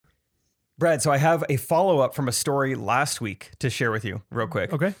Brad, so I have a follow-up from a story last week to share with you real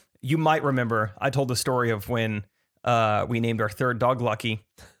quick. Okay. You might remember I told the story of when we named our third dog Lucky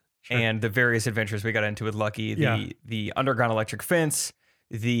and the various adventures we got into with Lucky, the underground electric fence,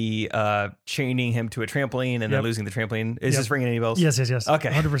 the chaining him to a trampoline and then losing the trampoline. Is this ringing any bells? Yes. Okay.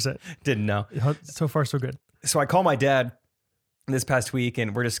 100%. Didn't know. So far, so good. So I call my dad this past week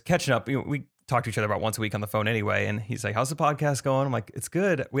and we're just catching up. We talk to each other about once a week on the phone anyway. And he's like, how's the podcast going? I'm like, it's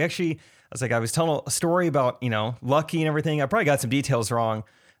good. I was telling a story about, Lucky and everything. I probably got some details wrong,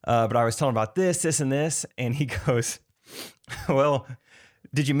 but I was telling about this, and this. And he goes, well,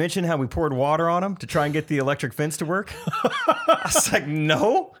 did you mention how we poured water on him to try and get the electric fence to work? I was like,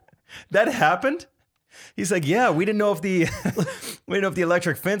 no, that happened. He's like, yeah, we didn't know if the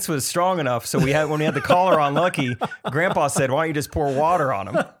electric fence was strong enough. So when we had the collar on Lucky, Grandpa said, why don't you just pour water on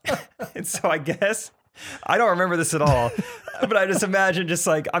him? And so I guess I don't remember this at all, but I just imagine just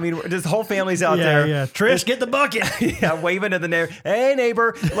the whole family's out there. Yeah. Trish, get the bucket. Waving at the neighbor. Hey,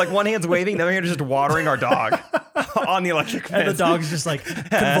 neighbor. Like one hand's waving, the other hand is just watering our dog on the electric fence. And the dog's just like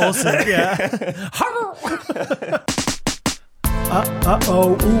convulsing. Yeah.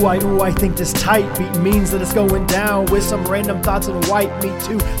 I think this tight beat means that it's going down with some random thoughts and white meat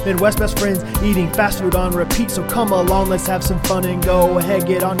too. Midwest best friends eating fast food on repeat. So come along, let's have some fun and go ahead,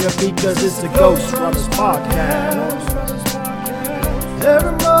 get on your feet, cause it's the Ghost Runners Podcast.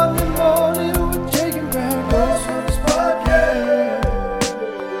 Every Monday morning we're taking back Ghost Runners Podcast.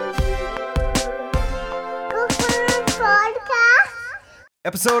 Ghost Runners Podcast.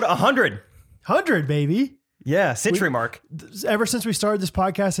 Episode 100. 100, baby. Yeah, century mark. Ever since we started this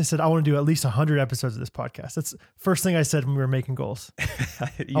podcast, I said, I want to do at least 100 episodes of this podcast. That's the first thing I said when we were making goals. I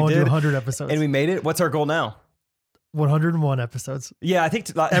want to do 100 episodes. And we made it. What's our goal now? 101 episodes. Yeah, I think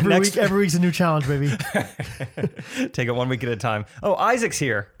every week's a new challenge, baby. Take it 1 week at a time. Oh, Isaac's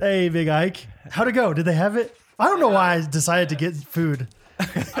here. Hey, Big Ike. How'd it go? Did they have it? I don't know why I decided to get food.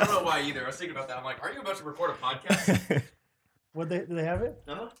 I don't know why either. I was thinking about that. I'm like, are you about to record a podcast? Did they have it?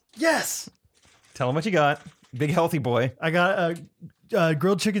 Uh-huh. Yes. Tell him what you got. Big healthy boy. I got a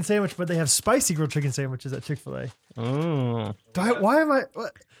grilled chicken sandwich, but they have spicy grilled chicken sandwiches at Chick-fil-A. Mm. Why am I?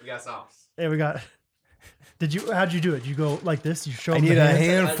 What? We got sauce. Hey, we got. How'd you do it? Did you go like this? You show I them need the a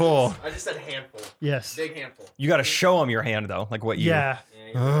hand? handful. I just said handful. Yes. Big handful. You got to show them your hand though, like what you. Yeah.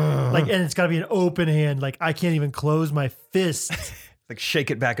 Yeah, And it's got to be an open hand. Like I can't even close my fist. Like shake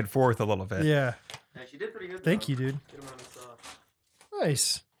it back and forth a little bit. Yeah. she did pretty good. Thank you, dude. Good amount of sauce.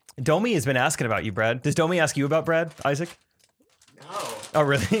 Nice. Domi has been asking about you, Brad. Does Domi ask you about Brad, Isaac? No. Oh,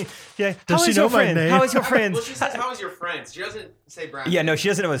 really? Yeah. Does she know my name? How is your friend? Well, she says, how is your friend? She doesn't say Brad. Yeah, no, she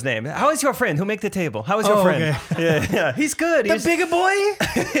doesn't know his name. How is your friend? Who make the table? How is your friend? Okay. Yeah. He's good. The bigger boy?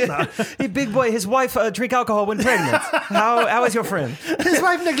 He's big boy. His wife drink alcohol when pregnant. How is your friend? His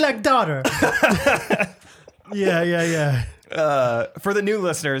wife neglect daughter. Yeah. For the new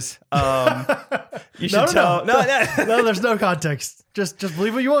listeners, you should tell. No, there's no context. Just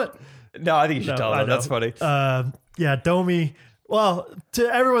believe what you want. No, I think you should tell them. That's funny. Yeah, Domi. Well,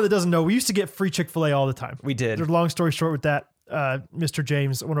 to everyone that doesn't know, we used to get free Chick-fil-A all the time. We did. There's a long story short with that. Mr.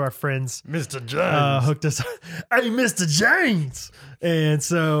 James, one of our friends, Mr. James, hooked us. Hey, Mr. James. And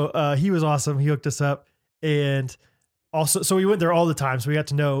so he was awesome. He hooked us up. And also, so we went there all the time. So we got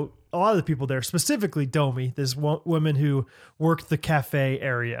to know a lot of the people there, specifically Domi, this woman who worked the cafe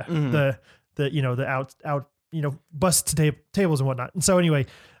area, the out bus to tables and whatnot. And so anyway,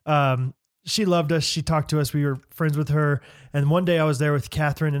 she loved us. She talked to us. We were friends with her. And one day I was there with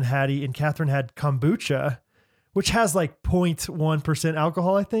Catherine and Hattie, and Catherine had kombucha, which has like 0.1%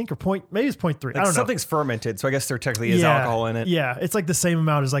 alcohol, I think, or maybe it's 0.3. I don't know. Something's fermented, so I guess there technically is alcohol in it. Yeah, it's like the same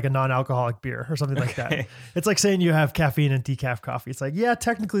amount as like a non-alcoholic beer or something like that. It's like saying you have caffeine in decaf coffee. It's like, yeah,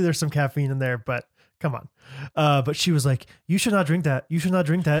 technically there's some caffeine in there, but come on. But she was like, you should not drink that. You should not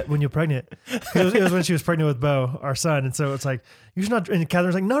drink that when you're pregnant. It was when she was pregnant with Bo, our son. And so it's like, you should not. And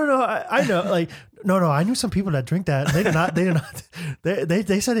Catherine's like, no, I know. Like, no, I knew some people that drink that. And they did not.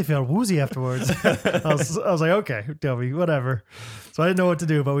 They said they felt woozy afterwards. I was like, okay, Dobby, whatever. So I didn't know what to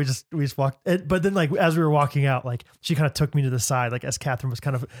do, but we just walked. But then like, as we were walking out, like she kind of took me to the side, like as Catherine was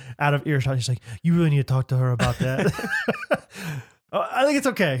kind of out of earshot. She's like, you really need to talk to her about that. I think it's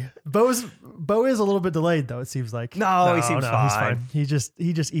okay. Bo is a little bit delayed though. It seems like no, he seems fine. He's fine.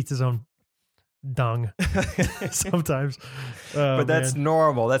 He just eats his own dung sometimes. But that's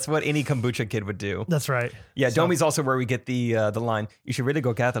normal. That's what any kombucha kid would do. That's right. Yeah, Domi's also where we get the line. You should really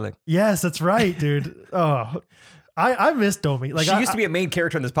go Catholic. Yes, that's right, dude. Oh, I miss Domi. Like she used to be a main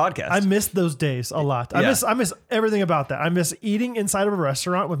character in this podcast. I miss those days a lot. I miss everything about that. I miss eating inside of a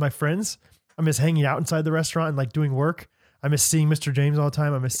restaurant with my friends. I miss hanging out inside the restaurant and like doing work. I miss seeing Mr. James all the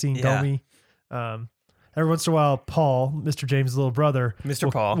time. I miss seeing Yeah. Domi. Every once in a while, Paul, Mr. James' little brother,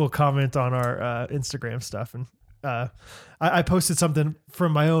 Paul will comment on our Instagram stuff. And I posted something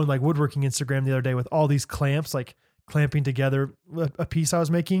from my own like woodworking Instagram the other day with all these clamps, like clamping together a piece I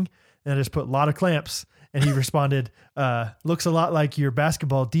was making. And I just put a lot of clamps. And he responded, looks a lot like your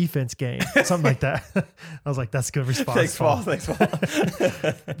basketball defense game, something like that. I was like, that's a good response. Thanks, Paul.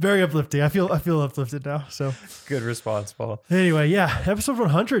 Very uplifting. I feel uplifted now. So Good response, Paul. anyway, yeah, episode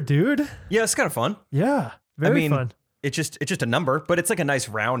 100, dude. Yeah, it's kind of fun. Yeah, very fun. It's just a number, but it's like a nice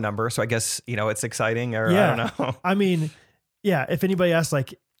round number. So I guess, it's exciting or Yeah. I don't know. I mean, yeah, if anybody asks,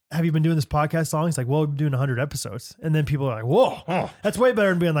 like, have you been doing this podcast long? It's like, well, we've been doing 100 episodes. And then people are like, whoa, that's way better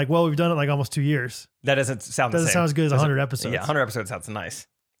than being like, well, we've done it like almost 2 years. That doesn't sound the Doesn't same. sound as good as 100 episodes. Yeah, 100 episodes sounds nice.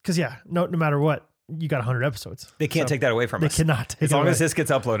 Because, yeah, no matter what, you got 100 episodes. They can't So, take that away from They us. cannot take As it long away. as this gets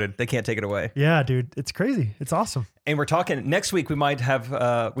uploaded, they can't take it away. Yeah, dude, it's crazy. It's awesome. And we're talking next week. We might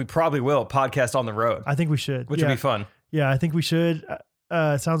have, we probably will podcast on the road, I think we should. which would be fun. Yeah, I think we should.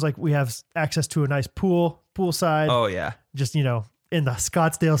 It sounds like we have access to a nice poolside. Oh yeah. Just, in the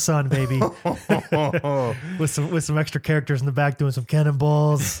Scottsdale sun, baby, with some extra characters in the back doing some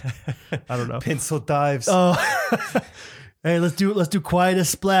cannonballs. I don't know. Pencil dives. Oh, hey, let's do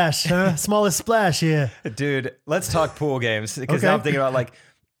quietest splash, huh? Smallest splash here. Dude, let's talk pool games because Okay. now I'm thinking about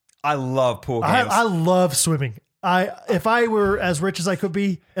I love pool games. I love swimming. If I were as rich as I could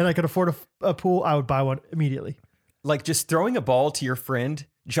be and I could afford a pool, I would buy one immediately. Like just throwing a ball to your friend,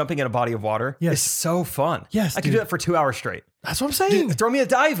 jumping in a body of water Yes. is so fun. Yes, I could dude. do that for 2 hours straight. That's what I'm saying. Dude, throw me a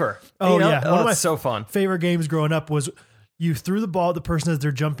diver. Oh, yeah. One of my it's so fun. favorite games growing up was you threw the ball at the person as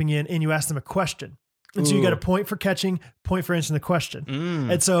they're jumping in and you asked them a question. And so you Ooh. got a point for catching, point for answering the question.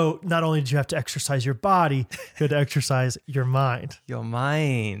 And so not only did you have to exercise your body, you had to exercise your mind. Your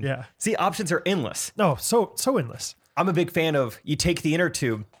mind. Yeah. See, options are endless. No, so endless. I'm a big fan of you take the inner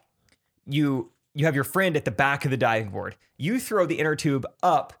tube, you have your friend at the back of the diving board. You throw the inner tube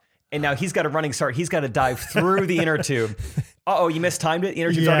up, and now he's got a running start. He's got to dive through the inner tube. Uh-oh, you mistimed it. The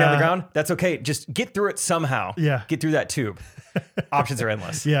inner tube's already on the Yeah. ground. That's okay. Just get through it somehow. Yeah. Get through that tube. Options are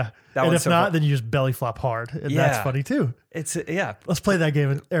endless. Yeah. That And one's if so not, fun. then you just belly flop hard. And that's Yeah. funny too. It's yeah. Let's play that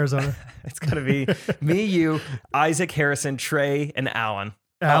game in Arizona. It's gonna be me, you, Isaac, Harrison, Trey, and Alan.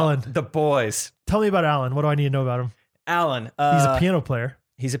 Alan. The boys. Tell me about Alan. What do I need to know about him? Alan. He's a piano player.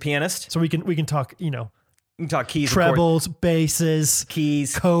 He's a pianist. So we can talk, You can talk keys, and chords. trebles, basses,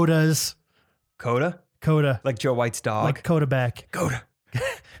 keys. codas, Coda, coda, like Joe White's dog. like coda back. Coda.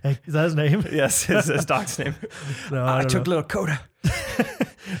 Hey, is that his name? Yes, it's his dog's name. No, I don't took know. little Coda.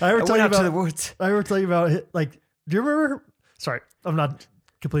 I ever I tell went you out to the about? woods. I ever tell you about like? Do you remember? Sorry, I'm not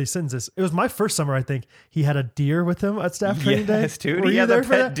completely sentences. It was my first summer. I think he had a deer with him at staff training day. Yes, dude. Were He you had there a for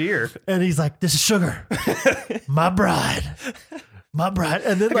pet that? deer. And he's like, "This is Sugar, my bride, my bride."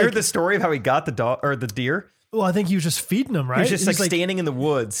 And then Have you heard the story of how he got the dog or the deer? well, I think he was just feeding him, right? He was just He's like standing in the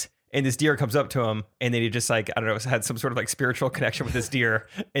woods, and this deer comes up to him, and then he just I don't know, had some sort of spiritual connection with this deer,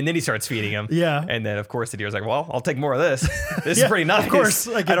 and then he starts feeding him. Yeah. And then of course the deer's like, well, I'll take more of this. This Yeah, is pretty nice. Of course,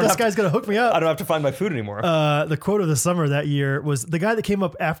 like I if don't this have guy's gonna hook me up. I don't have to find my food anymore. The quote of the summer that year was the guy that came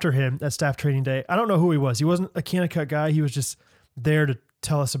up after him at staff training day. I don't know who he was. He wasn't a Kanakuk guy. He was just there to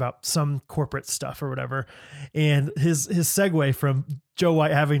tell us about some corporate stuff or whatever. And his segue from Joe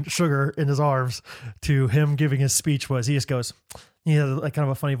White having Sugar in his arms to him giving his speech was he just goes, he had like kind of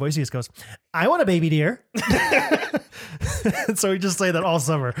a funny voice. He just goes, "I want a baby deer." And so he just say that all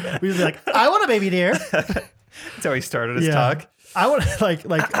summer. We'd be like, "I want a baby deer." That's how he started his talk. I want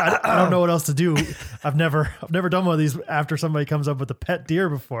I don't know what else to do. I've never done one of these after somebody comes up with a pet deer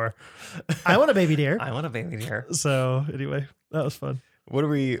before. I want a baby deer. I want a baby deer. So anyway, that was fun. What do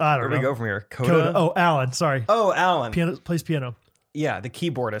we? I don't where do we know. go from here? Coda. Coda. Oh, Alan. Sorry. Oh, Alan. Piano plays piano. Yeah, the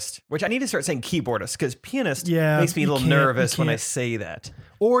keyboardist. Which I need to start saying keyboardist because pianist Yeah, makes me a you little can't- you nervous when I can't. say that.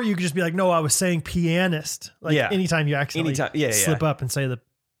 Or you could just be like, no, I was saying pianist. Like Yeah. anytime you accidentally Yeah. slip up and say the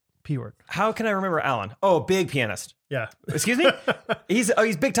P word. How can I remember Alan? Oh, big pianist. Yeah. Excuse me? He's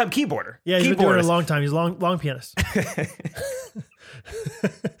big time keyboarder. Yeah, he's been doing it a Keyboardist. long time. He's a long pianist.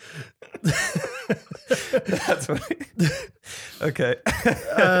 That's what. Okay.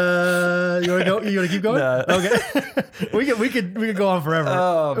 You want to go? You want to keep going? No. Okay. we could go on forever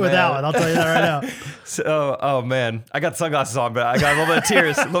Oh, with man. Alan. I'll tell you that right now. So, oh man, I got sunglasses on, but I got a little bit of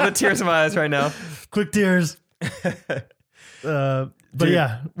tears, a little bit of tears in my eyes right now. Quick tears. But Dude.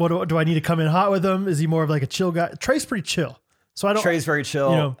 yeah, what do I need to come in hot with him? Is he more of like a chill guy? Trey's pretty chill, so I don't. Trey's very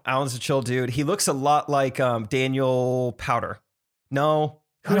chill. You know- Alan's a chill dude. He looks a lot like Daniel Powder. No,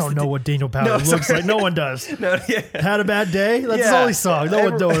 I don't know what Daniel Powder No, looks sorry. like. No one does. No, yeah. Had a bad day. That's Yeah. all he saw. No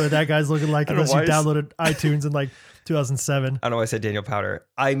one knows what that guy's looking like I don't know unless you why he's- downloaded iTunes and like 2007. I don't know why I said Daniel Powder.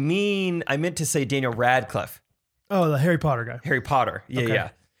 I meant to say Daniel Radcliffe. Oh, the Harry Potter guy. Harry Potter. Yeah, Okay.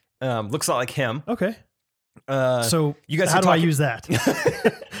 yeah. Looks a lot like him. Okay. you So guys are how do I talking- use that?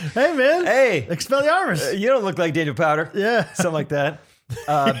 Hey, man. Hey, Expelliarmus. you don't look like Daniel Powder. Yeah. Something like that.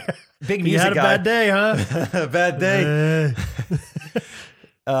 Big You music had a guy. bad day, huh? Bad day.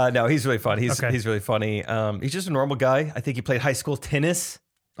 No, he's really fun. Okay. He's really funny. He's just a normal guy. I think he played high school tennis.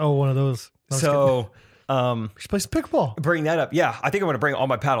 Oh, one of those. That was good. So We should play some pickleball. bring that up. Yeah, I think I'm going to bring all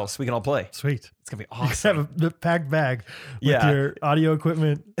my paddles. We can all play. Sweet. It's going to be You awesome. have a packed bag with Yeah. your audio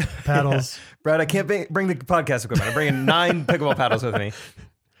equipment, paddles. Brad, I can't bring the podcast equipment. I'm bringing 9 pickleball paddles with me.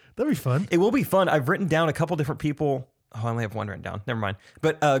 That'd be fun. It will be fun. I've written down a couple different people. Oh, I only have one written down. Never mind.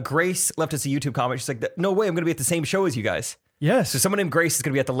 But Grace left us a YouTube comment. She's like, no way, I'm going to be at the same show as you guys. Yes. So someone named Grace is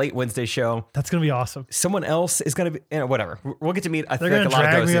going to be at the late Wednesday show. That's going to be awesome. Someone else is going to be, whatever. We'll get to meet, I They're think, going a to lot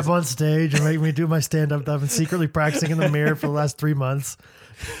of drag me ghosts. up on stage and make me do my stand-up that I've been secretly practicing in the mirror for the last 3 months.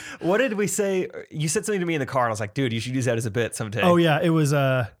 What did we say? You said something to me in the car, and I was like, dude, you should use that as a bit someday. Oh, yeah. It was,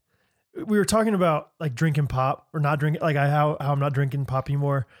 we were talking about like drinking pop or not drinking, like how I'm not drinking pop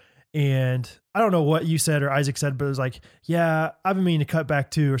anymore. And I don't know what you said or Isaac said, but it was like, yeah, I've been meaning to cut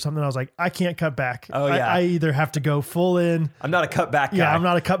back too or something. I was like, I can't cut back. Oh, yeah. I either have to go full in. I'm not a cutback guy. Yeah, I'm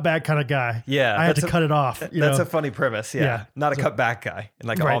not a cut back kind of guy. Yeah, I had that's to a- cut it off. That's You know? a funny premise. Yeah. Yeah. Not a cutback guy in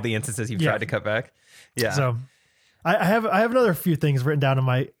like Right. all the instances you've Yeah. tried to cut back. Yeah. So I have another few things written down on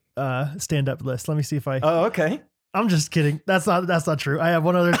my stand-up list. Let me see if Oh, okay. I'm just kidding. That's not true. I have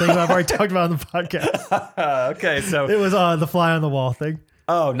one other thing that I've already talked about on the podcast. Okay. So, It was the fly on the wall thing.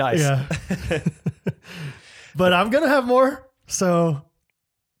 oh, nice. Yeah. But I'm going to have more. So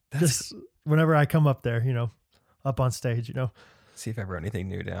just whenever I come up there, up on stage, See if I wrote anything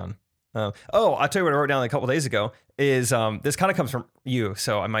new down. I'll tell you what I wrote down a couple days ago is this kind of comes from you.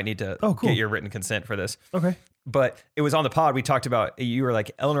 So I might need to Oh, cool. get your written consent for this. Okay. But it was on the pod. We talked about, you were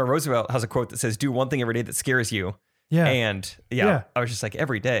like, Eleanor Roosevelt has a quote that says, do one thing every day that scares you. Yeah. And Yeah. I was just like,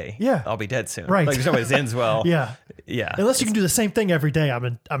 every day, Yeah. I'll be dead soon. Right. Like there's no way this ends well. Yeah. Yeah. Unless you can do the same thing every day, I'm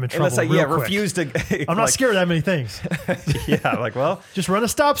in trouble. Unless I, real quick. refuse to. I'm not scared of that many things. Yeah. Like, well, Just run a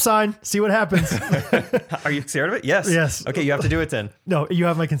stop sign, see what happens. are you scared of it? Yes. Yes. Okay. You have to do it then. No, you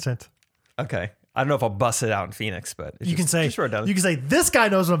have my consent. Okay. I don't know if I'll bust it out in Phoenix, but it's You can say, just wrote it down. you can say, this guy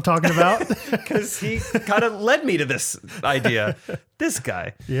knows what I'm talking about. Because he kind of led me to this idea. This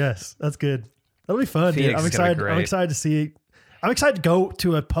guy. Yes, that's good. That'll be fun, dude. Phoenix I'm is gonna be excited. I'm great. excited to see. I'm excited to go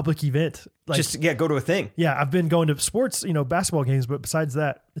to a public event. Like, Go to a thing. yeah, I've been going to sports, basketball games, but besides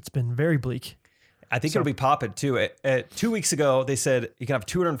that, it's been very bleak. I think it'll be popping too. 2 weeks ago, they said you can have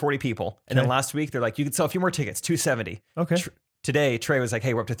 240 people. And then Okay. last week, they're like, you can sell a few more tickets, 270. Okay. Today, Trey was like,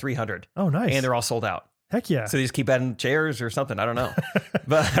 hey, we're up to 300. Oh, nice. And they're all sold out. Heck yeah. So they just keep adding chairs or something. I don't know.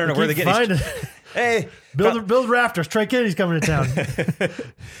 But I don't know where they Keep get finding- Hey. build rafters. Trey Kennedy's coming to town.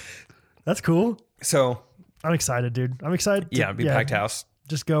 That's cool. So, I'm excited, dude. I'm excited. yeah, it'd be packed house.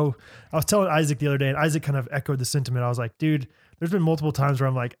 Just go. I was telling Isaac the other day, and Isaac kind of echoed the sentiment. I was like, dude, there's been multiple times where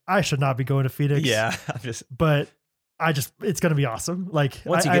I'm like, I should not be going to Phoenix. Yeah. I'm just, But it's going to be awesome. Like,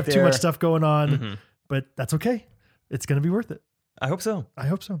 Once you I get have too much there- stuff going on, Mhm. but that's okay. It's going to be worth it. I hope so. I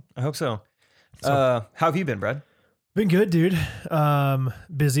hope so. I hope so. So- How have you been, Brad? Been good, dude.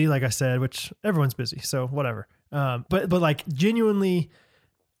 Busy, like I said, which everyone's busy, so whatever. But like genuinely,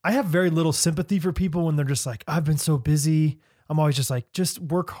 I have very little sympathy for people when they're just like, I've been so busy. I'm always just like, just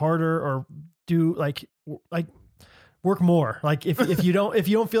work harder or do like work more. Like if you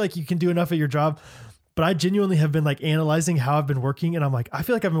don't feel like you can do enough at your job. But I genuinely have been like analyzing how I've been working, and I'm like, I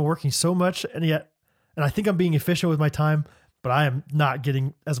feel like I've been working so much, and I think I'm being efficient with my time, but I am not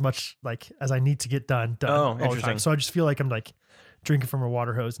getting as much like as I need to get done Oh, all the interesting. time. So I just feel like I'm like drinking from a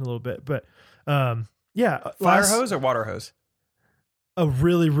water hose in a little bit. But yeah, Fire hose or water hose? a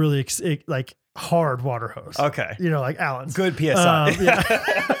really really like hard water hose. Okay. Like Allen's. Good PSI.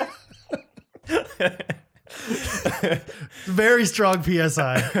 Yeah. Very strong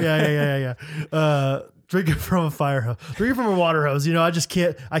PSI. Yeah. Drinking from a fire hose, drinking from a water hose. I just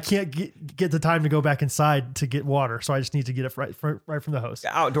can't. I can't get the time to go back inside to get water, so I just need to get it right from the hose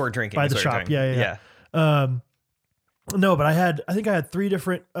Outdoor drinking. by is the what you're shop. doing. Yeah. No, but I think I had 3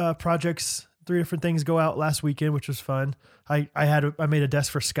 different projects, 3 different things go out last weekend, which was fun. I made a desk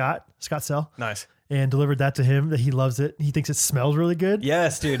for Scott Sell, Nice. and delivered that to him. That he loves it. He thinks it smells really good.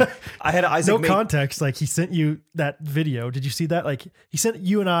 Yes, dude. I had Isaac No make, context. Like he sent you that video. Did you see that? Like he sent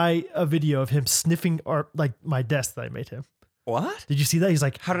you and I a video of him sniffing my desk that I made him. What? Did you see that? He's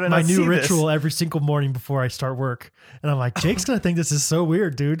like, How did I my not new see this? ritual every single morning before I start work. And I'm like, Jake's gonna think this is so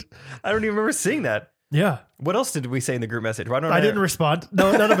weird, dude. I don't even remember seeing that. Yeah. What else did we say in the group message? Why don't I didn't respond.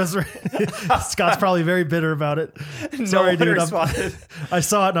 No, none of us. Scott's probably very bitter about it. Sorry, dude. I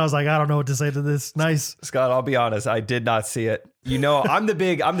saw it and I was like, I don't know what to say to this. Nice. Scott, I'll be honest. I did not see it. You know, I'm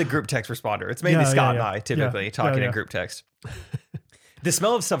the group text responder. It's mainly Scott and I typically talking in group text. The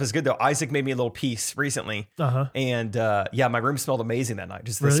smell of stuff is good though. Isaac made me a little piece recently. And my room smelled amazing that night.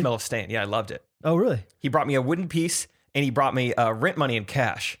 Just the smell of stain. Yeah, I loved it. Oh, really? He brought me a wooden piece and he brought me rent money in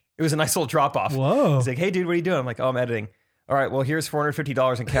cash. It was a nice little drop off. Whoa. He's like, hey, dude, what are you doing? I'm like, oh, I'm editing. All right, well, here's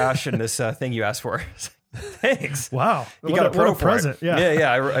 $450 in cash and this thing you asked for. Thanks. Wow. You got a pro for present. it.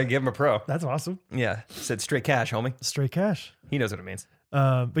 Yeah. I gave him a pro. That's awesome. Yeah. Said straight cash, homie. Straight cash. He knows what it means.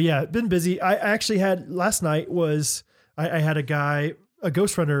 But yeah, been busy. I actually had last night I had a guy, a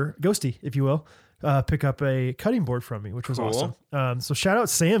ghost runner, ghosty, if you will, pick up a cutting board from me, which was Cool. awesome. So shout out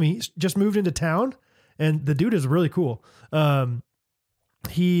Sammy, just moved into town and the dude is really cool.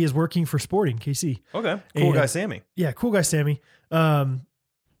 He is working for Sporting KC. Okay. Cool guy, Sammy. Yeah. Cool guy, Sammy.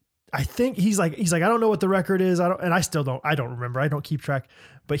 I think he's like, I don't know what the record is. I don't remember. I don't keep track,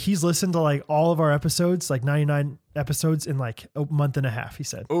 but he's listened to like all of our episodes, like 99 episodes in like a month and a half, he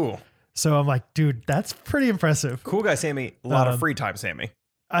said. Ooh. So I'm like, dude, that's pretty impressive. Cool guy, Sammy. A lot of free time, Sammy.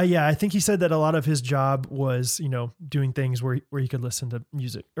 Yeah, I think he said that a lot of his job was, doing things where he could listen to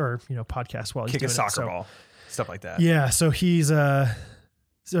music or, podcasts while he's Kick a doing soccer it. ball, stuff like that. Yeah. So he's,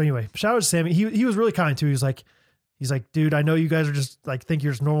 so anyway, shout out to Sammy. He was really kind too. He's like, dude, I know you guys are just like, think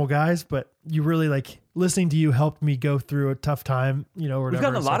you're just normal guys, but you really like listening to you helped me go through a tough time, or whatever. We've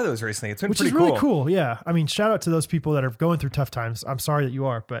gotten a lot of those recently. It's been which pretty is really cool. Yeah. I mean, shout out to those people that are going through tough times. I'm sorry that you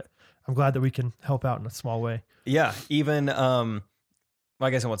are, but I'm glad that we can help out in a small way. Yeah. Even, well,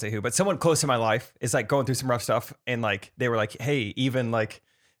 I guess I won't say who, but someone close to my life is like going through some rough stuff. And like, they were like, hey, even like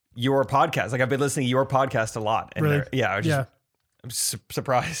your podcast, like I've been listening to your podcast a lot. And really? I'm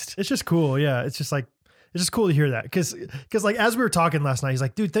surprised. It's just cool. Yeah. It's just like, it's just cool to hear that. Cause like, as we were talking last night, he's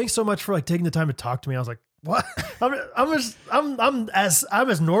like, dude, thanks so much for like taking the time to talk to me. I was like, what? I'm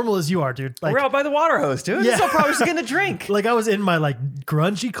as normal as you are, dude. Like, we're out by the water hose, dude. Yeah. So probably just getting a drink. Like I was in my like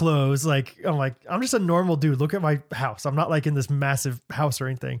grungy clothes. I'm just a normal dude. Look at my house. I'm not like in this massive house or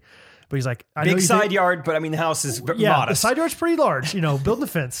anything. But he's like, I know big you side think, yard, but I mean the house is yeah, modest. the side yard's pretty large. Building a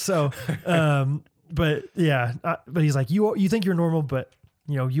fence. So, but yeah, but he's like, you think you're normal, but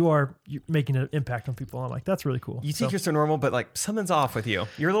you're making an impact on people. I'm like, that's really cool. You think you're so normal, but like something's off with you.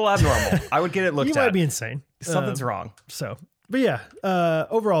 You're a little abnormal. I would get it looked at. You might be insane. Something's wrong. So, but yeah,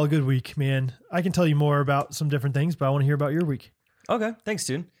 overall a good week, man. I can tell you more about some different things, but I want to hear about your week. Okay, thanks,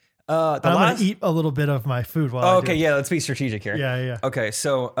 dude. I'm going to eat a little bit of my food while I do. Yeah, let's be strategic here. Yeah. Okay,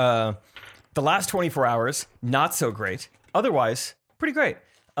 so the last 24 hours, not so great. Otherwise, pretty great.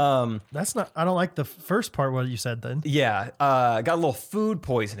 That's not, I don't like the first part what you said then. Yeah, got a little food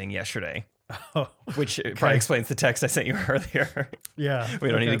poisoning yesterday, which probably explains the text I sent you earlier. Yeah. We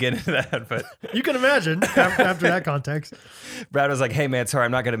don't need to get into that, but you can imagine after that context. Brad was like, hey man, sorry,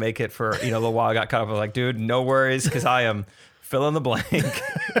 I'm not going to make it for, a little while. I got caught up. I was like, dude, no worries. Cause I am fill in the blank.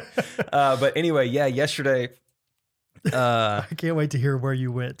 But anyway, yeah, yesterday, I can't wait to hear where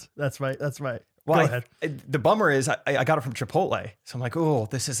you went. That's right. Well, Go ahead. The bummer is I got it from Chipotle. So I'm like, oh,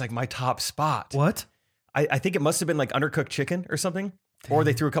 this is like my top spot. What? I think it must have been like undercooked chicken or something. Dang. Or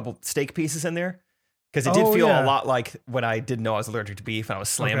they threw a couple steak pieces in there. Because it did feel a lot like when I didn't know I was allergic to beef and I was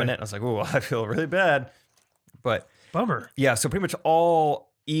slamming it. I was like, oh, I feel really bad. But bummer. Yeah, so pretty much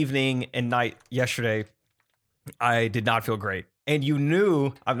all evening and night yesterday, I did not feel great. And you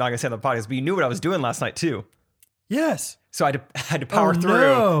knew, I'm not going to say on the podcast, but you knew what I was doing last night too. Yes. So I had to power through.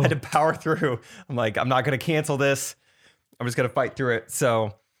 No. I had to power through. I'm like, I'm not going to cancel this. I'm just going to fight through it.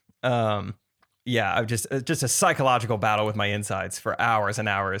 So, yeah, I've just a psychological battle with my insides for hours and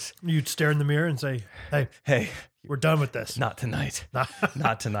hours. You'd stare in the mirror and say, hey, we're done with this. Not tonight.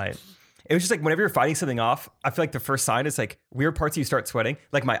 Not tonight. It was just like whenever you're fighting something off, I feel like the first sign is like weird parts you start sweating,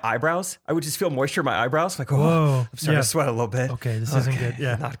 like my eyebrows. I would just feel moisture in my eyebrows. Like, whoa, I'm starting to sweat a little bit. Okay, this isn't good.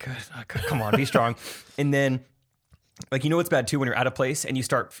 Yeah. Not good. Come on, be strong. And then, like, what's bad too when you're at a place and you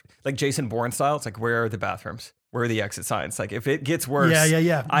start like Jason Bourne style. It's like, where are the bathrooms? Where are the exit signs? Like, if it gets worse,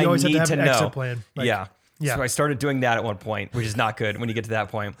 yeah. I always need have to to have an know. exit plan. Like, yeah. So I started doing that at one point, which is not good when you get to that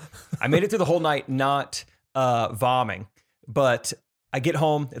point. I made it through the whole night not vomiting, but I get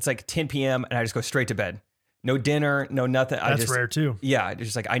home, it's like 10 p.m. and I just go straight to bed. No dinner, no nothing. That's rare too. Yeah.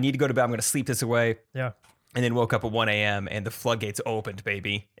 Just like, I need to go to bed. I'm going to sleep this away. Yeah. And then woke up at 1 a.m. and the floodgates opened,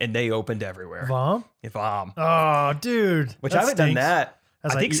 baby. And they opened everywhere. Vom? Vom. Oh, dude. Which I haven't done that.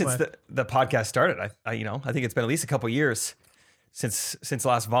 As I think since the podcast started, I think it's been at least a couple years since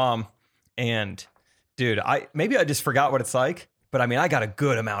last vom. And dude, maybe I just forgot what it's like, but I mean, I got a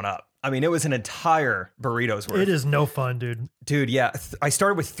good amount up. I mean, it was an entire burrito's worth. It is no fun, dude. Dude, yeah. I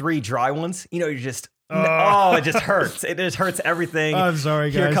started with 3 dry ones. You know, you just, Oh. it just hurts. It just hurts everything. I'm sorry,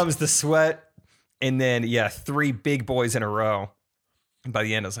 guys. Here comes the sweat. And then, 3 big boys in a row. And by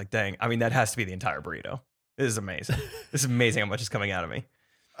the end, I was like, dang, I mean, that has to be the entire burrito. This is amazing. This is amazing how much is coming out of me.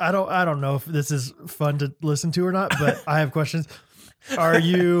 I don't know if this is fun to listen to or not, but I have questions. Are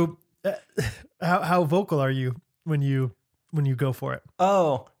you how vocal are you when you go for it?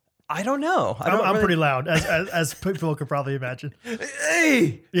 Oh, I don't know. I'm pretty loud, as people could probably imagine.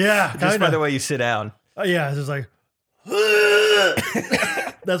 Hey! Yeah, Just by the way you sit down. yeah, it's just like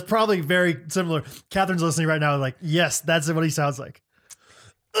that's probably very similar. Catherine's listening right now, like, yes, that's what he sounds like.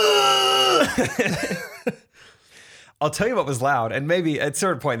 I'll tell you what was loud, and maybe at a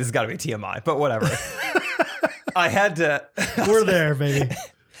certain point this has got to be TMI, but whatever. I had to. We're there, baby.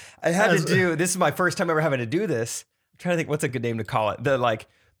 I had to do. This is my first time ever having to do this. I'm trying to think what's a good name to call it. The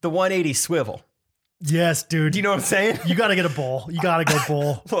 180 swivel. Yes, dude. Do you know what I'm saying? You got to get a bowl. You got to go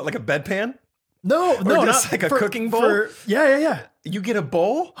bowl. What, like a bedpan? No, Or just not like a cooking bowl? Yeah. You get a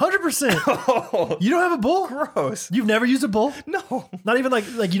bowl? 100%. Oh, You don't have a bowl? gross. You've never used a bowl? No. Not even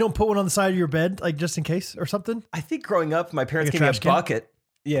like you don't put one on the side of your bed, like just in case or something? I think growing up, my parents Like a gave me a trash can? bucket.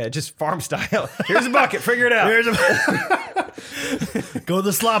 Yeah, just farm style. Here's a bucket. Figure it out. Here's a Go to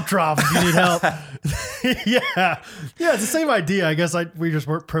the slop trough if you need help. Yeah, it's the same idea. I guess we just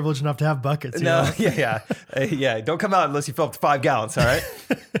weren't privileged enough to have buckets. You No, know? yeah. Don't come out unless you fill up to 5 gallons. All right.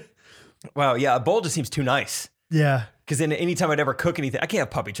 Wow. Yeah, a bowl just seems too nice. Yeah. Because then anytime I'd ever cook anything, I can't have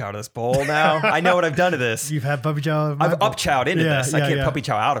puppy chow to this bowl now. I know what I've done to this. You've had puppy chow. I've up chowed into Yeah, this. I yeah, can't yeah. puppy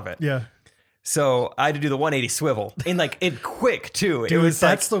chow out of it. Yeah. So I had to do the 180 swivel and it quick too. Dude, it was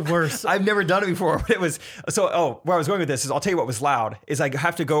that's the worst. I've never done it before, but it was where I was going with this is I'll tell you what was loud is I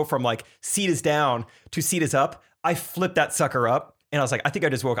have to go from seat is down to seat is up. I flipped that sucker up and I was like, I think I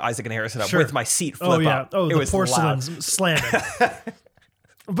just woke Isaac and Harrison up Sure. with my seat flip up. Oh, it the was porcelain's loud. slamming.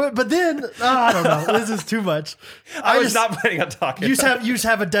 But then I don't know. This is too much. I was not planning on talking. You just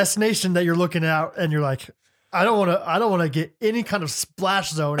have a destination that you're looking out, and you're like, I don't want to get any kind of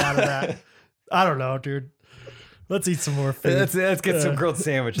splash zone out of that. I don't know, dude. Let's eat some more food. Let's get some grilled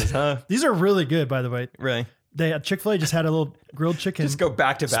sandwiches, huh? These are really good, by the way. Really? They Chick-fil-A just had a little grilled chicken. Just go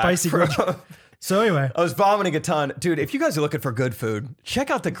back to back. Spicy grilled chicken. So anyway, I was vomiting a ton. Dude, if you guys are looking for good food, check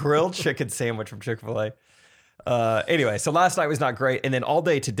out the grilled chicken sandwich from Chick-fil-A. Anyway, so last night was not great. And then all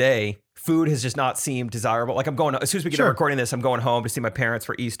day today, food has just not seemed desirable. Like I'm going, as soon as we get done recording this, I'm going home to see my parents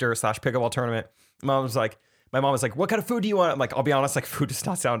for Easter / pickleball tournament. My mom was like, what kind of food do you want? I'm like, I'll be honest, food does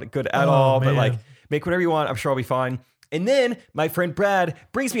not sound good at all, man. but make whatever you want. I'm sure I'll be fine. And then my friend Brad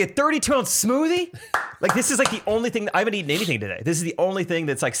brings me a 32-ounce smoothie. This is the only thing I haven't eaten anything today. This is the only thing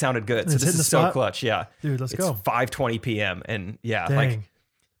that's sounded good. So It's this hitting the is so spot? clutch. Yeah. Dude, let's go. It's 5:20 p.m. And yeah, dang.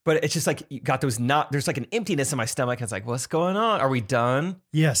 but it's just you got those there's an emptiness in my stomach. And it's what's going on? Are we done?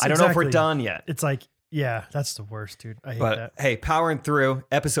 Yes, I don't know if we're exactly. done yet. It's yeah, that's the worst, dude. I hate But that. hey, powering through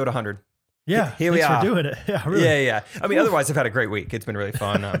episode 100. Yeah, here we thanks are. for doing it. Yeah, really. Yeah. I mean, otherwise I've had a great week. It's been really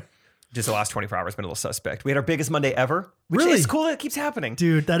fun. Just the last 24 hours been a little suspect. We had our biggest Monday ever, which Really? is cool that it keeps happening.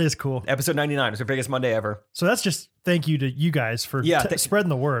 Dude, that is cool. Episode 99 was our biggest Monday ever. So that's just thank you to you guys for spreading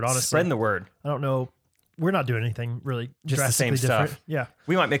the word, honestly. Spreading the word. I don't know. We're not doing anything really Just the same drastically different. stuff. Yeah.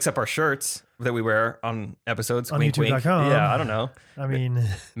 We might mix up our shirts that we wear on episodes. On wink, wink. YouTube.com. Yeah, I don't know. I mean,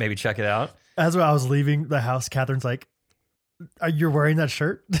 Maybe check it out. as I was leaving the house, Catherine's like, you're wearing that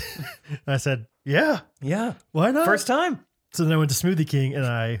shirt? And I said, yeah, Yeah. why not? First time. So then I went to Smoothie King and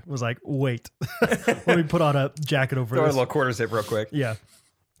I was like, wait, let me put on a jacket over Throw a this. little quarter zip real quick. Yeah.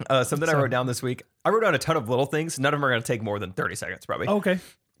 Something I wrote down this week. I wrote down a ton of little things. None of them are going to take more than 30 seconds, probably. Okay.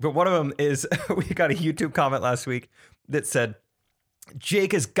 But one of them is we got a YouTube comment last week that said,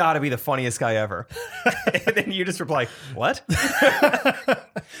 Jake has got to be the funniest guy ever. And then you just reply, what?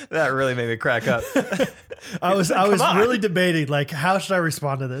 That really made me crack up. I was on. really debating, how should I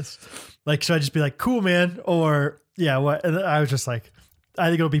respond to this? Should I just be like, cool, man? Or, yeah, what? And I was just like, I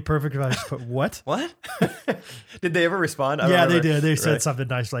think it'll be perfect if I just put, what? What? Did they ever respond? I don't Yeah, they remember. did. They said Right. something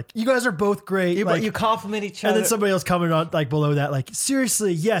nice, like, you guys are both great. You compliment each other. and then somebody else commented on, below that,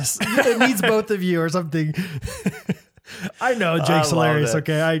 seriously, yes, it needs both of you or something. I know Jake's love hilarious. it.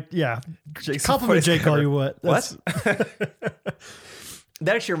 Okay. Jake's the Compliment funniest Jake guy all ever. you what. What?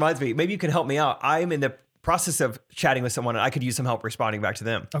 That actually reminds me. Maybe you can help me out. I'm in the process of chatting with someone, and I could use some help responding back to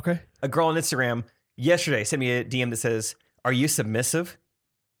them. Okay. A girl on Instagram yesterday sent me a DM that says, "Are you submissive?"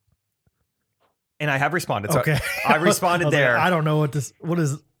 And I have responded. So Okay. I responded I was like, there. I don't know what is. And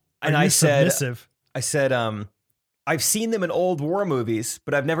are you I said- submissive? I said, I've seen them in old war movies,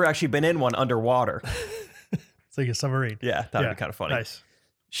 but I've never actually been in one underwater. It's like a submarine. Yeah, that would be kind of funny. Nice.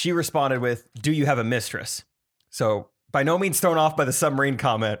 She responded with, "Do you have a mistress?" So by no means thrown off by the submarine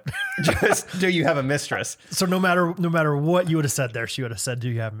comment. Just, do you have a mistress? So no matter what you would have said there, she would have said, "Do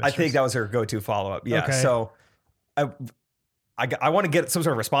you have a mistress?" I think that was her go-to follow-up. Yeah. Okay. So I want to get some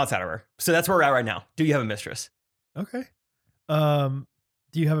sort of response out of her. So that's where we're at right now. Do you have a mistress? Okay. Do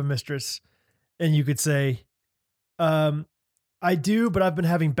you have a mistress? And you could say, I do, but I've been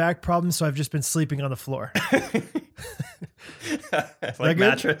having back problems, so I've just been sleeping on the floor. Like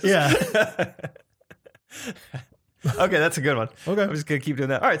mattress? Yeah. Okay, that's a good one. Okay. I'm just going to keep doing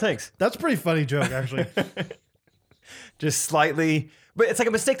that. All right, thanks. That's a pretty funny joke, actually. Just slightly, but it's like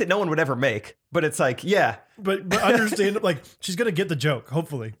a mistake that no one would ever make. But it's like, yeah. But understand, like, she's going to get the joke,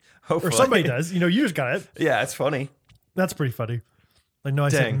 hopefully. Hopefully. Or somebody does. You just got it. Yeah, it's funny. That's pretty funny. Like, no, I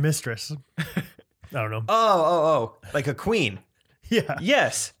said Dang. mistress. I don't know. Oh. Like a queen. Yeah.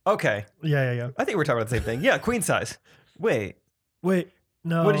 Yes. Okay. Yeah. I think we're talking about the same thing. Yeah, queen size. Wait,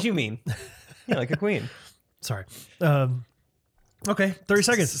 No. what did you mean? Yeah, like a queen. Sorry. Okay, 30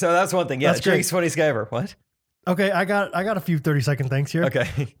 seconds. So that's one thing. Yeah, That's great. Jake's funniest guy ever. What? Okay, I got a few 30-second things here.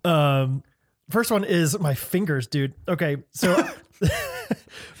 Okay. First one is my fingers, dude. Okay, so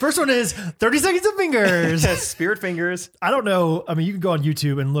first one is 30 seconds of fingers. Spirit fingers. I don't know. I mean, you can go on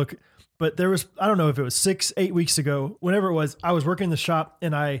YouTube and look, but there was, I don't know if it was 6-8 weeks ago, whenever it was, I was working in the shop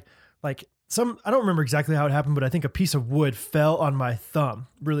and I don't remember exactly how it happened, but I think a piece of wood fell on my thumb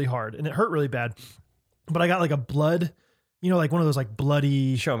really hard and it hurt really bad. But I got like a blood, like one of those like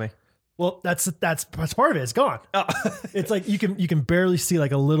bloody. Show me. Well, that's part of it. It's gone. Oh. It's like you can barely see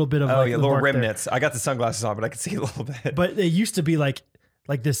like a little bit of Oh, like yeah, the little mark there. remnants. I got the sunglasses on, but I could see a little bit. But it used to be like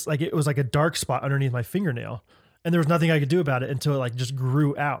this, like it was like a dark spot underneath my fingernail, and there was nothing I could do about it until it like just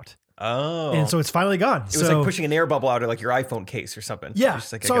grew out. Oh. And so it's finally gone. It was like pushing an air bubble out of like your iPhone case or something. Yeah.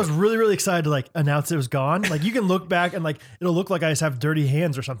 Just like So I was really, really excited to like announce it was gone. Like you can look back and like it'll look like I just have dirty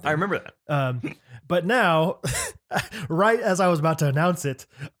hands or something. I remember that. But now, right as I was about to announce it,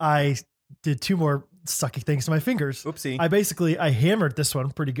 I did 2 more sucky things to my fingers. Oopsie. I hammered this one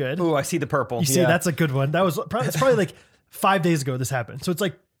pretty good. Ooh, I see the purple. You see, that's a good one. It's probably like 5 days ago this happened. So it's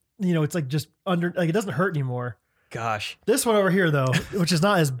like, it's like just under, like it doesn't hurt anymore. Gosh. This one over here though, which is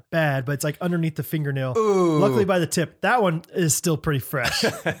not as bad, but it's like underneath the fingernail. Ooh. Luckily by the tip, that one is still pretty fresh.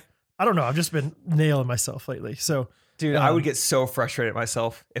 I don't know. I've just been nailing myself lately. So Dude, I would get so frustrated at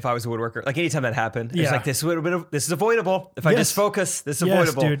myself if I was a woodworker. Like anytime that happened, it's Yeah. like this is avoidable. If I Yes. just focus, this is Yes,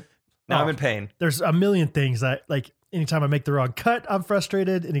 avoidable. dude. Now Oh. I'm in pain. There's a million things that like anytime I make the wrong cut, I'm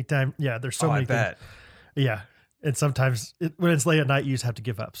frustrated. Anytime, there's so I many bet. things. Yeah. And sometimes when it's late at night, you just have to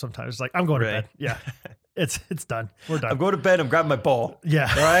give up. Sometimes it's like, I'm going to Right. bed. Yeah. It's done. We're done. I'm going to bed. I'm grabbing my bowl.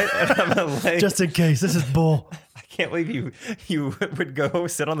 Yeah. All right. And I'm gonna lay. Just in case. This is bull. I can't believe you would go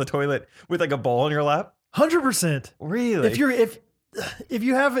sit on the toilet with like a bowl in your lap. 100%. Really? If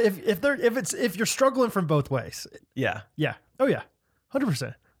you're struggling from both ways. Yeah. Yeah. Oh yeah.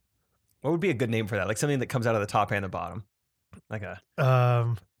 100%. What would be a good name for that? Like something that comes out of the top and the bottom, like a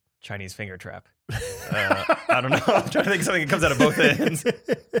Chinese finger trap. I don't know. I'm trying to think of something that comes out of both ends.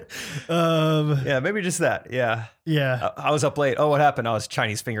 Yeah, maybe just that. Yeah. Yeah. I was up late. Oh, what happened? I was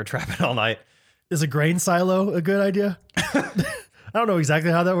Chinese finger trapping all night. Is a grain silo a good idea? I don't know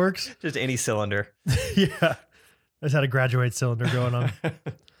exactly how that works. Just any cylinder. Yeah. I just had a graduate cylinder going on.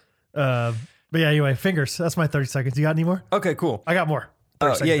 But yeah, anyway, fingers. That's my 30 seconds. You got any more? Okay, cool. I got more. Oh, 30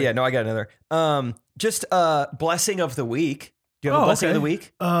 yeah, seconds. yeah. No, I got another. Just blessing of the week. Do you have a blessing of the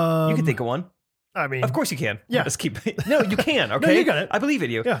week? You can think of one. I mean, Of course you can. Yeah. Just keep. No, you can. Okay. you got it. I believe in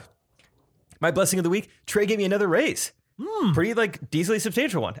you. Yeah. My blessing of the week. Trey gave me another raise. Pretty like decently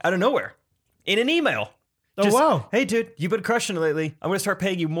substantial one out of nowhere, in an email. Oh, wow. Hey, dude, you've been crushing it lately. I'm gonna start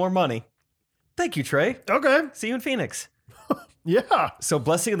paying you more money. Thank you, Trey. Okay. See you in Phoenix. Yeah. So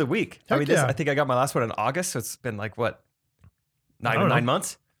blessing of the week. Heck yeah. I think I got my last one in August, so it's been like what, I don't know. 9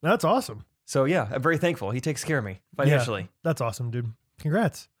 months. That's awesome. So yeah, I'm very thankful. He takes care of me financially. Yeah, that's awesome, dude.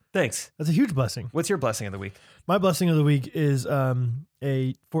 Congrats. Thanks. That's a huge blessing. What's your blessing of the week? My blessing of the week is a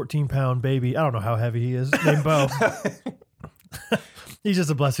 14-pound baby. I don't know how heavy he is. Named Bo. He's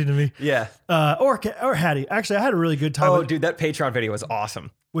just a blessing to me. Yeah. Or Hattie. Actually, I had a really good time. Oh, with, dude, that Patreon video was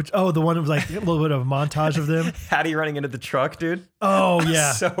awesome. the one that was like a little bit of a montage of them. Hattie running into the truck, dude. Oh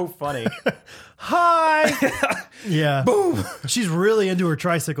yeah. So funny. Hi. Yeah. Boom. She's really into her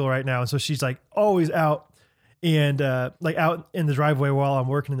tricycle right now, and so she's like always out and like out in the driveway while I'm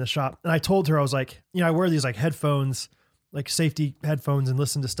working in the shop. And I told her, I was like, I wear these like headphones, like safety headphones, and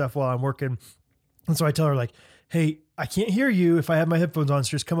listen to stuff while I'm working. And so I tell her like, hey, I can't hear you if I have my headphones on, so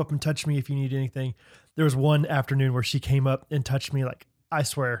just come up and touch me if you need anything. There was one afternoon where she came up and touched me, like, I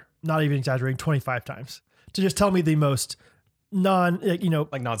swear, not even exaggerating, 25 times to just tell me the most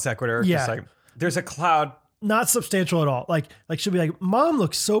Like non sequitur. Yeah. Just like, there's a cloud. not substantial at all. Like she'll be like, Mom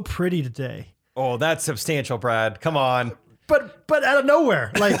looks so pretty today. Oh, that's substantial, Brad. Come on. But out of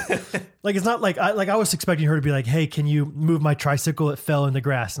nowhere, like it's not like I was expecting her to be like, hey, can you move my tricycle? It fell in the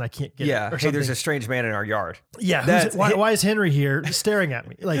grass and I can't get it. Yeah. Or Hey, there's something. a strange man in our yard. Yeah. Why is Henry here staring at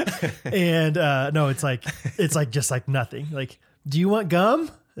me? Like, and no, it's like just like nothing. Like, do you want gum?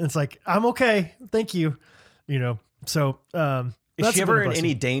 And it's like, I'm okay. Thank you. So, Is she ever in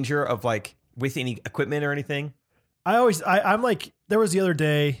any danger of like with any equipment or anything? I'm like, there was the other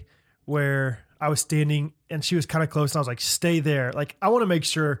day where I was standing and she was kind of close and I was like, stay there. Like, I want to make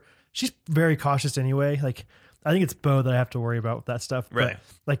sure. She's very cautious anyway. Like, I think it's Bo that I have to worry about with that stuff. Really? But,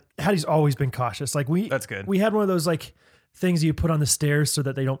 like, Hattie's always been cautious. Like That's good. We had one of those like things you put on the stairs so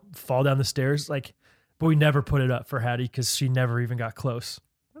that they don't fall down the stairs. Like, but we never put it up for Hattie because she never even got close.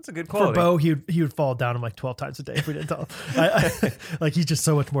 That's a good quality. For Bo, he would fall down him like 12 times a day if we didn't tell him. Like, he's just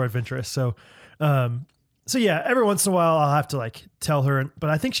so much more adventurous. So yeah, every once in a while I'll have to like tell her, but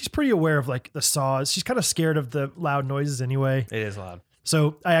I think she's pretty aware of like the saws. She's kind of scared of the loud noises anyway. It is loud.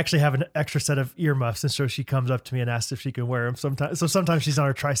 So I actually have an extra set of earmuffs, and so she comes up to me and asks if she can wear them sometimes. So sometimes she's on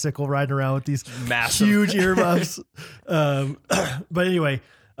her tricycle riding around with these Massive. huge earmuffs. But anyway,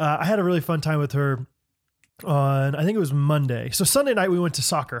 I had a really fun time with her on, I think it was Monday. So Sunday night we went to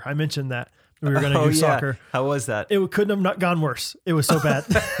soccer. I mentioned that we were going to do soccer. How was that? It couldn't have not gone worse. It was so bad.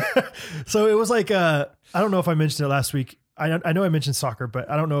 So it was like, I don't know if I mentioned it last week. I know I mentioned soccer, but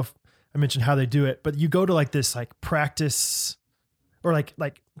I don't know if I mentioned how they do it. But you go to like this like practice or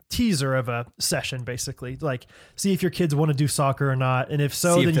like teaser of a session, basically. Like, see if your kids want to do soccer or not. And if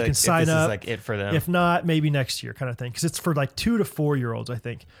so, then you can sign up. Is like it for them. If not, maybe next year kind of thing. Because it's for like 2 to 4 year olds, I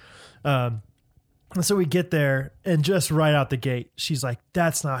think. And so we get there, and just right out the gate, she's like,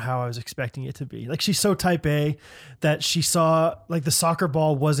 that's not how I was expecting it to be. Like, she's so type A that she saw like the soccer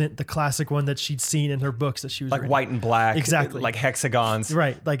ball wasn't the classic one that she'd seen in her books that she was like reading. white and black. Exactly. Like hexagons.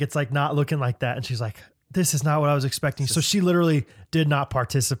 Right. Like, it's like not looking like that. And she's like, this is not what I was expecting. So she literally did not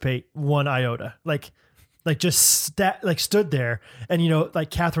participate one iota. Like just stood there. And, like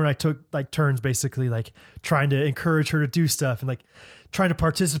Catherine and I took like turns basically like trying to encourage her to do stuff and like trying to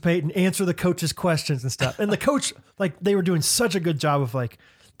participate and answer the coach's questions and stuff. And the coach, like, they were doing such a good job of like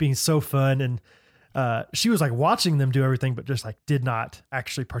being so fun. And she was like watching them do everything, but just like did not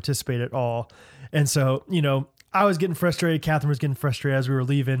actually participate at all. And so, I was getting frustrated. Catherine was getting frustrated as we were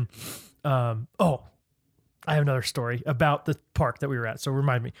leaving. I have another story about the park that we were at. So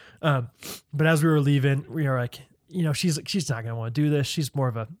remind me. But as we were leaving, we were like, she's not going to want to do this. She's more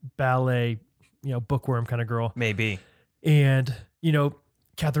of a ballet, bookworm kind of girl. Maybe. And,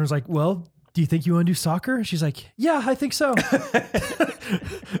 Catherine's like, well, do you think you want to do soccer? And she's like, yeah, I think so.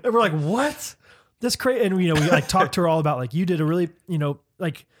 And we're like, what? That's crazy. And, we like talked to her all about like, you did a really,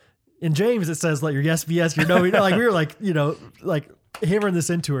 like in James, it says like your yes be yes, your no. Like we were like, like hammering this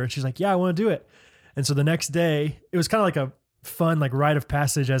into her. And she's like, yeah, I want to do it. And so the next day, it was kind of like a fun, like rite of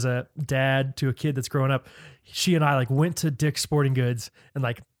passage as a dad to a kid that's growing up. She and I like went to Dick's Sporting Goods and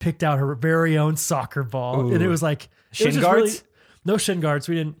like picked out her very own soccer ball. Ooh. And it was like, shin guards? Really, no shin guards.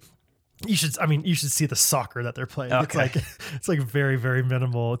 We didn't, you should see the soccer that they're playing. Okay. It's like very, very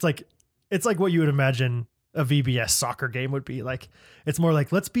minimal. It's like what you would imagine a VBS soccer game would be like. It's more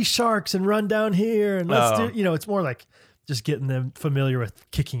like, let's be sharks and run down here. And let's do, it's more like just getting them familiar with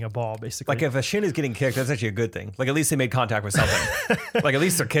kicking a ball, basically. Like if a shin is getting kicked, that's actually a good thing. Like at least they made contact with something. Like at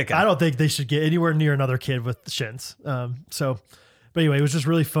least they're kicking. I don't think they should get anywhere near another kid with shins. But anyway, it was just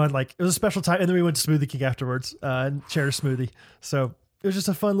really fun. Like it was a special time. And then we went to Smoothie King afterwards and shared a smoothie. So it was just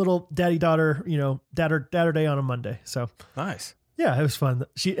a fun little daddy-daughter, dadder day on a Monday. So nice. Yeah, it was fun.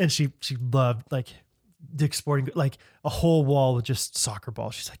 She loved like Dick's Sporting, like a whole wall with just soccer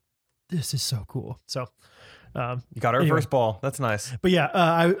balls. She's like, this is so cool. So you got her first ball. That's nice. But yeah,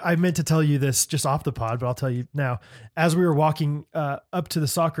 I meant to tell you this just off the pod, but I'll tell you now. As we were walking up to the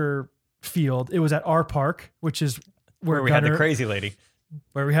soccer field, it was at our park, which is where we had the crazy lady.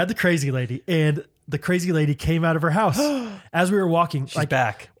 Where we had the crazy lady. And the crazy lady came out of her house as we were walking. She's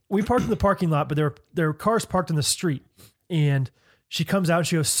back. We parked in the parking lot, but there were cars parked in the street. And she comes out and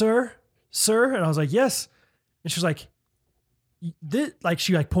she goes, sir? And I was like, yes. And she's like,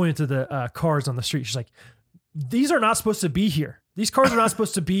 she like pointed to the cars on the street. She's like, these are not supposed to be here. These cars are not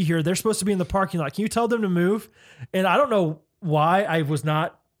supposed to be here. They're supposed to be in the parking lot. Can you tell them to move? And I don't know why I was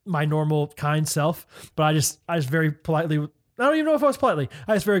not my normal kind self, but I just very politely, I don't even know if I was politely.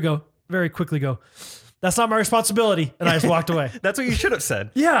 I just very quickly go, that's not my responsibility. And I just walked away. That's what you should have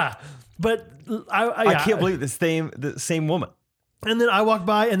said. Yeah. But I can't believe the same woman. And then I walked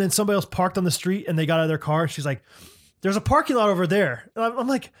by and then somebody else parked on the street and they got out of their car. She's like, there's a parking lot over there. And I'm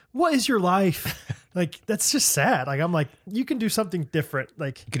like, what is your life? Like, that's just sad. Like, I'm like, you can do something different.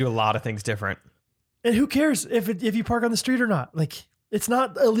 Like, You could do a lot of things different. and who cares if you park on the street or not? Like, it's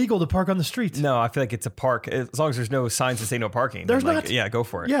not illegal to park on the street. No, I feel like it's a park. As long as there's no signs that say no parking. There's then, like, not. Yeah, go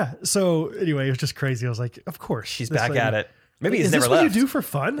for it. Yeah. So anyway, it was just crazy. I was like, of course. She's this back lady- at it. Maybe Is he's this never what left. you do for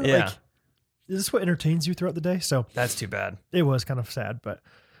fun? Yeah. Like, is this what entertains you throughout the day? So That's too bad. it was kind of sad, but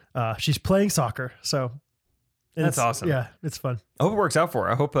she's playing soccer. So and That's it's- awesome. Yeah, it's fun. I hope it works out for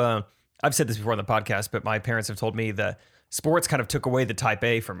her. I hope, I've said this before on the podcast, but my parents have told me that sports kind of took away the type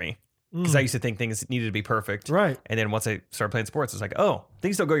A for me because I used to think things needed to be perfect. Right. And then once I started playing sports, it's like, oh,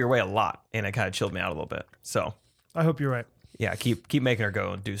 things don't go your way a lot. And it kind of chilled me out a little bit. So I hope you're right. yeah, keep making her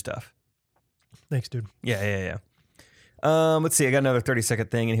go and do stuff. Thanks, dude. Yeah. Let's see. I got another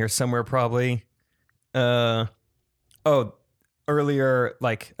 30-second thing in here somewhere probably. Earlier,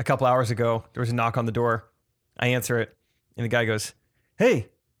 like a couple hours ago, there was a knock on the door. I answer it, and the guy goes, "Hey,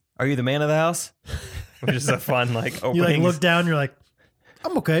 are you the man of the house?" Which is a fun like opening. You like look down, you're like,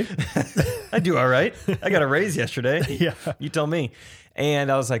 I'm okay. I do all right. I got a raise yesterday. Yeah. You tell me.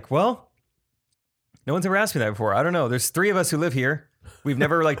 And I was like, well, no one's ever asked me that before. I don't know. There's 3 of us who live here. We've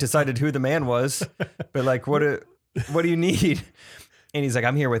never like decided who the man was, but like, what do you need? And he's like,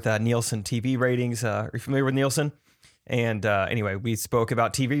 I'm here with Nielsen TV ratings. Are you familiar with Nielsen? And anyway, we spoke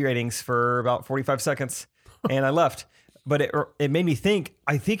about TV ratings for about 45 seconds and I left. But it made me think,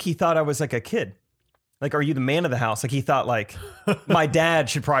 I think he thought I was like a kid. Like, are you the man of the house? Like, he thought like my dad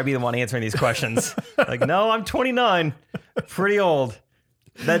should probably be the one answering these questions. Like, no, I'm 29, pretty old.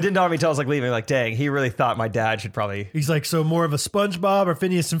 That didn't dawn on me until I was like leaving. Like, dang, he really thought my dad should probably. He's like, so more of a SpongeBob or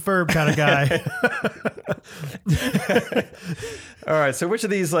Phineas and Ferb kind of guy. All right. So which of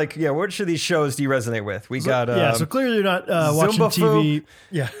these which of these shows do you resonate with? We got so clearly you're not watching Zumba TV.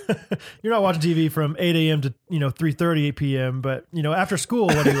 Yeah, you're not watching TV from 8 a.m. to 3:30 p.m. But after school,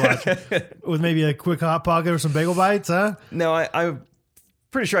 what do you watch? With maybe a quick hot pocket or some bagel bites, huh? No, I'm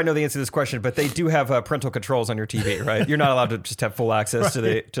pretty sure I know the answer to this question, but they do have parental controls on your TV, right? You're not allowed to just have full access to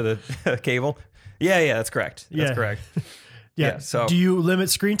the cable. Yeah, that's correct. That's Yeah. correct. Yeah. So do you limit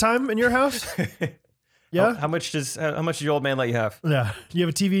screen time in your house? Yeah. how much does your old man let you have? Yeah. Do you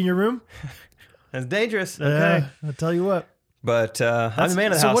have a TV in your room? That's dangerous. Okay. I'll tell you what. But I'm the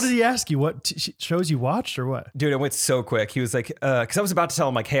man of the so house. what did he ask you? What shows you watched or what? Dude, it went so quick. He was like, because I was about to tell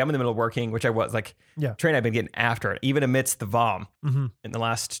him, like, hey, I'm in the middle of working, which I was. Like, Yeah. Trey and I have been getting after it, even amidst the VOM. In the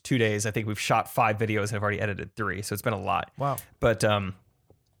last 2 days, I think we've shot 5 videos and I've already edited 3. So it's been a lot. Wow. But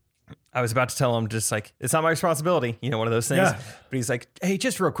I was about to tell him, just like, it's not my responsibility, one of those things. Yeah. But he's like, hey,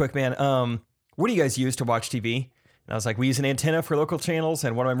 just real quick, man. What do you guys use to watch TV? And I was like, we use an antenna for local channels,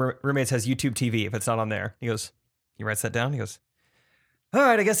 and one of my roommates has YouTube TV if it's not on there. He goes, he writes that down. He goes, all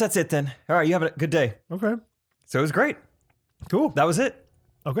right, I guess that's it then. All right, you have a good day. Okay. So it was great. Cool. That was it.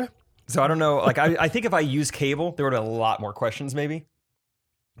 Okay. So I don't know. Like, I think if I use cable, there would have been a lot more questions, maybe.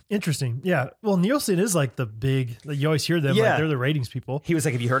 Interesting. Yeah. Well, Nielsen is like the big. Like you always hear them. Yeah. Like they're the ratings people. He was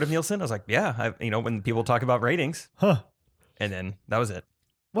like, have you heard of Nielsen? I was like, yeah. When people talk about ratings. Huh. And then that was it.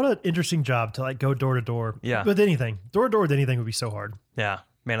 What an interesting job to like go door to door. Yeah. With anything. Door to door with anything would be so hard. Yeah.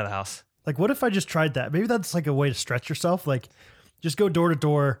 Man of the house. Like, what if I just tried that? Maybe that's like a way to stretch yourself. Like, just go door to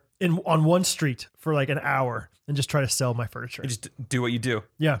door on one street for like an hour and just try to sell my furniture. You just do what you do.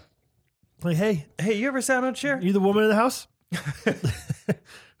 Yeah. Like, hey, Hey, you ever sat on a chair? you the woman in the house?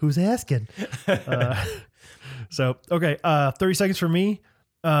 Who's asking? So, okay. 30 seconds for me.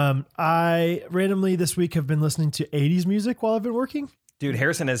 I randomly this week have been listening to 80s music while I've been working. Dude,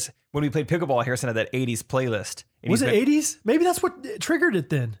 Harrison when we played pickleball, Harrison had that 80s playlist. And Was he's it 80s? Maybe that's what triggered it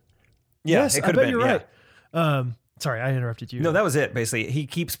then. Yeah, Yes, it I could bet have been. you're Yeah. right. Sorry, I interrupted you. No, that was it, basically. He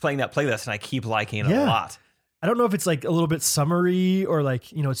keeps playing that playlist, and I keep liking it Yeah. a lot. I don't know if it's like a little bit summery or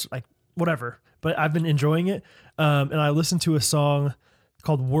like, it's like whatever, but I've been enjoying it. And I listened to a song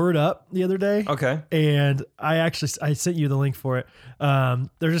called Word Up the other day. Okay. And I sent you the link for it.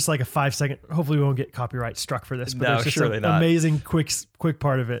 There's just like a 5-second, hopefully we won't get copyright struck for this, but No, there's just surely an not. amazing quick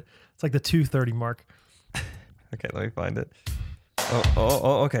part of it. It's like the 2:30 mark. Okay, let me find it.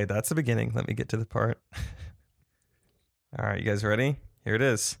 Oh, okay. That's the beginning. Let me get to the part. All right, you guys ready? Here it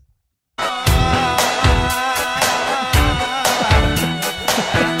is.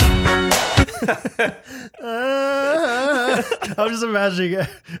 I'm just imagining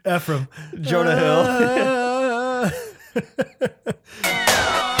Ephraim. Jonah Hill.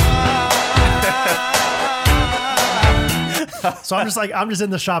 So I'm just in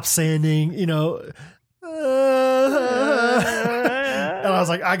the shop sanding, and I was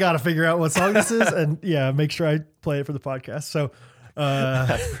like, I got to figure out what song this is and make sure I play it for the podcast. So,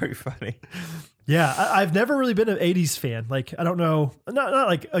 That's pretty funny. Yeah, I've never really been an 80s fan. Like, I don't know, not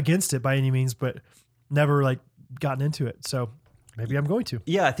like against it by any means, but never like gotten into it. So maybe I'm going to.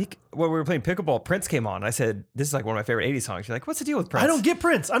 Yeah, I think when we were playing pickleball, Prince came on. I said, this is like one of my favorite 80s songs. You're like, what's the deal with Prince? I don't get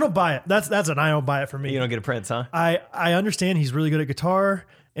Prince. I don't buy it. That's an I don't buy it for me. You don't get a Prince, huh? I understand he's really good at guitar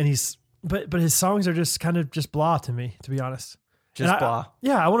and but his songs are just kind of just blah to me, to be honest. Just blah.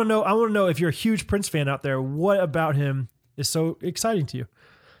 Yeah, I want to know if you're a huge Prince fan out there, what about him is so exciting to you?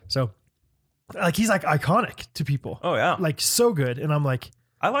 So like he's like iconic to people. Oh yeah. Like so good. And I'm like,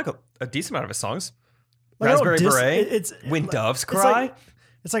 I like a decent amount of his songs. like, I don't Raspberry Beret. When Doves Cry.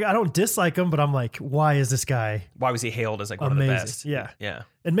 It's like I don't dislike him, but I'm like, why is this guy Why was he hailed as like one amazing? of the best? Yeah. Yeah.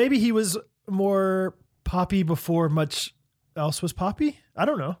 And maybe he was more poppy before much else was poppy. I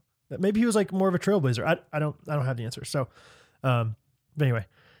don't know. Maybe he was like more of a trailblazer. I don't have the answer. So, but anyway,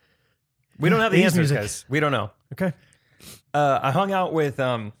 We don't have the 80s answers, music. guys. We don't know. Okay. I hung out with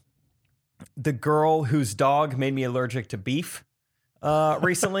the girl whose dog made me allergic to beef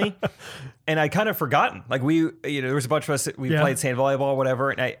recently, and I kind of forgotten. Like there was a bunch of us. We Yeah. played sand volleyball, whatever,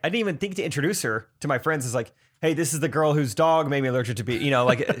 and I didn't even think to introduce her to my friends. As like, hey, this is the girl whose dog made me allergic to beef.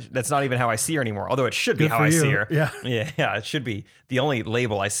 Like that's not even how I see her anymore. Although it should be Good how for I you. see her. Yeah. yeah. It should be the only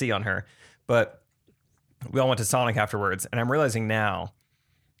label I see on her. But we all went to Sonic afterwards, and I'm realizing now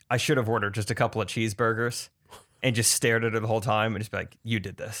I should have ordered just a couple of cheeseburgers and just stared at her the whole time and just be like, you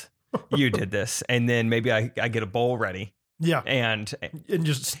did this. You did this. And then maybe I get a bowl ready Yeah. and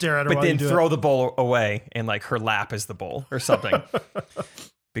just stare at her but while then you do throw it. the bowl away and like her lap is the bowl or something.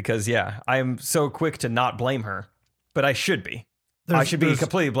 Because I am so quick to not blame her, but I should be. I should be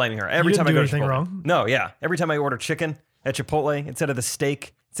completely blaming her every time I didn't go do to anything Chipotle. wrong? No, yeah. Every time I order chicken at Chipotle instead of the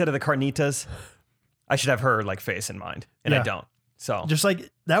steak, instead of the carnitas, I should have her like face in mind, and I Yeah. don't. So Just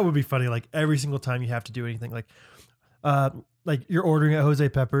like that would be funny. Like every single time you have to do anything, like you're ordering at Jose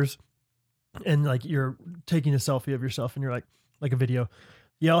Peppers, and like you're taking a selfie of yourself, and you're like a video.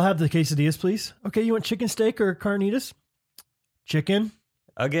 Yeah, I'll have the quesadillas, please. Okay, you want chicken steak or carnitas? Chicken.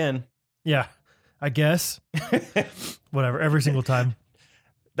 again, Yeah, I guess. Whatever. Every single time.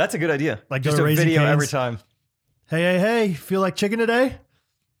 that's a good idea. Like, go just to a Raising video every Cane's. time. Hey! Feel like chicken today?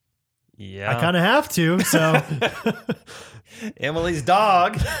 Yeah, I kind of have to. So Emily's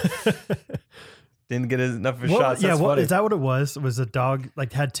dog didn't get enough of shots. That's funny. Is that what it was? Was the dog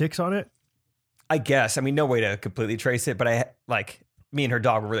like had ticks on it? I guess. I mean, no way to completely trace it, but me and her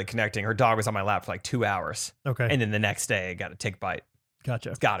dog were really connecting. Her dog was on my lap for like 2 hours. Okay, And then the next day I got a tick bite. gotcha.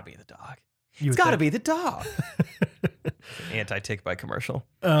 It's got to be the dog. You It's would got to think. be the dog. Anti-tick bite commercial.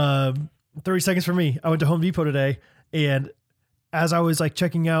 30 seconds for me. I went to Home Depot today, and as I was like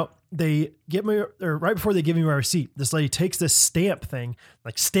checking out, they get me, or right before they give me my receipt, this lady takes this stamp thing,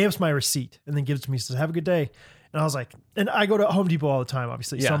 like stamps my receipt, and then gives it to me. Says, "Have a good day." And I was like, and I go to Home Depot all the time,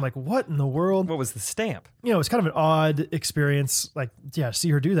 obviously. So Yeah. I'm like, what in the world? What was the stamp? It's kind of an odd experience. Like, yeah, see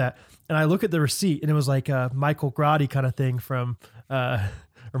her do that. And I look at the receipt, and it was like a Michael Gotti kind of thing from, or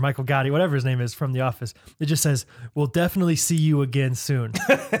Michael Gotti, whatever his name is, from The Office. It just says, "We'll definitely see you again soon."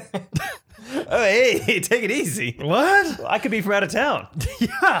 Oh, hey, take it easy. What? I could be from out of town.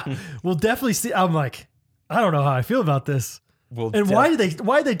 Yeah, we'll definitely see. I'm like, I don't know how I feel about this. And why did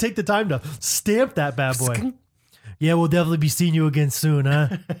they take the time to stamp that bad boy? Yeah, we'll definitely be seeing you again soon, huh?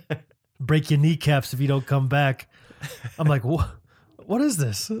 Break your kneecaps if you don't come back. I'm like, what is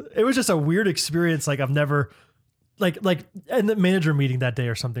this? It was just a weird experience. Like I've never, like in the manager meeting that day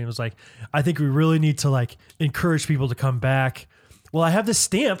or something, it was like, I think we really need to like encourage people to come back. Well, I have this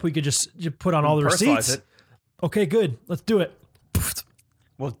stamp. We could just put on all the personalize receipts. it. Okay, good. Let's do it.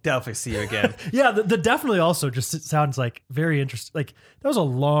 We'll definitely see you again. Yeah, the definitely also just sounds like very interesting. Like that was a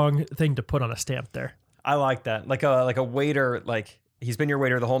long thing to put on a stamp there. I like that. Like a waiter, like he's been your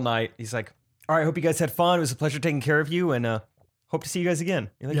waiter the whole night. He's like, all right, hope you guys had fun. It was a pleasure taking care of you, and hope to see you guys again.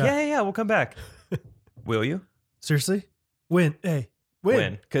 You're like, Yeah. yeah, we'll come back. Will you? Seriously? When? Hey,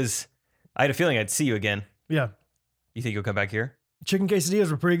 when? Because I had a feeling I'd see you again. Yeah. You think you'll come back here? Chicken quesadillas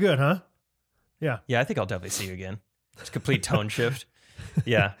were pretty good, huh? Yeah. Yeah, I think I'll definitely see you again. Just complete tone shift.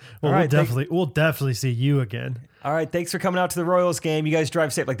 Yeah. Well, All right, we'll definitely see you again. All right, thanks for coming out to the Royals game. You guys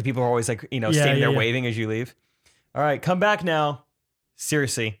drive safe. Like the people are always like, standing there waving as you leave. All right, come back now.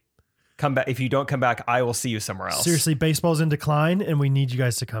 Seriously, come back. If you don't come back, I will see you somewhere else. Seriously, baseball's in decline, and we need you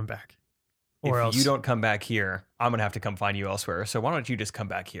guys to come back. Or If else you don't come back here, I'm gonna have to come find you elsewhere. So why don't you just come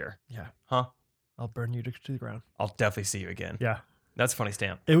back here? Yeah. Huh? I'll burn you to the ground. I'll definitely see you again. Yeah. That's a funny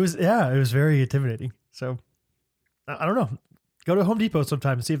stamp. It was very intimidating. So I don't know. Go to Home Depot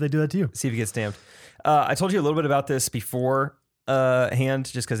sometime and see if they do that to you. See if you get stamped. I told you a little bit about this before hand,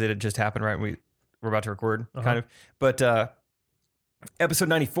 just because it had just happened right when we were about to record, kind of. But episode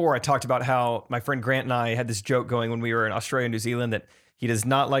 94, I talked about how my friend Grant and I had this joke going when we were in Australia and New Zealand that he does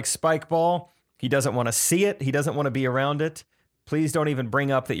not like spike ball. He doesn't want to see it. He doesn't want to be around it. Please don't even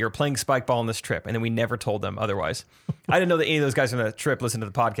bring up that you're playing spike ball on this trip. And then we never told them otherwise. I didn't know that any of those guys on the trip listened to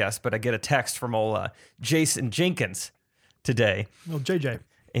the podcast, but I get a text from old Jason Jenkins today. Well, JJ.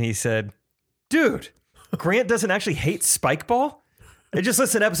 And he said, dude, Grant doesn't actually hate spike ball? They just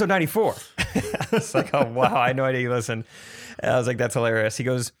listened to episode 94. It's like, oh, wow, I had no idea you listened. And I was like, that's hilarious. He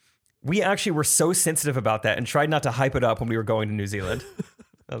goes, we actually were so sensitive about that and tried not to hype it up when we were going to New Zealand.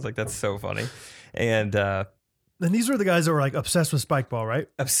 I was like, that's so funny. And these were the guys that were like obsessed with spike ball, right?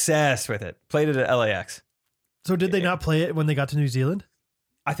 obsessed with it. Played it at LAX. So did they not play it when they got to New Zealand?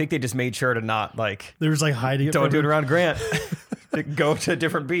 I think they just made sure to not like, They were just like hiding it. don't from do it him. around Grant. To go to a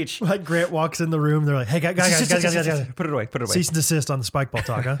different beach. Like Grant walks in the room. They're like, hey, guys. Put it away. Put it away. Cease and desist on the spike ball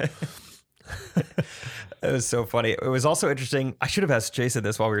talk, huh? It was so funny. It was also interesting. I should have asked Jason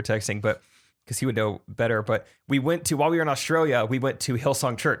this while we were texting, but because he would know better. But we went to, while we were in Australia, we went to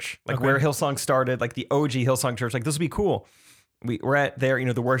Hillsong Church, like Okay. where Hillsong started, like the OG Hillsong Church. Like, this would be cool. We're at there, you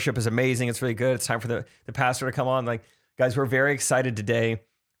know, the worship is amazing. It's really good. It's time for the pastor to come on. Like, guys, we're very excited today.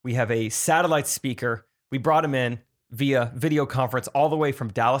 We have a satellite speaker. We brought him in via video conference all the way from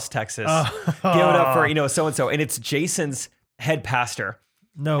Dallas, Texas. Give it up for, you know, so-and-so. And it's Jason's head pastor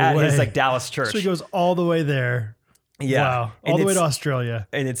No at way. his like Dallas church. So he goes all the way there. Yeah. Wow. And All the way to it's- Australia.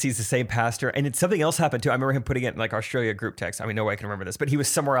 And it sees the same pastor. And it's something else happened too. I remember him putting it in like Australia group text. I mean, no way I can remember this, but he was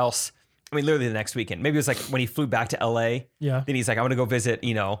somewhere else. I mean, literally the next weekend. Maybe it was like when he flew back to LA. Yeah. Then he's like, I want to go visit,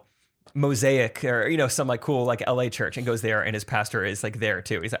 you know, Mosaic or, you know, some like cool like LA church, and goes there and his pastor is like there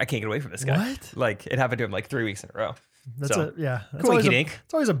too. He's like, I can't get away from this guy. What? Like, it happened to him like 3 weeks in a row. That's So, That's cool, always, Dink.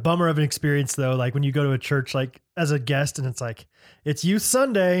 it's always a bummer of an experience though. Like when you go to a church, like as a guest and it's like, it's Youth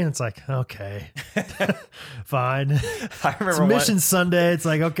Sunday. And it's like, okay, fine. I It's remember Mission Sunday. It's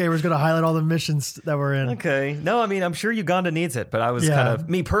like, okay, we're just going to highlight all the missions that we're in. Okay. No, I mean, I'm sure Uganda needs it, but I was Yeah. kind of,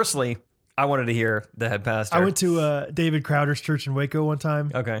 me personally, I wanted to hear the head pastor. I went to David Crowder's church in Waco one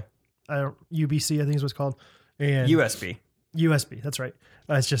time. Okay. UBC, I think is what it's called. And USB. USB. That's right.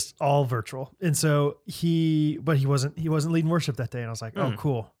 It's just all virtual. And so he wasn't leading worship that day. And I was like, oh,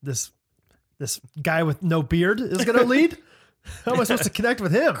 cool. This guy with no beard is going to lead. How am I supposed to connect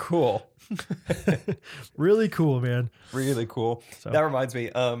with him? Cool. Really cool, man. Really cool. That reminds me.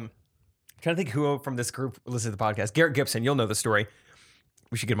 Trying to think who from this group listens to the podcast. Garrett Gibson. You'll know the story.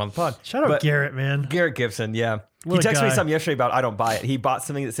 We should get him on the pod. Shout out But Garrett, man. Garrett Gibson, yeah. What He a texted me guy. something yesterday about I don't buy it. He bought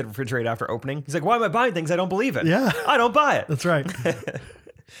something that said refrigerator after opening. He's like, why am I buying things I don't believe in? Yeah. I don't buy it. That's right.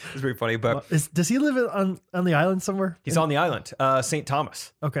 It's pretty funny, but Does he live on the island somewhere? he's on the island, St.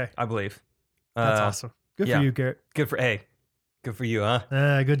 Thomas, Okay. I believe. That's awesome. Good yeah. for you, Garrett. Good for you,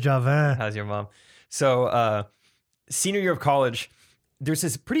 huh? Good job, huh? How's your mom? So, senior year of college, there's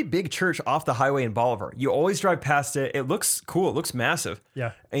this pretty big church off the highway in Bolivar. You always drive past it. It looks cool. It looks massive.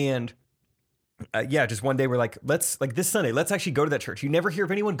 Yeah. And just one day we're like, this Sunday, let's actually go to that church. You never hear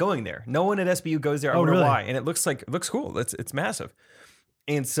of anyone going there. No one at SBU goes there. I Oh, wonder really? why. And it looks cool. It's massive.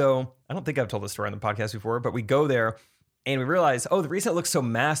 And so I don't think I've told this story on the podcast before, but we go there and we realize, the reason it looks so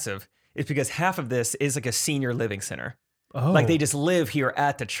massive is because half of this is like a senior living center. Oh. Like they just live here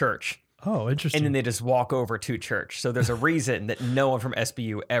at the church. Oh, interesting. And then they just walk over to church. So there's a reason that no one from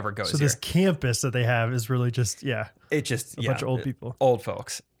SBU ever goes so here. this campus that they have is really just It just a bunch of old people. old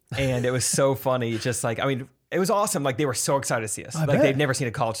folks. And it was so funny. Just like, I mean, it was awesome. Like they were so excited to see us. I Like bet. they'd never seen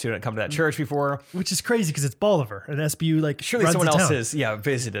a college student come to that church before. Which is crazy because it's Bolivar and SBU like Surely runs someone the else town. has,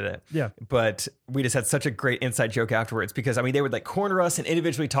 visited it. Yeah. But we just had such a great inside joke afterwards because, I mean, they would like corner us and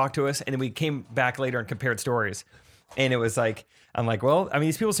individually talk to us. And then we came back later and compared stories. And it was like, I'm like, well, I mean,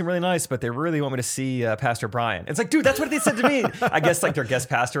 these people seem really nice, but they really want me to see Pastor Brian. It's like, dude, that's what they said to me. I guess like their guest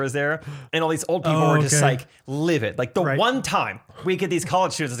pastor was there. And all these old people were just okay. like livid. Like the Right. one time we get these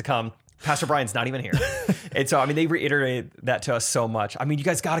college students to come, Pastor Brian's not even here. And so, I mean, they reiterated that to us so much. I mean, you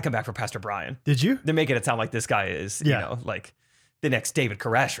guys got to come back for Pastor Brian. Did you? They're making it sound like this guy is, Yeah. you know, like the next David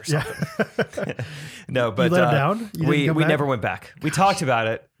Koresh or Yeah. something. No, but let him down? You didn't we come back? never went back. We talked about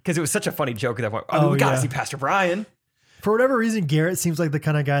it because it was such a funny joke at that point. I mean, Oh, we got to yeah. see Pastor Brian. For whatever reason, Garrett seems like the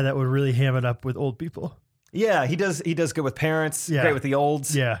kind of guy that would really ham it up with old people. Yeah, he does. He does good with parents. Yeah. Great with the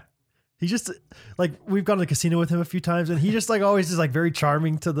olds. Yeah. He just like we've gone to the casino with him a few times and he just like always is like very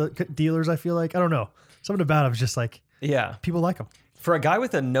charming to the dealers. I feel like, I don't know. Something about him is just like Yeah. people like him. For a guy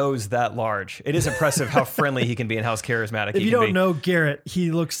with a nose that large, it is impressive how friendly he can be and how charismatic If he you can don't be. know Garrett,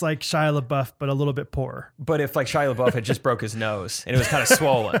 he looks like Shia LaBeouf, but a little bit poorer. But if like Shia LaBeouf had just broke his nose and it was kind of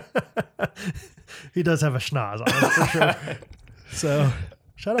swollen. He does have a schnoz on him for sure. So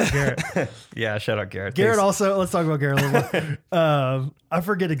Shout out Garrett. Yeah, shout out Garrett. Garrett Thanks. also, let's talk about Garrett a little more. I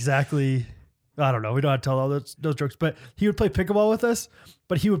forget exactly. I don't know. We don't have to tell all those jokes, but he would play pickleball with us,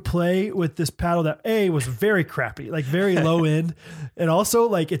 but he would play with this paddle that was very crappy, like very low end. And also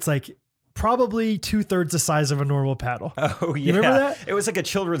like, it's like probably 2/3 the size of a normal paddle. Oh yeah. You remember that? It was like a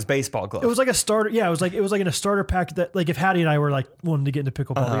children's baseball glove. It was like a starter. Yeah. It was like in a starter pack that like if Hattie and I were like wanting to get into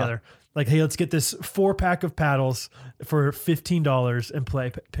pickleball together, like, hey, let's get this 4-pack of paddles for $15 and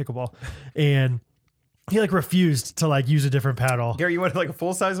play pickleball. And he like refused to like use a different paddle. Gary, you wanted like a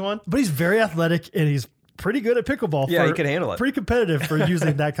full size one? But he's very athletic and he's pretty good at pickleball. Yeah, he can handle it. Pretty competitive for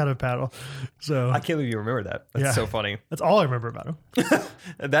using that kind of paddle. So I can't believe you remember that. That's so funny. That's all I remember about him.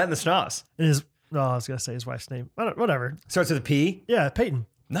 That and the schnoz. And I was gonna say his wife's name. Whatever. Starts with a P. Yeah, Peyton.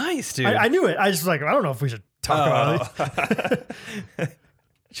 Nice, dude. I knew it. I just was like, I don't know if we should talk about it.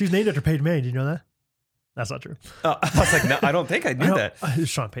 She was named after Peyton Manning. Do you know that? That's not true. I was like, no, I don't think I knew that. It was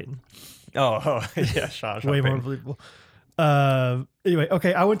Sean Payton. Oh yeah, Sean Way more Payton. believable. Anyway,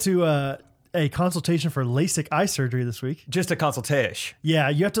 okay. I went to a consultation for LASIK eye surgery this week. Just a consultation. Yeah,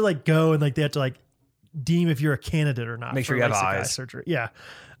 you have to like go and like they have to like deem if you're a candidate or not. Make sure for you have LASIK eye eyes. surgery. Yeah,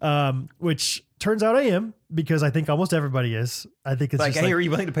 which turns out I am because I think almost everybody is. I think it's Like, just hey, are you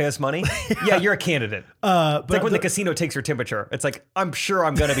willing to pay us money? Yeah, you're a candidate. but It's like when the casino takes your temperature. It's like, I'm sure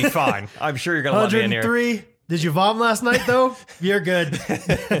I'm going to be fine. I'm sure you're going to let me in here. 103. Did you vom last night though? You're good.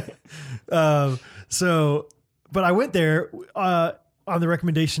 But I went there on the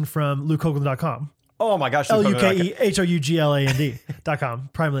recommendation from LukeHoagland.com. Oh my gosh. LukeHoagland.com.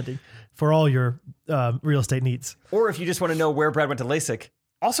 Prime lending for all your real estate needs. Or if you just want to know where Brad went to LASIK,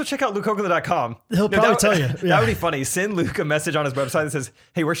 also check out LukeHoagland.com. He'll probably tell you. That Yeah. would be funny. Send Luke a message on his website that says,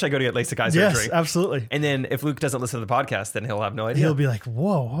 hey, where should I go to get LASIK eye surgery? Yes, absolutely. And then if Luke doesn't listen to the podcast, then he'll have no idea. He'll be like,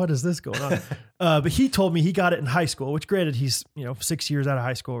 whoa, what is this going on? But he told me he got it in high school, which granted he's 6 years out of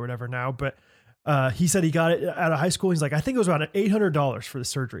high school or whatever now. But he said he got it out of high school. He's like, I think it was around $800 for the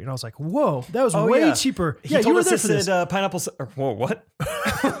surgery. And I was like, whoa, that was way cheaper. He Yeah, told you were us there this for this. at Pineapple. Whoa, what?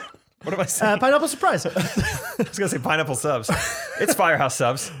 What am I saying? Pineapple Surprise. I was going to say pineapple subs. It's Firehouse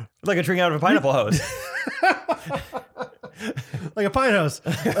subs. Like a drink out of a pineapple hose. Like a pine house.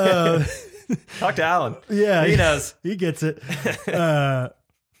 Talk to Alan. Yeah. He knows. He gets it.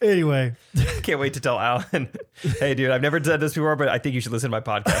 Anyway. Can't wait to tell Alan, hey, dude, I've never said this before, but I think you should listen to my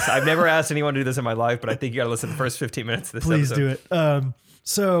podcast. I've never asked anyone to do this in my life, but I think you got to listen to the first 15 minutes of this Please episode. do it.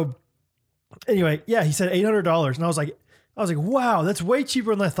 So anyway, yeah, he said $800. And I was like, wow, that's way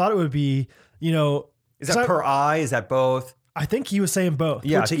cheaper than I thought it would be. Is that per eye? Is that both? I think he was saying both.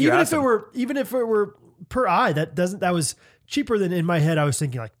 Yeah, I Which think you even asked if it him. were per eye, that was cheaper than in my head. I was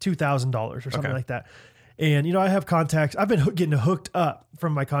thinking like $2,000 or something Okay. like that. And I have contacts. I've been getting hooked up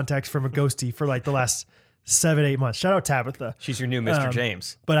from my contacts from a ghostie for like the last 7-8 months. Shout out Tabitha. She's your new Mr.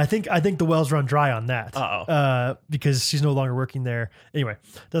 James. But I think the well's run dry on that. Uh-oh. Because she's no longer working there. Anyway,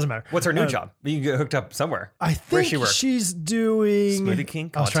 doesn't matter. What's her new job? You can get hooked up somewhere. I Where's think she work? she's doing Smoothie King?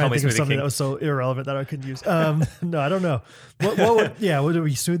 I was Come on, trying to tell think me of Smoothie something King. that was so irrelevant that I couldn't use. No, I don't know. What would be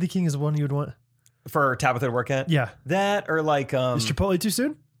Smoothie King is the one you would want? For Tabitha to work at? Yeah. That or like... Is Chipotle too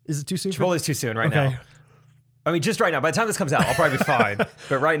soon? Is it too soon? Chipotle's too soon right Okay. now. I mean, just right now. By the time this comes out, I'll probably be fine.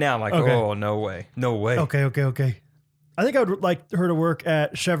 But right now, I'm like, Okay. oh, no way. No way. Okay. I think I would like her to work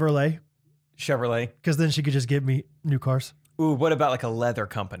at Chevrolet Chevrolet. because then she could just give me new cars. Ooh, what about like a leather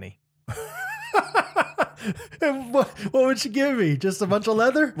company? And what would she give me? Just a bunch of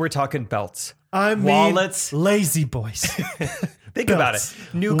leather? We're talking belts. I mean, Wallets. lazy boys. Think about it. Belts.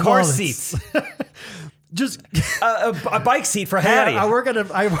 New car Wallets. seats. Just A bike seat for Hattie. I work at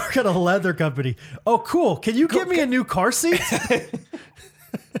a leather company. Oh, cool. Can you give me a new car seat?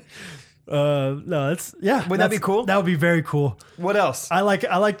 No, that's Wouldn't that be cool? That would be very cool. What else? I like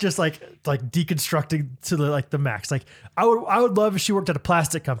just like deconstructing to the max. Like I would love if she worked at a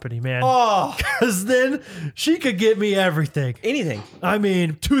plastic company, man. Oh, Because then she could get me everything. anything. I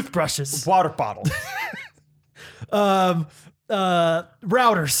mean, toothbrushes, Water bottle.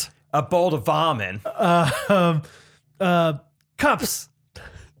 routers, A bowl to vomit. cups.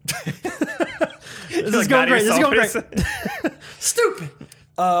 This is Like going great. Maddie This is going great. Salters. Stupid.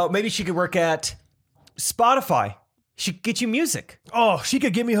 Maybe she could work at Spotify. She could get you music. Oh, she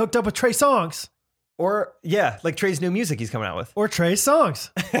could get me hooked up with Trey Songs Or, yeah, like Trey's new music he's coming out with. or Trey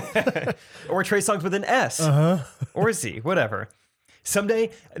Songs. Or Trey Songs with an S. Or Z, whatever. Someday,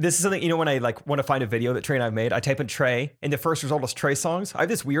 this is something, when I like want to find a video that Trey and I've made, I type in Trey and the first result is Trey Songs. I have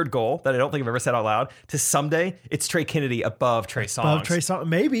this weird goal that I don't think I've ever said out loud to someday it's Trey Kennedy above Trey Songs. Above Trey Songs.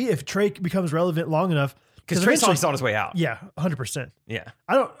 Maybe if Trey becomes relevant long enough. Because Trey eventually- Songs is on his way out. Yeah, 100%. Yeah.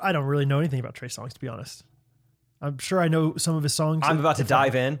 I don't really know anything about Trey Songs, to be honest. I'm sure I know some of his songs. I'm about to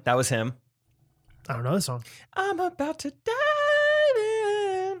dive in. That was him. I don't know the song. I'm about to dive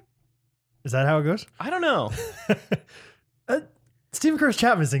in. Is that how it goes? I don't know. Stephen Curtis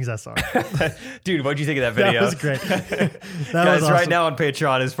Chapman sings that song. Dude, what'd you think of that video? That was great. That Guys, was right awesome. now on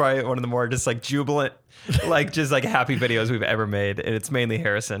Patreon is probably one of the more just like jubilant, like just like happy videos we've ever made. And it's mainly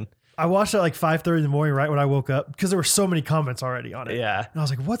Harrison. I watched it at like 5:30 in the morning, right when I woke up, because there were so many comments already on it. Yeah. And I was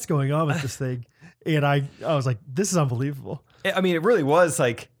like, what's going on with this thing? And I was like, this is unbelievable. I mean, it really was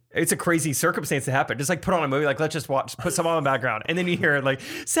like, it's a crazy circumstance to happen. Just like put on a movie, like let's just watch, put some on in the background. And then you hear like,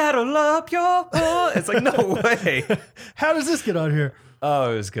 saddle up your horse. It's like, no way. How does this get on here?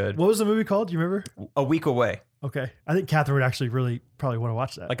 Oh, it was good. What was the movie called? Do you remember? A Week Away. Okay. I think Catherine would actually really probably want to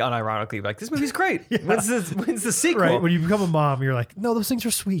watch that. Like unironically, like this movie's great. When's the sequel? Right. When you become a mom, you're like, no, those things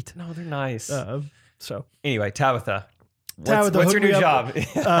are sweet. No, they're nice. So Anyway, Tabitha. Tabitha, What's hook your new me job?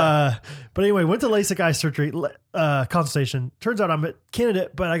 up. But anyway, went to LASIK eye surgery consultation. Turns out I'm a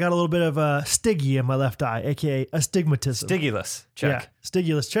candidate, but I got a little bit of a stiggy in my left eye, aka astigmatism. Stigulus. Check. Yeah,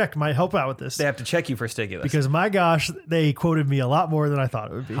 stigulus check might help out with this. They have to check you for stigulus. Because my gosh, they quoted me a lot more than I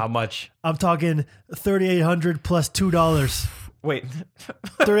thought it would be. How much? I'm talking $3,800 plus $2. Wait.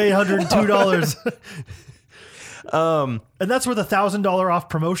 $3,802. And that's with $1,000 off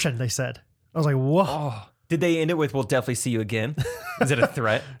promotion, they said. I was like, whoa. Oh, did they end it with "We'll definitely see you again"? Is it a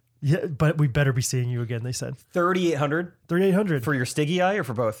threat? Yeah, but we better be seeing you again, they said. $3,800 $3,800 for your stiggy eye or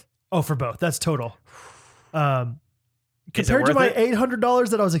for both? Oh, for both. That's total. Is it Compared to worth my it? $800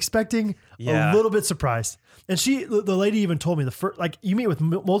 that I was expecting, Yeah. a little bit surprised. And the lady even told me like you meet with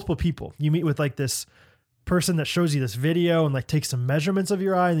multiple people. You meet with like this person that shows you this video and like takes some measurements of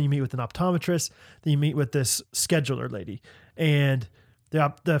your eye, and then you meet with an optometrist. Then you meet with this scheduler lady, and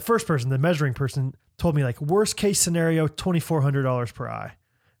the first person, the measuring person, told me like worst case scenario $2,400 per eye,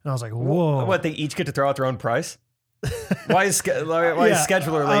 and I was like, whoa. What, they each get to throw out their own price? Why is Yeah.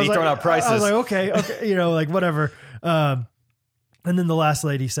 scheduler I lady was throwing like- out prices? I was like, okay, like whatever. And then the last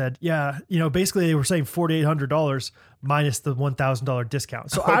lady said, yeah, basically they were saying $4,800 minus the $1,000 discount.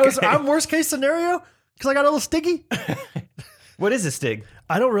 So I'm worst case scenario because I got a little sticky. What is a stig?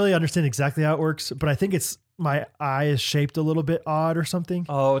 I don't really understand exactly how it works, but I think it's my eye is shaped a little bit odd or something.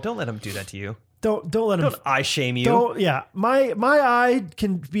 Oh, don't let them do that to you. Don't let them. Don't eye shame you. Don't. Yeah, my eye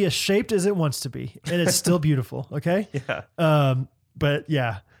can be as shaped as it wants to be, and it's still beautiful. Okay. Yeah. But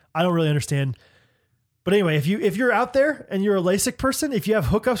yeah, I don't really understand. But anyway, if you're out there and you're a LASIK person, if you have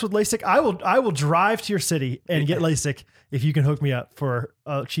hookups with LASIK, I will drive to your city and get LASIK if you can hook me up for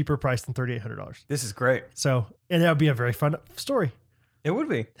a cheaper price than $3,800. This is great. So, and that would be a very fun story. It would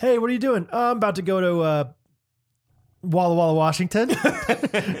be. Hey, what are you doing? I'm about to go to Walla Walla, Washington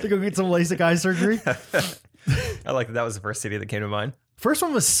to go get some LASIK eye surgery. I like that was the first city that came to mind. First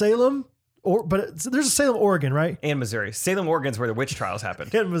one was Salem, there's a Salem, Oregon, right? And Missouri. Salem, Oregon's where the witch trials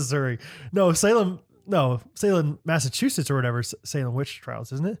happened. In Missouri. Salem, Massachusetts or whatever. Salem witch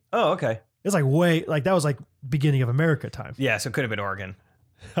trials, isn't it? Oh, okay. It's like that was like beginning of America time. Yeah, so it could have been Oregon.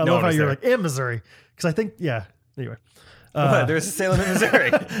 I No love one how was you're there. like in Missouri because I think anyway. What? There's a Salem in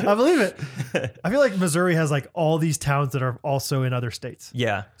Missouri. I believe it. I feel like Missouri has like all these towns that are also in other states.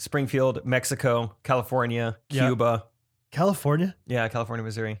 Yeah. Springfield, Mexico, California, Yeah. Cuba. California, Yeah, California,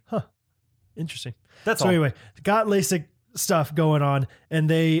 Missouri. interesting. That's So all. anyway, got LASIK stuff going on, and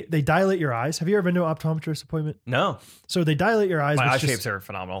they dilate your eyes. Have you ever been to an optometrist appointment? No. So they dilate your eyes. My which eye just- shapes are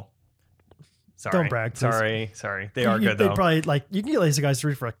phenomenal. Sorry. Don't brag, please. Sorry. They are good They though. probably you can get LASIK eye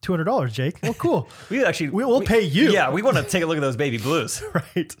surgery for like $200, Jake. Well, cool. We'll pay you. Yeah, we want to take a look at those baby blues.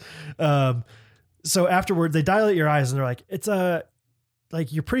 Right. So afterwards, they dilate your eyes, and they're like, it's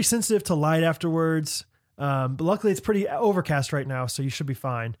like you're pretty sensitive to light afterwards. But luckily, it's pretty overcast right now, so you should be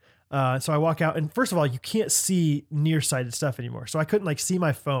fine. So I walk out, and first of all, you can't see nearsighted stuff anymore. So I couldn't like see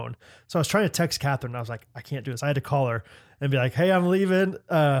my phone. So I was trying to text Catherine, and I was like, I can't do this. I had to call her and be like, hey, I'm leaving.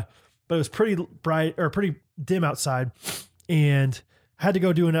 But it was pretty bright or pretty dim outside, and I had to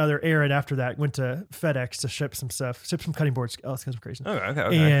go do another errand after that. Went to FedEx to ship some cutting boards. Oh, it's kind of crazy.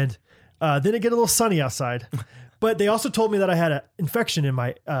 Okay. And then it get a little sunny outside. But they also told me that I had an infection in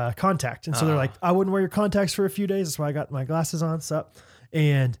my contact. And so they're like, I wouldn't wear your contacts for a few days. That's why I got my glasses on.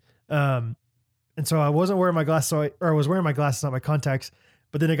 And so I wasn't wearing my glasses. So I was wearing my glasses, not my contacts.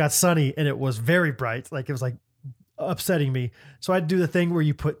 But then it got sunny and it was very bright. Like it was like upsetting me. So I had to do the thing where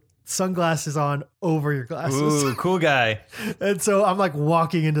you put sunglasses on over your glasses. Ooh, cool guy. And so I'm like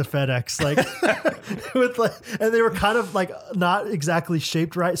walking into FedEx, like with like, and they were kind of like not exactly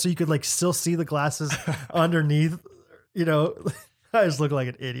shaped right. So you could like still see the glasses underneath, I just look like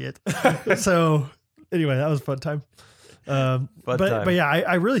an idiot. So anyway, that was a fun time. But yeah,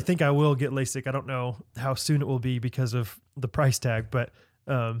 I really think I will get LASIK. I don't know how soon it will be because of the price tag, but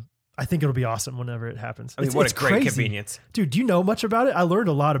I think it'll be awesome whenever it happens. I mean, what a great crazy. convenience. Dude, do you know much about it? I learned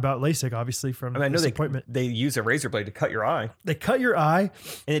a lot about LASIK, obviously, from I know this appointment. they use a razor blade to cut your eye. They cut your eye.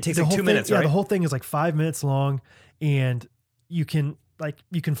 And it takes The like whole 2 thing- minutes, yeah, right? the whole thing is like 5 minutes long, and you can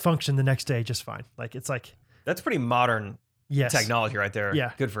function the next day just fine. Like it's like That's pretty modern yes, technology right there.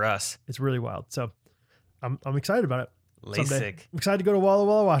 Yeah. Good for us. it's really wild. So I'm excited about it. LASIK. Someday. I'm excited to go to Walla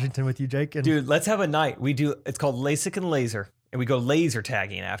Walla, Washington with you, Jake. And Dude, let's have a night. It's called LASIK and Laser. And we go laser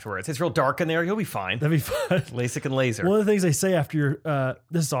tagging afterwards. It's real dark in there. You'll be fine. that'd be fun. LASIK and Laser. One of the things they say after your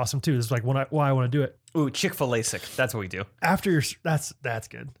this is awesome too. This is like why I want to do it. Ooh, Chick-fil-A LASIK. That's what we do. After your that's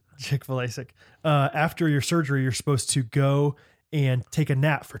good. Chick-fil-A LASIK. After your surgery, you're supposed to go and take a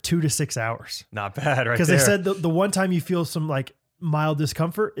nap for 2 to 6 hours. Not bad, right there. Because they said the one time you feel some like mild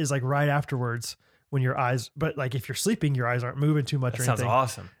discomfort is like right afterwards when your eyes, but like if you're sleeping, your eyes aren't moving too much that or sounds anything.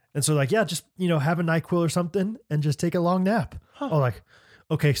 awesome. And so like, yeah, just, have a NyQuil or something and just take a long nap. Oh, like,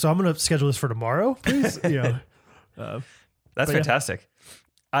 okay, so I'm going to schedule this for tomorrow, please. That's but yeah. fantastic.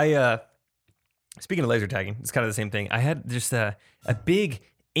 I speaking of laser tagging, it's kind of the same thing. I had just a big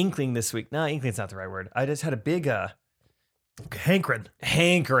inkling this week. No, inkling's not the right word. I just had a big hankering.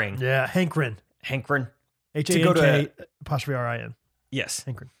 hankering. Yeah. Hankering. Hankering. HANK apostrophe RIN. Yes.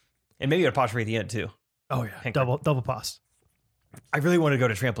 Hankering. And maybe an apostrophe at the end too. Oh yeah. Hankering. Double pos. I really want to go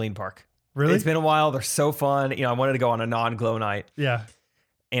to trampoline park. Really? It's been a while. They're so fun. I wanted to go on a non-glow night. Yeah.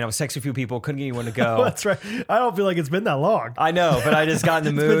 And I was texting a few people, couldn't get anyone to Oh, go. that's right. I don't feel like it's been that long. I know, but I just got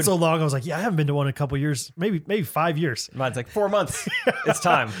in the It's been mood. so long. I was like, yeah, I haven't been to one in a couple years, maybe 5 years. Mine's like 4 months. It's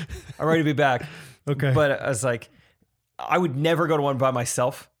time. I'm ready to be back. Okay. But I was like, I would never go to one by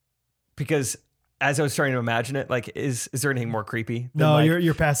myself because as I was starting to imagine it, like, is there anything more creepy? Than No, like,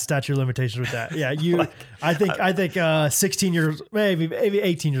 you're past the statute of limitations with that. Yeah, you. I think 16 years, maybe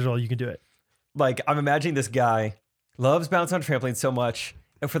 18 years old, you can do it. like I'm imagining this guy loves bouncing on trampolines so much,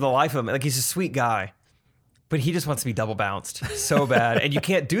 and for the life of him, like he's a sweet guy, but he just wants to be double bounced so bad, and you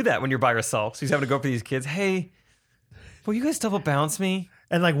can't do that when you're by yourself. So he's having to go up to these kids. Hey, will you guys double bounce me?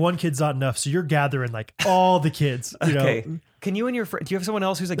 And like one kid's not enough, so you're gathering like all the kids. Okay. Can you and your friend, do you have someone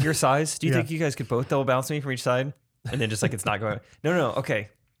else who's like your size? Do you Yeah. think you guys could both double bounce me from each side? And then just like it's not going. No. Okay.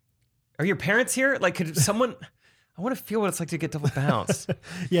 Are your parents here? Like, could someone? I want to feel what it's like to get double bounced.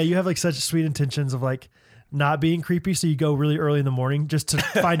 Yeah, you have like such sweet intentions of like not being creepy, so you go really early in the morning just to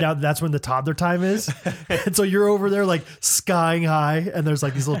find out that's when the toddler time is. And so you're over there like skying high, and there's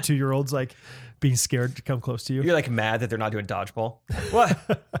like these little 2-year-olds like being scared to come close to you. You're like mad that they're not doing dodgeball. What?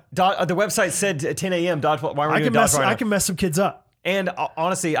 The website said 10 a.m. dodgeball. Why aren't we doing dodgeball? Right I now? can mess some kids up. And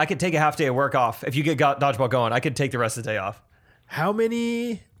honestly, I could take a half day of work off. If you get dodgeball going, I could take the rest of the day off. How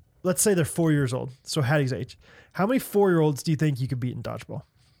many? Let's say they're 4 years old. So Hattie's age. How many 4-year-olds do you think you could beat in dodgeball?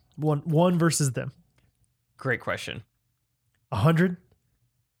 One versus them. Great question. 100?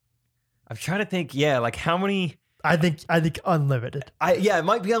 I'm trying to think. Yeah, like how many? I think unlimited. Yeah, it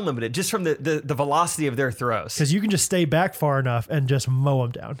might be unlimited just from the velocity of their throws. Because you can just stay back far enough and just mow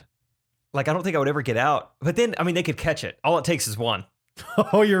them down. Like I don't think I would ever get out. But then, I mean, they could catch it. All it takes is one.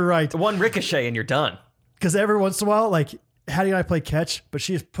 Oh, you're right. One ricochet and you're done. Because every once in a while, like Hattie and I play catch, but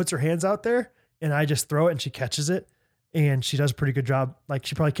she just puts her hands out there and I just throw it and she catches it. And she does a pretty good job. Like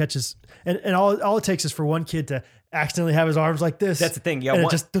she probably catches, and all it takes is for one kid to accidentally have his arms like this. That's the thing. Yeah, and it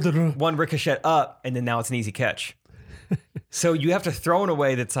one, just one ricochet up, and then now it's an easy catch. So you have to throw in a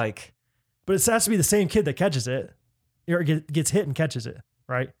way that's like, But it has to be the same kid that catches it, or gets hit and catches it,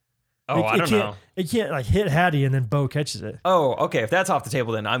 right? I don't know. It can't like hit Hattie and then Bo catches it. Oh, okay. If that's off the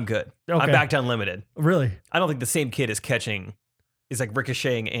table, then I'm good. I'm Okay. back to unlimited. Really? I don't think the same kid is like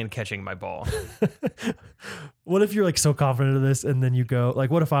ricocheting and catching my ball. What if you're like so confident of this and then you go like,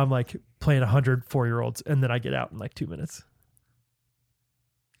 what if I'm like playing 100 4-year-olds and then I get out in like 2 minutes?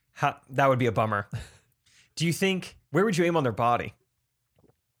 That would be a bummer. Do you think, where would you aim on their body?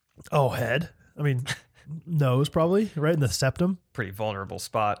 Oh, head. I mean, nose probably right in the septum. Pretty vulnerable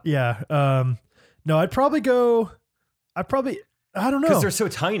spot. Yeah. No, I don't know. Because they're so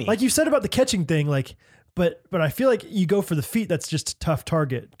tiny. Like you said about the catching thing, like, but I feel like you go for the feet. That's just a tough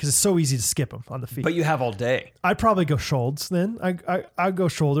target because it's so easy to skip them on the feet. But you have all day. I'd probably go shoulders then. I'd go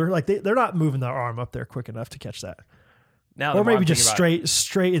shoulder. Like they're not moving their arm up there quick enough to catch that. Now, Or the more maybe I'm just thinking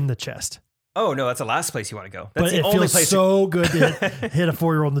straight in the chest. Oh, no, that's the last place you want to go. That's But the it only feels place. so good to hit a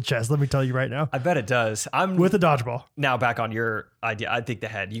 4-year-old in the chest. Let me tell you right now. I bet it does. I'm With a dodgeball. now back on your idea. I think the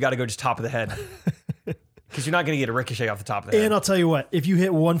head. You got to go just top of the head. Because you're not going to get a ricochet off the top of the head. And I'll tell you what, if you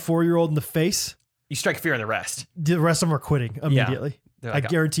hit one 4-year-old in the face, You strike fear in the rest. the rest of them are quitting immediately. They're I like,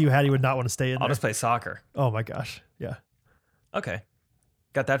 guarantee you Hattie would not want to stay in I'll there. just play soccer. Oh my gosh. Yeah. Okay.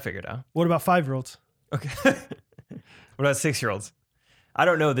 Got that figured out. What about 5-year-olds? Okay. What about 6-year-olds? I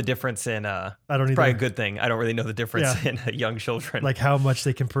don't know the difference in, I don't either. probably a good thing. I don't really know the difference in young children. Like how much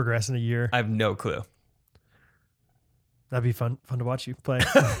they can progress in a year. I have no clue. That'd be fun to watch you play.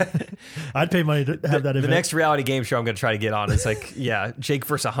 I'd pay money to have that event. The next reality game show I'm going to try to get on is like, Jake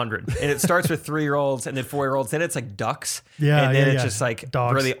versus 100. And it starts with 3-year-olds and then 4-year-olds. Then it's like ducks. Yeah, and then yeah, it's yeah. just like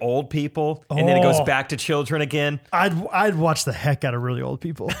Dogs. really old people. And then it goes Oh. back to children again. I'd watch the heck out of really old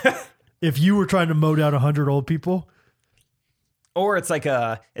people. If you were trying to mow down 100 old people. Or it's like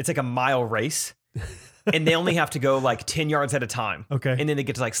a mile race. And they only have to go like 10 yards at a time. Okay. And then they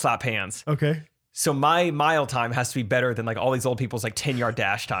get to like slap hands. Okay. So my mile time has to be better than like all these old people's like 10-yard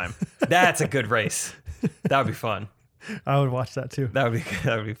dash time. That's a good race. That would be fun. I would watch that too. That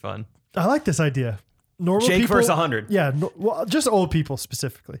would be fun. I like this idea. Normal Jake people versus 100. Yeah, well, just old people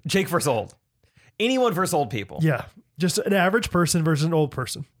specifically. Jake versus old. Anyone versus old people. Yeah, just an average person versus an old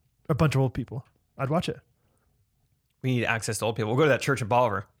person. A bunch of old people. I'd watch it. We need access to old people. We'll go to that church in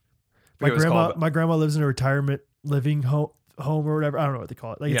Bolivar. My Forget what it's grandma, called, my grandma lives in a retirement living home or whatever. I don't know what they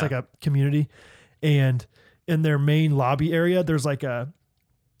call it. Like it's Yeah. like a community, and in their main lobby area, there's like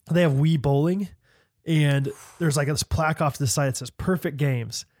they have Wii bowling, and there's like this plaque off to the side that says "Perfect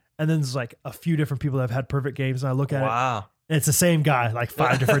Games," and then there's like a few different people that have had perfect games, and I look at it, wow. and it's the same guy like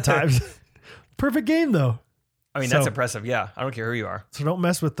 5 different times. Perfect game though, I mean, that's So- impressive. Yeah. I don't care who you are. so don't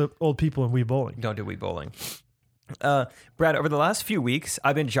mess with the old people in Wii bowling. Don't do Wii bowling. Brad, over the last few weeks,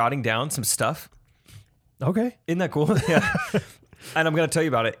 I've been jotting down some stuff. Okay, Isn't that cool? Yeah. And I'm going to tell you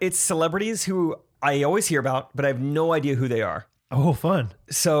about it. It's celebrities who I always hear about, but I have no idea who they are. oh fun.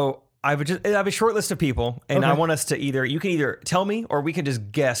 So I have a short list of people, and I Okay. want us to you can either tell me or we can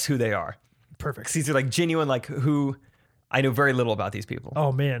just guess who they are. Perfect. 'Cause these are like genuine, like who I know very little about these people.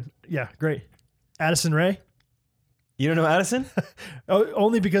 Oh man, yeah, great. Addison Rae. You don't know Addison? Oh,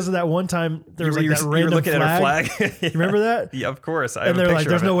 only because of that one time there was like you that were random looking flag. at her flag. You remember that? Yeah, of course. I And have a they're like, picture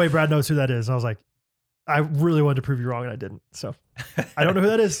 "There's of no it. way Brad knows who that is." And I was like, "I really wanted to prove you wrong, and I didn't." So I don't know who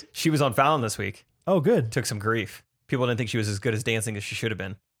that is. She was on Fallon this week. Oh, good. Took some grief. People didn't think she was as good as dancing as she should have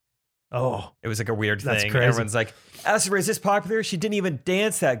been. Oh, It was like a weird That's thing. crazy. Everyone's like, Addison Rae is this popular? She didn't even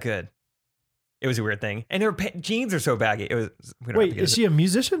dance that good. It was a weird thing. And her jeans are so baggy. It was. We don't have wait, to get is into she a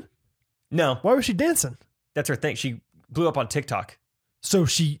musician? No, Why was she dancing? that's her thing. She blew up on TikTok. So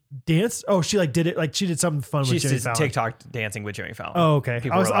she danced. Oh, she like did it. Like she did something fun She's with Jimmy just Fallon. TikTok dancing with Jimmy Fallon. Oh, okay.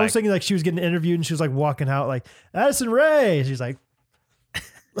 People I was were like- thinking like she was getting interviewed and she was like walking out like Addison Rae. She's like,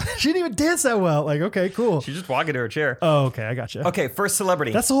 she didn't even dance that well. Like, okay, cool. She's just walking to her chair. Oh, okay, I gotcha. Okay, first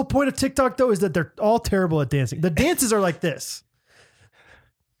celebrity. That's the whole point of TikTok though, is that they're all terrible at dancing. The dances are like this.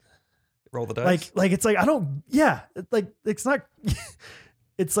 Roll the dice. Like it's like I don't like it's not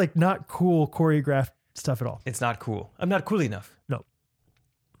it's like not cool choreographed stuff at all. It's not cool. I'm not cool enough. No.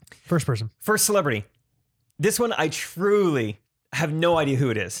 First person. First celebrity. This one I truly have no idea who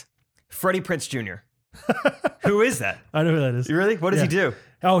it is. Freddie Prinze Jr. Who is that? I know who that is. You really? What does he do?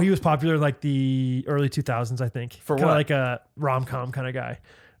 Oh, he was popular in like the early 2000s, I think. For Kinda what? like a rom-com kind of guy.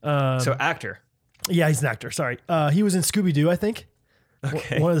 So actor. Yeah, he's an actor. Sorry. He was in Scooby-Doo, I think.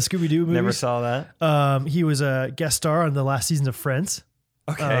 Okay. One of the Scooby-Doo movies. Never saw that. He was a guest star on the last season of Friends.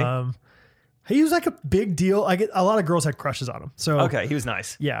 Okay. He was like a big deal. A lot of girls had crushes on him. So Okay, he was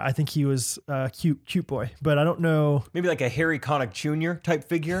nice. yeah, I think he was a cute boy. But I don't know. Maybe like a Harry Connick Jr. type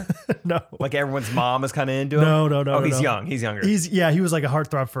figure. No. Like everyone's mom is kind of into him. No. Oh, no, he's no. young. He's younger. He was like a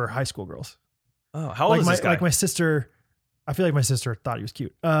heartthrob for high school girls. Oh, how old is this guy? Like my sister, I feel like my sister thought he was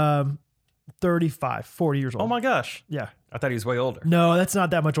cute. 35, 40 years old. Oh my gosh. Yeah. I thought he was way older. No, that's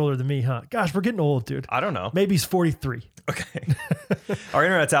not that much older than me, huh? Gosh, we're getting old, dude. I don't know. Maybe he's 43. Okay. Our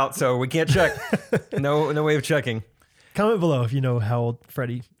internet's out, so we can't check. No way of checking. Comment below if you know how old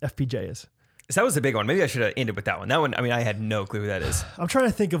Freddie FPJ is. So that was the big one. Maybe I should have ended with that one. That one, I mean, I had no clue who that is. I'm trying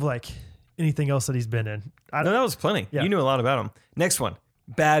to think of like anything else that he's been in. No, that was plenty. Yeah. You knew a lot about him. Next one,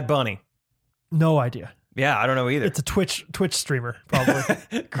 Bad Bunny. No idea. Yeah, I don't know either. It's a Twitch streamer, probably.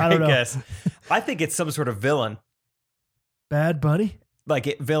 Great I don't know. guess. I think it's some sort of villain. Bad Bunny?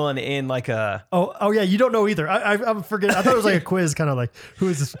 Like villain in like a... Oh yeah, you don't know either. I'm forgetting. I thought it was like a quiz, kind of like, who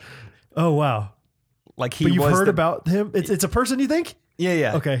is this? Oh wow. Like he But you've was heard the- about him? It's a person, you think? Yeah,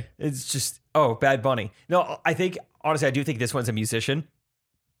 yeah. Okay. It's just, Bad Bunny. No, I think, honestly, I do think this one's a musician.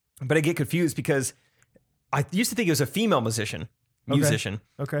 But I get confused because I used to think it was a female musician.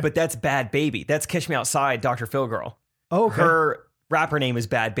 Okay. But that's Bad Baby. That's Catch Me Outside, Dr. Phil girl. Oh, okay. Her rapper name is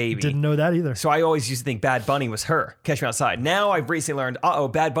Bad Baby. Didn't know that either. So I always used to think Bad Bunny was her, Catch Me Outside. Now I've recently learned,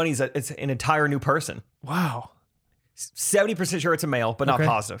 Bad Bunny's it's an entire new person. Wow. 70% sure it's a male, but not Okay.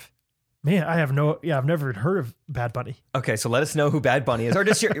 positive. Man, I've never heard of Bad Bunny. Okay, so let us know who Bad Bunny is, or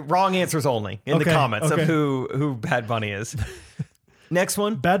just your wrong answers only in the Okay, comments okay. of who Bad Bunny is. Next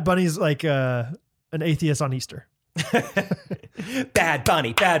one. Bad Bunny's like an atheist on Easter. Bad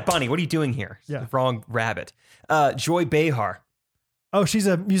Bunny. What are you doing here? Yeah. Wrong rabbit. Joy Behar. Oh, she's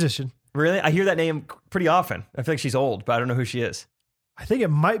a musician. Really? I hear that name pretty often. I feel like she's old, but I don't know who she is. I think it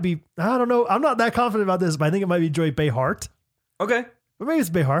might be, I don't know. I'm not that confident about this, but I think it might be Joy Behart. Okay. But maybe it's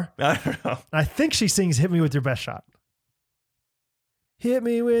Behar. I don't know. I think she sings Hit Me With Your Best Shot. Hit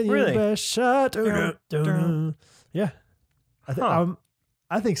me with your Really? best shot. Yeah. Huh.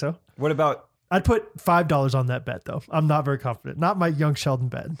 I think so. What about I'd put $5 on that bet, though. I'm not very confident. Not my Young Sheldon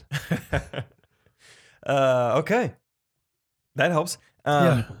bet. okay. That helps.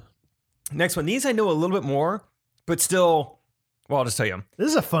 Next one. These I know a little bit more, but still, well, I'll just tell you. This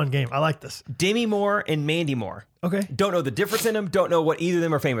is a fun game. I like this. Demi Moore and Mandy Moore. Okay. Don't know the difference in them. Don't know what either of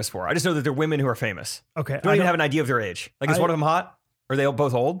them are famous for. I just know that they're women who are famous. Okay. Don't even have an idea of their age. Like, is one of them hot? Are they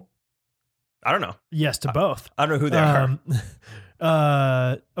both old? I don't know. Yes to both. I don't know who they are.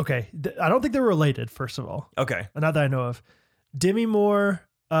 Okay. I don't think they're related, first of all. Okay. Not that I know of. Demi Moore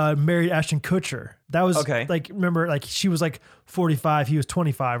married Ashton Kutcher. That was Okay. like, remember, like she was like 45, he was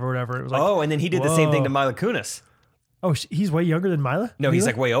 25 or whatever. It was like, And then he did the same thing to whoa. Mila Kunis. Oh, he's way younger than Mila? No, he's Mila?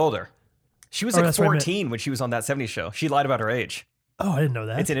 like way older. She was Oh, like that's what I meant. 14 when she was on that 70s show. She lied about her age. Oh, I didn't know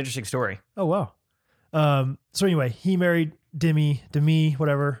that. It's an interesting story. Oh, wow. So anyway, he married Demi,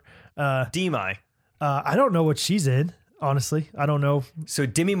 whatever. Demi. I don't know what she's in, honestly. I don't know. So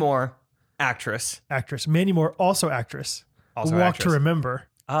Demi Moore, actress. Actress. Mandy Moore, also actress. Also Walk actress. to Remember.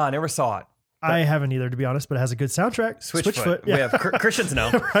 I never saw it. I haven't either, to be honest, but it has a good soundtrack. Switchfoot. Yeah. We have Christians know.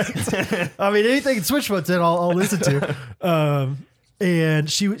 Right. I mean, anything Switchfoot's in, I'll listen to. And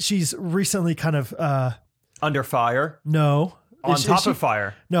she's recently kind of Under fire. no. On Is top she- of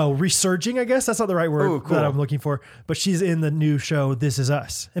fire. No, resurging, I guess. That's not the right word Ooh, cool. that I'm looking for. But she's in the new show, This Is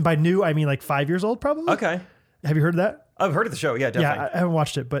Us. And by new, I mean like 5 years old, probably. Okay. Have you heard of that? I've heard of the show. Yeah, definitely. Yeah, I haven't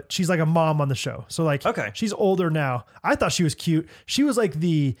watched it, but she's like a mom on the show. So like, Okay. she's older now. I thought she was cute. She was like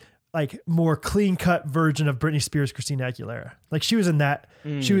the more clean cut version of Britney Spears, Christina Aguilera. Like she was in that.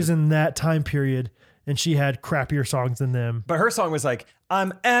 She was in that time period, and she had crappier songs than them. But her song was like,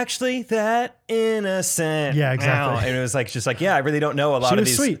 I'm actually that innocent. Yeah, exactly. Ow. And it was like, just like, yeah, I really don't know a lot She of was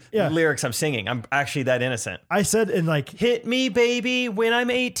these sweet, yeah. lyrics I'm singing. I'm actually that innocent. I said in like Hit me, baby, when I'm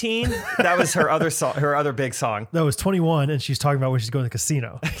 18. That was her other song, her other big song. that was 21, and she's talking about when she's going to the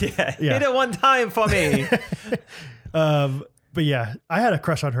casino. Yeah. Yeah. Hit it one time for me. But yeah, I had a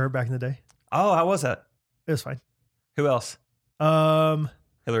crush on her back in the day. Oh, how was that? It was fine. Who else? Um,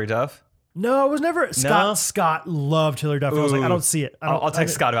 Hillary Duff? no, it was never Scott. No? Scott loved Hillary Duff. I was like, Ooh. I don't see it. I'll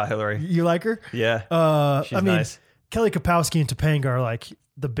text Scott about Hillary. You like her? Yeah. She's I mean, nice. Kelly Kapowski and Topanga are like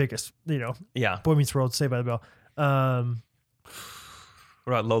the biggest, Yeah. Boy Meets World, Saved by the Bell.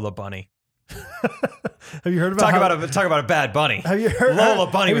 What about Lola Bunny? Have you heard about Talk about a bad bunny. Have you heard Lola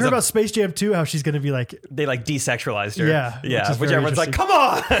Bunny Have you was heard a- about Space Jam 2? How she's going to be like, They like desexualized her. Yeah, Yeah. which is Which very everyone's like, come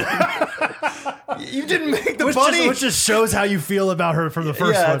on. You didn't make the bunny. which just shows how you feel about her from the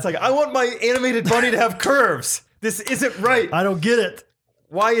first yeah, one. it's like, I want my animated bunny to have curves. This isn't right. I don't get it.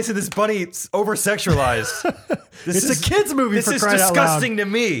 Why isn't this bunny over sexualized? It's a kid's movie This for is crying out loud. disgusting to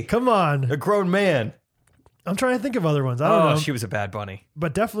me. Come on. A grown man. I'm trying to think of other ones. I don't know. She was a bad bunny.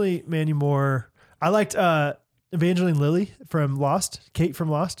 But definitely Mandy Moore. I liked Evangeline Lilly from Lost. Kate from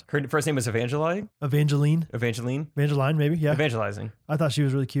Lost. Her first name was Evangeline. Evangeline, maybe. Yeah. Evangelizing. I thought she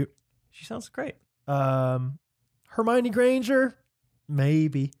was really cute. She sounds great. Hermione Granger,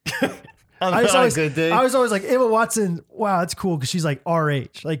 maybe. On I was a always, good day. I was always like, Emma Watson, wow, that's cool because she's like our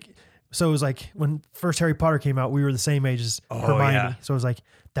age. Like, so it was like when first Harry Potter came out, we were the same age as Hermione. yeah. So it was like,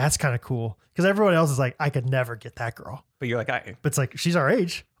 that's kind of cool. Because everyone else is like, I could never get that girl. But you're like, But it's like, she's our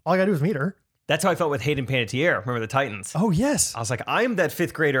age. All I got to do is meet her. that's how I felt with Hayden Panettiere. Remember the Titans? Oh, yes. I was like, I'm that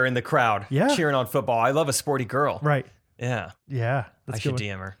fifth grader in the crowd Yeah. cheering on football. I love a sporty girl. Right. Yeah. Yeah. I That's a should good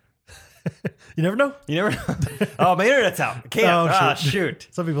one. DM her. You never know. You never know. Oh, my internet's out. Can't. Oh, shoot. Shoot.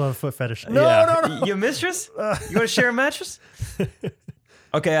 Some people have a foot fetish. Yeah. You mistress? You want to share a mattress?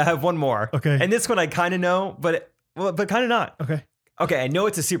 Okay, I have one more. Okay. And this one I kind of know, but kind of not. Okay. Okay, I know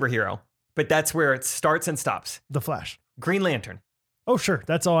it's a superhero, but that's where it starts and stops. The Flash. Green Lantern. Oh, sure.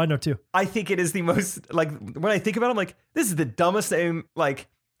 That's all I know too. I think it is the most, like, when I think about it, I'm like, this is the dumbest name, like,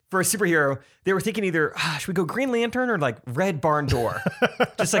 for a superhero. They were thinking either, should we go Green Lantern or like Red Barn Door?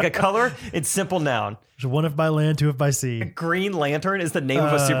 Just like a color and simple noun. There's one if by land, two if by sea. Green Lantern is the name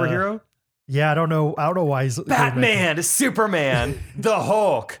of a superhero? Yeah, I don't know why he's Batman, Superman, the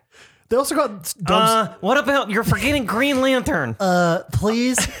Hulk. They also got dumb. What about you're forgetting Green Lantern?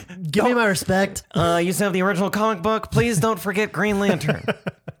 Please give me my respect. Used to have the original comic book. Please don't forget Green Lantern.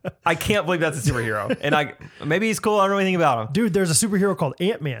 I can't believe that's a superhero. And maybe he's cool. I don't know anything about him. Dude, there's a superhero called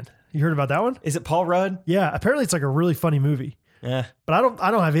Ant-Man. You heard about that one? Is it Paul Rudd? Yeah, apparently it's like a really funny movie. Yeah. But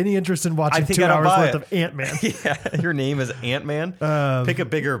I don't have any interest in watching think 2 I don't hours buy worth it. of Ant-Man Yeah. Your name is Ant-Man. Pick a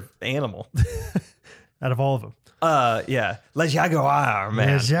bigger animal. out of all of them. Yeah. Le Jaguar,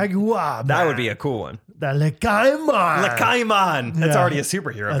 man. Le Jaguar, That man. would be a cool one. The Le Caiman. Le Caiman. That's Yeah. already a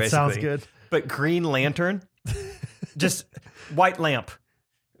superhero, That basically. sounds good. But Green Lantern, just white lamp,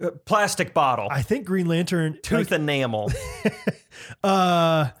 plastic bottle, I think Green Lantern tooth enamel,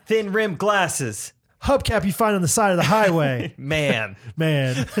 like, thin rimmed glasses. hubcap you find on the side of the highway. Man.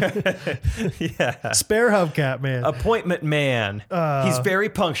 Man. Yeah. Spare hubcap, man. Appointment man. He's very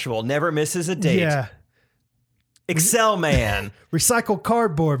punctual, never misses a date. Yeah. Excel man. Recycled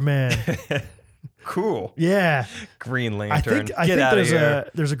cardboard, man. Cool. Yeah. Green I Lantern. think Get out of there's here.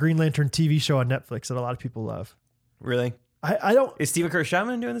 there's a Green Lantern TV show on Netflix that a lot of people love. Really? I don't. Is Stephen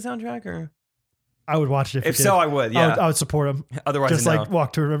Kershawin doing the soundtrack? Or I would watch it if he so, did. I would. Yeah. I would support him. Otherwise, Just no. like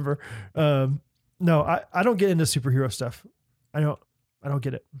Walk to Remember. No, I don't get into superhero stuff. I don't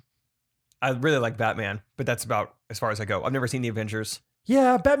get it. I really like Batman, but that's about as far as I go. I've never seen the Avengers.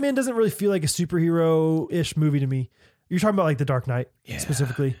 Yeah, Batman doesn't really feel like a superhero-ish movie to me. You're talking about like The Dark Knight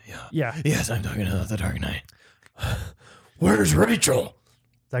specifically. Yeah. Yes, I'm talking about the Dark Knight. Where's Rachel?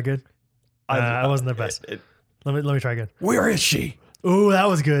 Is that good? That wasn't the best. Let me try again. Where is she? Ooh, that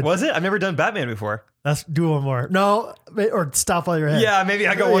was good. Was it? I've never done Batman before. Let's do one more. No, or stop while you're ahead. Yeah, maybe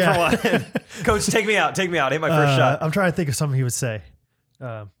I go one Yeah. for one. Coach, take me out. Take me out. Hit my first shot. I'm trying to think of something he would say.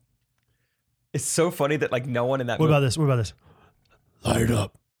 It's so funny that like no one in that What movie. about this? What about this? Light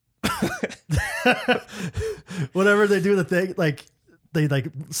up. Whenever they do the thing, like they like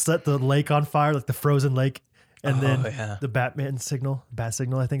set the lake on fire, like the frozen lake, and then yeah. the Batman signal, bat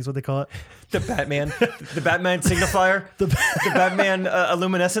signal, I think is what they call it. The Batman signifier, the Batman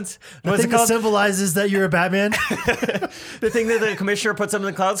luminescence. The What's it thing that called? symbolizes that you're a Batman, The thing that the commissioner puts up in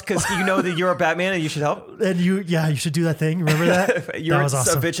the clouds because you know that you're a Batman and you should help. and you should do that thing. Remember that? You're that was a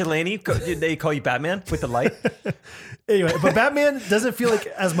awesome. vigilante. They call you Batman with the light. Anyway, but Batman doesn't feel like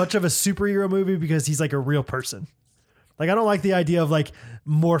as much of a superhero movie because he's like a real person. Like I don't like the idea of like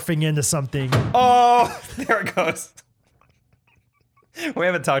morphing into something. Oh, there it goes. We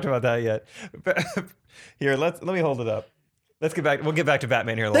haven't talked about that yet. Here, let me hold it up. Let's get back. We'll get back to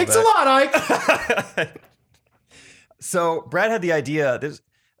Batman here in a little Thanks bit. a lot, Ike. So Brad had the idea, this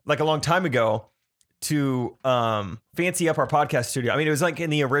like a long time ago, to fancy up our podcast studio. I mean, it was like in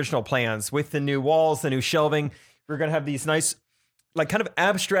the original plans with the new walls, the new shelving. We're gonna have these nice, like kind of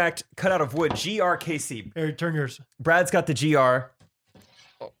abstract cut out of wood GRKC. Here, turn yours. Brad's got the GR,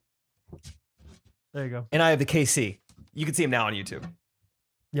 There you go. and I have the KC. You can see him now on YouTube.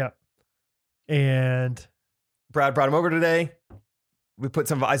 Yeah. And Brad brought him over today. We put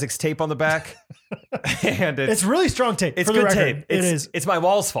some of Isaac's tape on the back, and it's really strong tape. it's for the good record. tape. It is. It's my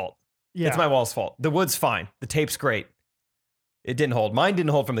wall's fault. Yeah. It's my wall's fault. The wood's fine. The tape's great. It didn't hold. Mine didn't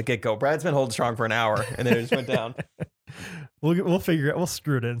hold from the get go. Brad's been holding strong for an hour, and then it just went down. We'll figure it. We'll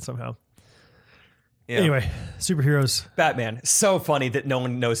screw it in somehow. Yeah. Anyway, superheroes. Batman. So funny that no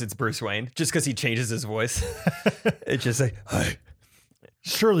one knows it's Bruce Wayne just because he changes his voice. It's just like, hey.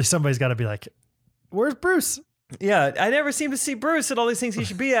 Surely somebody's got to be like, "Where's Bruce?" Yeah, I never seem to see Bruce at all these things he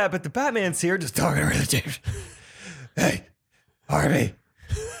should be at, but the Batman's here just talking over the tape. Hey, Harvey.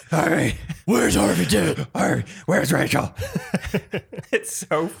 Where's Harvey Dent? Harvey, where's Rachel? It's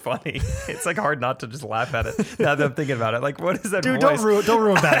so funny. It's like hard not to just laugh at it now that I'm thinking about it. Like, what is that Dude, voice? don't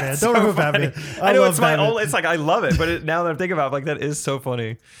ruin Batman. So Don't ruin funny. Batman. I know love it's my Batman. own. It's like I love it, but now that I'm thinking about it, like that is so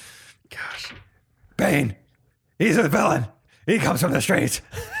funny. Gosh, Bane, he's a villain. He comes from the streets.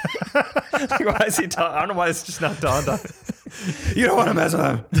 Like, why is he? I don't know why it's just not dawned on. You don't want to mess with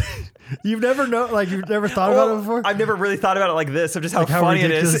him. You've never you've never thought about it before. I've never really thought about it like this. Of just how Like how funny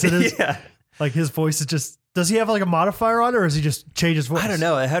it is. ridiculous it is? Yeah. Like his voice is just. Does he have like a modifier on it, or does he just change his voice? I don't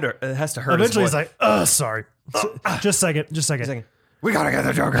know. It has to hurt. Eventually, his he's voice. like, sorry. Just a second. We gotta get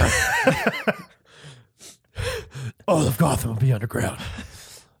the Joker. All of Gotham will be underground.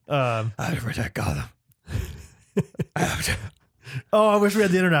 I have to protect Gotham. Oh, I wish we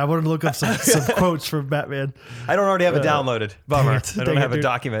had the internet. I wanted to look up some quotes from Batman. I don't already have it downloaded. Bummer. it. I don't Dang have it, a dude.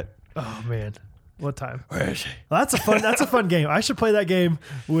 document. Oh man, what time? Where is she? Well, that's a fun game. I should play that game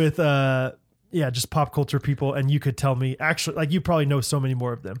with just pop culture people, and you could tell me actually, like, you probably know so many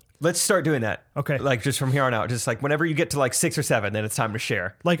more of them. Let's start doing that. Okay. Like just from here on out, just like whenever you get to like 6 or 7, then it's time to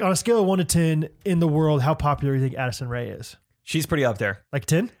share. Like on a scale of 1 to 10 in the world, how popular do you think Addison Rae is? She's pretty up there. Like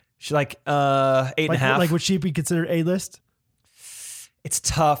 10? She's like 8.5. Like would she be considered A-list? It's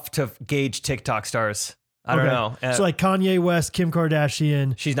tough to gauge TikTok stars. I don't know. So like Kanye West, Kim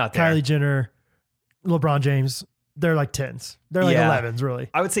Kardashian, She's not there. Kylie Jenner, LeBron James, they're like 10s. They're like 11s, really.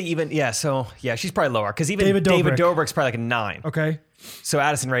 I would say so she's probably lower because even David David Dobrik. Dobrik's probably like a 9. Okay. So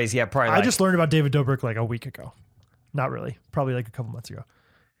Addison Rae's, probably. I just learned about David Dobrik like a week ago. Not really. Probably like a couple months ago.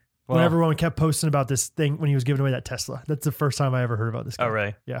 Well, When everyone kept posting about this thing when he was giving away that Tesla. That's the first time I ever heard about this guy. Oh,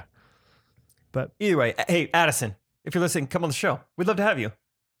 really? Yeah. But Either way, hey, Addison, if you're listening, come on the show. We'd love to have you.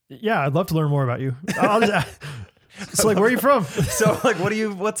 yeah, I'd love to learn more about you. I'll just, it's like, where are you from? So, like,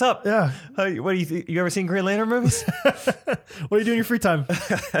 what's up? Yeah. What do you ever seen Green Lantern movies? What do you do in your free time?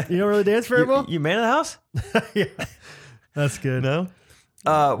 You don't really dance very well? You man of the house? Yeah. That's good. No.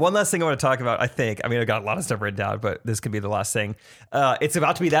 One last thing I want to talk about, I think. I mean, I got a lot of stuff written down, but this could be the last thing. It's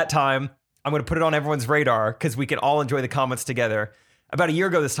about to be that time. I'm going to put it on everyone's radar because we can all enjoy the comments together. About a year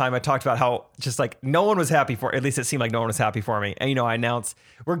ago this time, I talked about how just like no one was happy for, at least it seemed like no one was happy for me. And, I announced,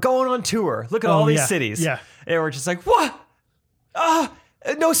 we're going on tour. Look at all these cities. Yeah. And we're just like, what?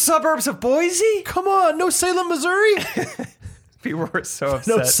 No suburbs of Boise? Come on. No Salem, Missouri? People were so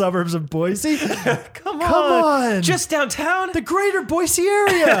upset. No suburbs of Boise? Come on. Just downtown? The greater Boise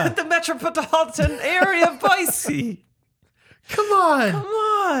area. The metropolitan area of Boise. Come on. Come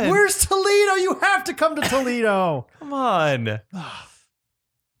on. Where's Toledo? You have to come to Toledo. Come on.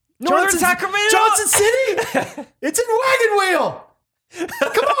 Northern Sacramento? Johnson City? It's in Wagon Wheel.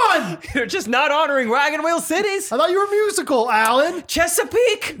 Come on. You're just not honoring Wagon Wheel cities. I thought you were musical, Alan.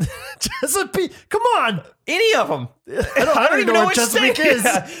 Chesapeake? Chesapeake. Come on. Any of them. I don't even know where which Chesapeake state. is.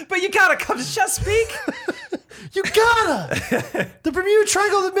 Yeah, but you gotta come to Chesapeake. You gotta. The Bermuda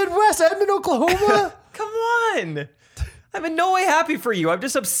Triangle of the Midwest, Edmond, Oklahoma. Come on. I'm in no way happy for you. I'm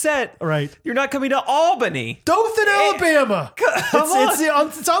just upset. Right. You're not coming to Albany. Dothan, Alabama.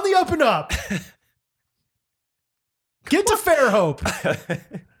 It's on the up and up. Get to Fairhope.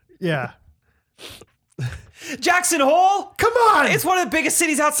 Yeah. Jackson Hole? Come on. It's one of the biggest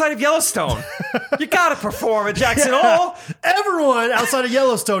cities outside of Yellowstone. You gotta perform at Jackson Hole. Everyone outside of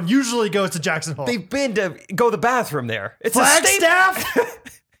Yellowstone usually goes to Jackson Hole. They've been to go to the bathroom there. It's Flagstaff?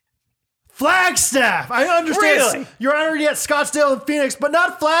 Flagstaff. I understand. Really? You're already at Scottsdale and Phoenix, but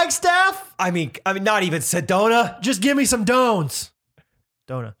not Flagstaff? I mean, not even Sedona. Just give me some dones.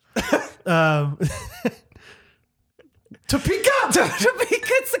 Dona. Topeka.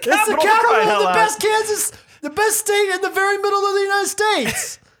 Topeka, it's the It's capital. the capital of the best Kansas, the best state in the very middle of the United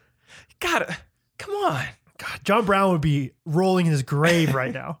States. God, come on. God, John Brown would be rolling in his grave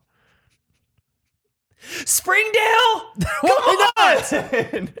right now. Springdale? Why not?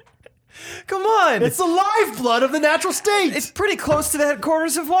 Come on. It's the lifeblood of the natural state. It's pretty close to the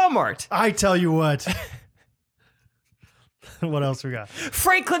headquarters of Walmart. I tell you what. What else we got?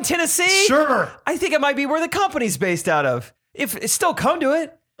 Franklin, Tennessee? Sure. I think it might be where the company's based out of. If it's still come to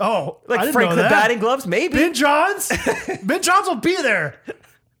it. Oh, I Like didn't Franklin know that. batting gloves, maybe. Ben Johns? Ben Johns will be there.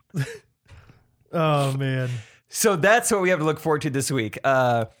 Oh, man. So that's what we have to look forward to this week.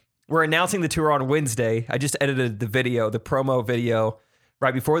 We're announcing the tour on Wednesday. I just edited the video, the promo video,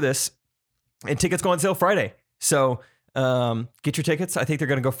 right before this. And tickets go on sale Friday. So get your tickets. I think they're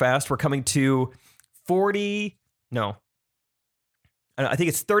going to go fast. We're coming to 38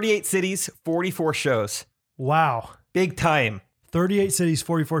 cities, 44 shows. Wow. Big time. 38 cities,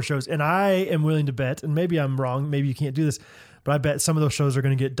 44 shows. And I am willing to bet, and maybe I'm wrong, maybe you can't do this, but I bet some of those shows are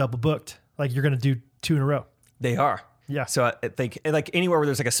going to get double booked. Like you're going to do 2 in a row. They are. Yeah. So I think like anywhere where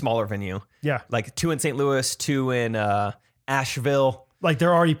there's like a smaller venue, Yeah. like 2 in St. Louis, 2 in Asheville. Like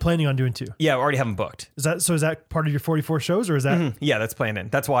they're already planning on doing 2. Yeah, we already have them booked. Is that part of your 44 shows or is that? Yeah, that's planned in.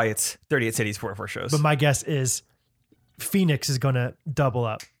 That's why it's 38 cities, 44 shows. But my guess is Phoenix is going to double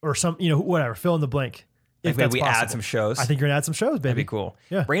up or some, whatever, fill in the blank. If If maybe that's we possible. add some shows. I think you're going to add some shows, baby. That'd be cool.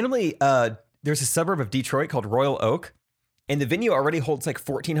 Yeah. Randomly, there's a suburb of Detroit called Royal Oak, and the venue already holds like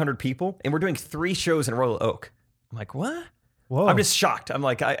 1,400 people, and we're doing 3 shows in Royal Oak. I'm like, what? Whoa. I'm just shocked. I'm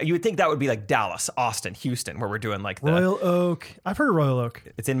like, you would think that would be like Dallas, Austin, Houston, where we're doing like the. Royal Oak. I've heard of Royal Oak.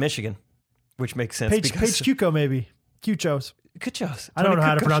 It's in Michigan, which makes sense. Paige Cuco, maybe. Cuchos. Good shows. I don't know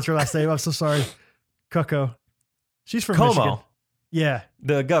how to pronounce her last name. I'm so sorry. Cuco. She's from Michigan. Como, Yeah.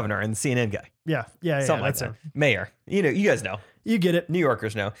 the governor and the CNN guy. Yeah. Something like that's that. him. Mayor. You guys know. You get it. New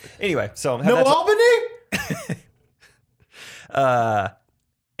Yorkers know. Anyway, so No Albany?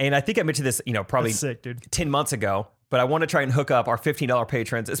 and I think I mentioned this, probably That's sick, dude. 10 months ago, but I want to try and hook up our $15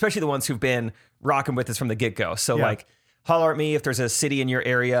 patrons, especially the ones who've been rocking with us from the get-go. So Yeah. like holler at me if there's a city in your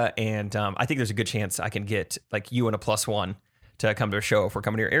area, and I think there's a good chance I can get like you and a +1 to come to a show if we're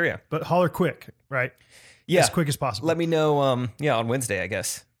coming to your area. But holler quick, right? Yeah. As quick as possible. Let me know on Wednesday, I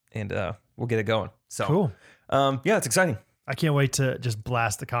guess. and we'll get it going. So Cool. Yeah, it's exciting. I can't wait to just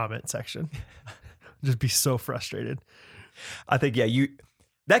blast the comment section. Just be so frustrated. I think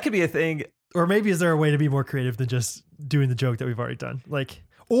that could be a thing. Or maybe is there a way to be more creative than just doing the joke that we've already done? Like,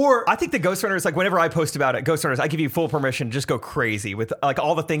 or I think the Ghost Runners, like whenever I post about it, Ghost Runners, I give you full permission to just go crazy with like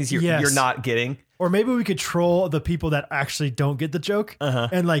all the things you're not getting. Or maybe we could troll the people that actually don't get the joke,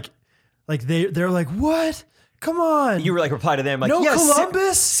 and like they're like, what? Come on! You were like reply to them like, no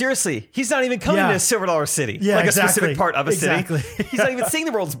Columbus. Seriously, he's not even coming to Silver Dollar City. Yeah, like exactly. a specific part of a Exactly. city. He's not even seeing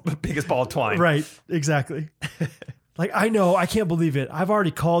the world's biggest ball of twine. Right? Exactly. Like I know, I can't believe it. I've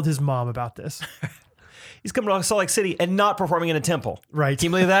already called his mom about this. He's coming to Salt Lake City and not performing in a temple. Right? Can you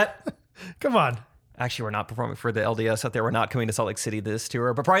believe that? Come on. Actually, we're not performing for the LDS out there. We're not coming to Salt Lake City this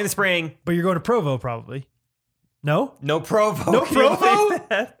tour, but probably in the spring. But you're going to Provo probably. No? No Provo. No Can you Provo? believe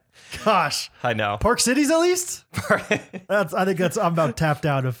that? Gosh. I know. Park Cities at least? I'm about tapped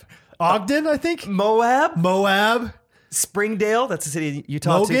out of Ogden, I think. Moab. Springdale. That's the city in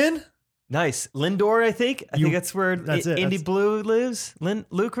Utah. Logan. Too. Nice. Lindor, I think. I think that's where Indy Blue lives.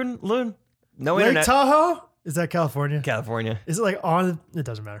 Lucan. No Lake internet. Tahoe? Is that California? California. Is it like on? It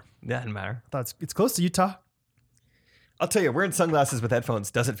doesn't matter. Doesn't matter. I thought it's close to Utah. I'll tell you, wearing sunglasses with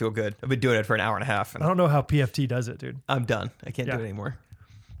headphones doesn't feel good. I've been doing it for an hour and a half. And I don't know how PFT does it, dude. I'm done. I can't do it anymore.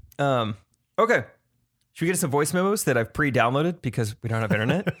 Okay. Should we get some voice memos that I've pre-downloaded because we don't have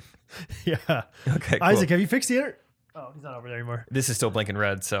internet? Yeah. Okay, cool. Isaac, have you fixed the internet? Oh, he's not over there anymore. This is still blinking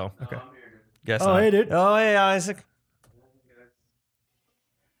red, so. Okay. Guess Oh, not. hey, dude. Oh, hey, Isaac.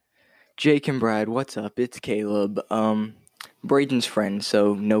 Jake and Brad, what's up? It's Caleb. Braden's friend,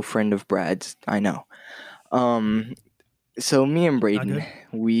 so no friend of Brad's, I know. So me and Braden,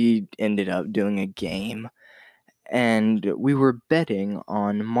 we ended up doing a game, and we were betting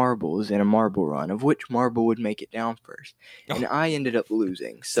on marbles in a marble run of which marble would make it down first. And I ended up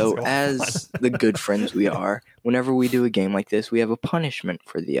losing. So as the good friends we are, whenever we do a game like this, we have a punishment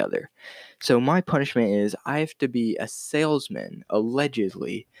for the other. So my punishment is I have to be a salesman,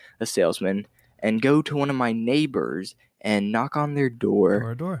 allegedly a salesman, and go to one of my neighbors and knock on their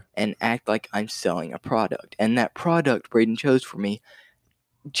door and act like I'm selling a product. And that product Braden chose for me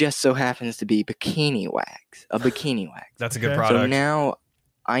just so happens to be bikini wax, a bikini wax. That's a good product. So now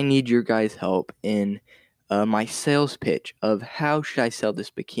I need your guys' help in my sales pitch of how should I sell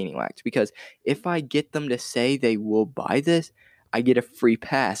this bikini wax. Because if I get them to say they will buy this, I get a free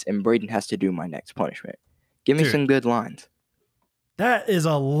pass and Braden has to do my next punishment. Give me some good lines. That is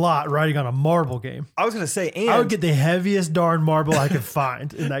a lot riding on a marble game. I was going to say, and I would get the heaviest darn marble I could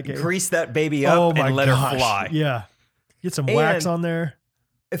find in that game. Grease that baby up and let her fly. Yeah. Get some wax on there.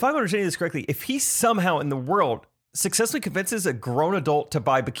 If I'm understanding this correctly, if he somehow in the world successfully convinces a grown adult to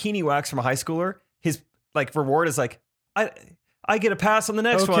buy bikini wax from a high schooler, his like reward is like, I get a pass on the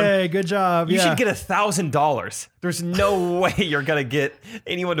next one. Okay, good job. You should get $1,000. There's no way you're going to get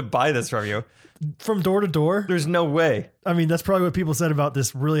anyone to buy this from you. From door to door? There's no way. I mean, that's probably what people said about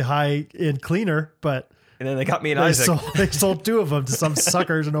this really high-end cleaner, but... And then they got me and Isaac. They sold two of them to some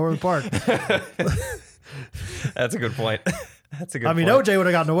suckers in Overland Park. That's a good point. That's a good point. I mean, OJ would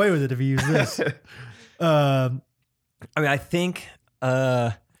have gotten away with it if he used this. I mean, I think...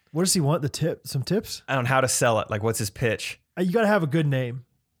 what does he want? Some tips? I don't know how to sell it. Like, what's his pitch? You got to have a good name.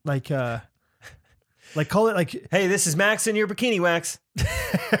 Like call it like... Hey, this is Max and your bikini wax.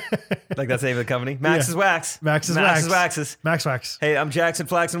 Like that's the name of the company. Max's Wax. Max's Waxes. Max Wax. Hey, I'm Jackson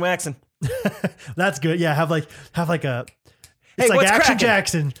Flax and Waxing. That's good. Yeah, have like a... Hey, It's like what's Action crackin'?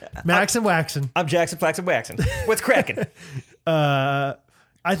 Jackson. Max and Waxing. I'm Jackson Flax and Waxing. What's cracking? I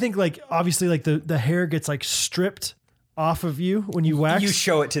think like obviously like the hair gets like stripped off of you when you wax. You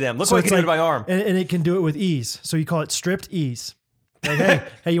show it to them. Look So what I it's can do to my arm. And it can do it with ease. So you call it stripped ease. Like,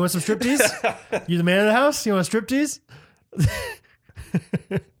 hey, you want some striptease? You the man of the house? You want a striptease?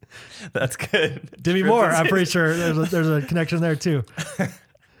 That's good. Demi Moore. I'm pretty sure there's a connection there too.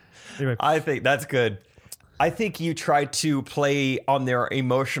 Anyway. I think that's good. I think you try to play on their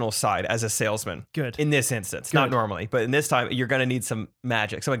emotional side as a salesman. Good. In this instance, not normally, but in this time, you're going to need some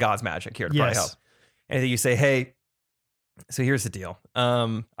magic, some of God's magic here to probably help. And then you say, hey, so here's the deal.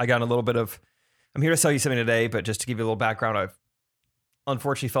 I got a little bit of, I'm here to sell you something today, but just to give you a little background, I've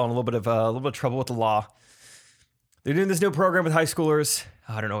unfortunately fell in a little bit of trouble with the law. They're doing this new program with high schoolers.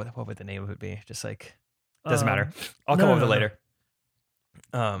 I don't know what would the name of it be. Just like, doesn't matter. I'll come up with it later.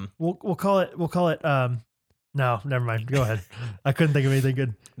 We'll call it. No, never mind. Go ahead. I couldn't think of anything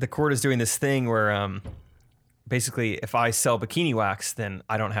good. The court is doing this thing where basically if I sell bikini wax, then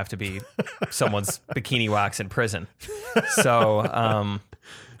I don't have to be someone's bikini wax in prison. So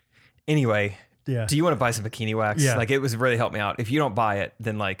anyway, Yeah. Do you want to buy some bikini wax? Yeah. Like it was really helped me out. If you don't buy it,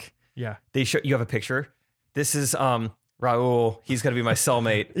 then like Yeah. they show you have a picture. This is Raul. He's gonna be my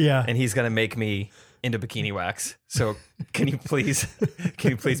cellmate. Yeah. And he's gonna make me into bikini wax. So can you please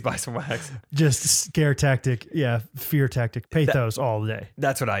buy some wax? Just scare tactic. Yeah. Fear tactic. Pathos all day.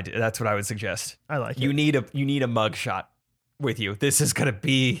 That's what I do. That's what I would suggest. I like You it. need a mug shot with you. This is gonna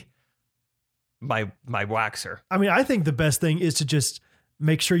be my waxer. I mean, I think the best thing is to just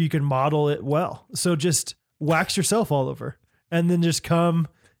make sure you can model it well. So just wax yourself all over and then just come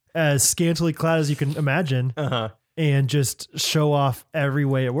as scantily clad as you can imagine Uh-huh. and just show off every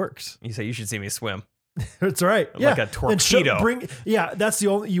way it works. You say you should see me swim. That's right. Like yeah. a And torpedo. that's the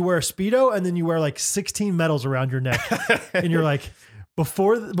only, you wear a Speedo and then you wear like 16 medals around your neck. And you're like,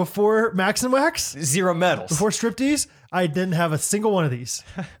 before Max and Wax, 0 medals. before striptease, I didn't have a single one of these.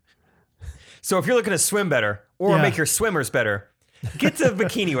 So if you're looking to swim better or Yeah. make your swimmers better, get the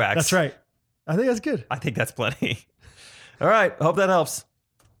bikini wax. That's right. I think that's good. I think that's plenty. All right. I hope that helps.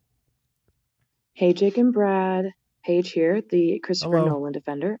 Hey, Jake and Brad. Paige here, the Christopher Hello. Nolan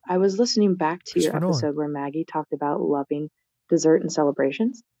defender. I was listening back to your Christopher Nolan. episode where Maggie talked about loving dessert and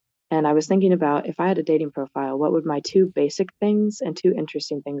celebrations. And I was thinking about if I had a dating profile, what would my 2 basic things and 2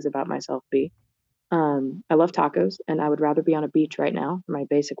 interesting things about myself be? I love tacos, and I would rather be on a beach right now, my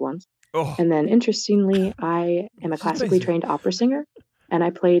basic ones. Oh, And then interestingly, I am a She's classically basic. trained opera singer, and I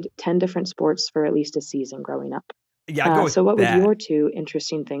played 10 different sports for at least a season growing up. yeah, I go with So what that. would your 2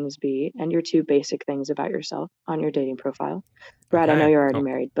 interesting things be and your 2 basic things about yourself on your dating profile? Brad, I know Okay. you're already Oh.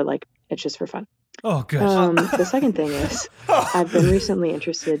 married, but like it's just for fun. Oh, good. The second thing is I've been recently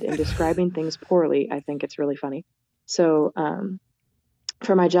interested in describing things poorly. I think it's really funny. So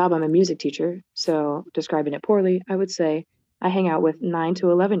for my job, I'm a music teacher. So describing it poorly, I would say I hang out with 9 to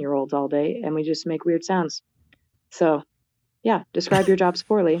 11-year-olds all day and we just make weird sounds. So yeah, describe your jobs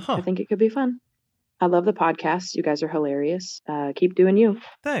poorly. Huh. I think it could be fun. I love the podcast. You guys are hilarious. Keep doing you.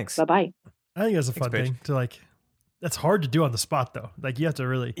 Thanks. Bye-bye. I think that's a Thanks, fun Paige. thing to like. That's hard to do on the spot though. Like you have to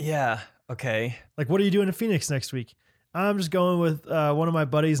really Yeah. Okay. like. What are you doing in Phoenix next week? I'm just going with one of my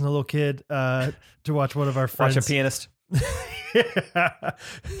buddies and a little kid to watch one of our friends. Watch a pianist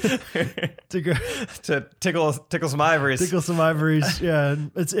to go to tickle some ivories. tickle some ivories. Yeah,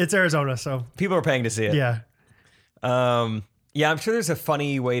 and it's Arizona, so People are paying to see it. yeah. Yeah, I'm sure there's a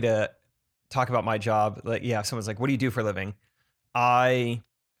funny way to talk about my job. Like, yeah, if someone's like, "What do you do for a living?" I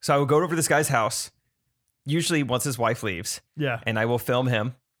will go over to this guy's house, usually once his wife leaves, Yeah. and I will film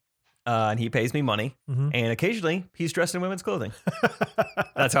him, and he pays me money, Mhm. and occasionally he's dressed in women's clothing.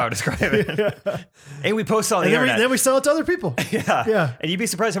 That's how I describe it. And we post it on the And internet. then we sell it to other people. yeah, Yeah. And you'd be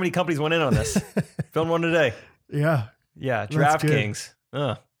surprised how many companies went in on this. Filmed one today. Yeah. Yeah, That's good.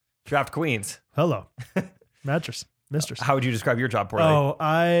 DraftKings, Draft Queens. Hello. Mattress. Mistress. How would you describe your job, poorly? Oh,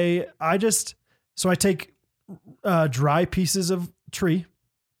 I just so I take dry pieces of tree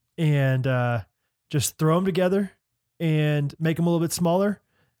and just throw them together and make them a little bit smaller,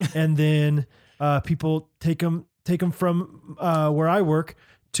 and then people take them from where I work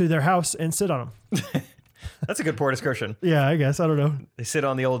to their house and sit on them. That's a good poor description. Yeah, I guess I don't know. They sit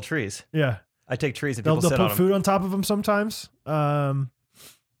on the old trees. Yeah, I take trees and they'll people sit put on them. food on top of them sometimes.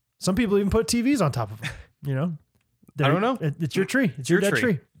 Some people even put TVs on top of them. You know, I don't know. It's your tree. It's your your dead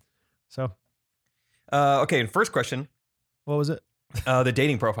tree. tree. So Okay, and first question, what was it? the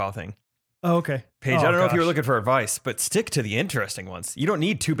dating profile thing. Oh, okay. Paige, Oh, I don't know if you were gosh. looking for advice, but stick to the interesting ones. You don't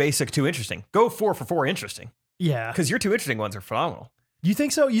need 2 basic, 2 interesting. Go 4 for 4 interesting, Yeah. because your 2 interesting ones are phenomenal. You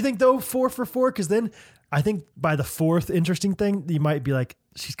think so? You think though 4 for 4? Because then I think by the 4th interesting thing, you might be like,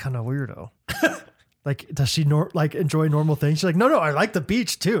 she's kind of weirdo. Like, does she enjoy normal things? She's like, no, I like the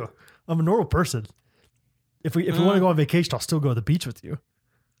beach too. I'm a normal person. If we want to go on vacation, I'll still go to the beach with you.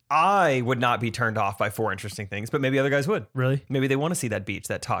 I would not be turned off by 4 interesting things, but maybe other guys would. Really? Maybe they want to see that beach,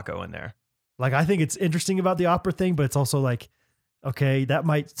 that taco in there. Like, I think it's interesting about the opera thing, but it's also like, okay, that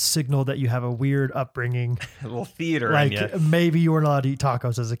might signal that you have a weird upbringing. A little theater in Like you. maybe you weren't allowed to eat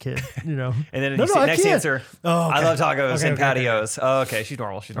tacos as a kid, you know? And then No, you no, say, I next can't. answer, Oh, I okay. love tacos Okay, and okay, patios. Oh, okay, she's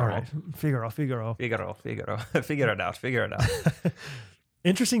normal. She's All normal. right. Figaro. Figaro. Figure it out. Figure it out.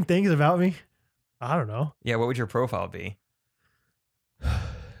 Interesting things about me. I don't know. Yeah, what would your profile be?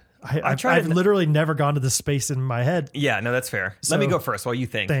 I've literally never gone to this space in my head. Yeah, no, that's fair. Let me So- go first while you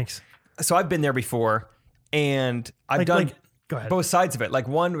think. Thanks. So I've been there before, and I've done Go ahead. both sides of it. Like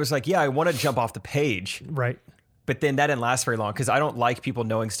one was like, yeah, I want to jump off the page, Right. but then that didn't last very long because I don't like people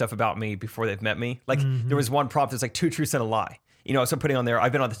knowing stuff about me before they've met me. Like there was one prompt that's like 2 truths and a lie. You know, so I'm putting on there,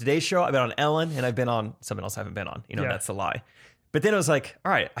 I've been on the Today Show, I've been on Ellen, and I've been on something else I haven't been on. You know, Yeah. that's the lie. But then I was like,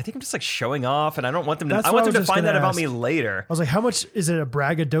 all right, I think I'm just like showing off, and I don't want them to. That's I what want I them was to just find gonna that about ask. me later. I was like, how much is it a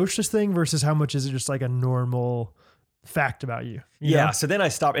braggadocious thing versus how much is it just like a normal fact about you? You Yeah. know? So then I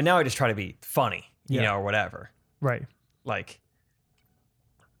stopped, and now I just try to be funny, you Yeah. know, or whatever. Right. Like,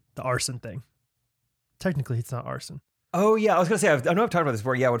 The arson thing. Technically, it's not arson. oh yeah, I was gonna say, I know I've talked about this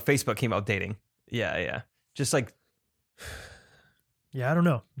before. Yeah, when Facebook came out dating. Yeah. Just like, Yeah, I don't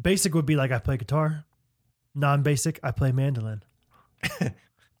know. Basic would be like I play guitar. Non-basic, I play mandolin.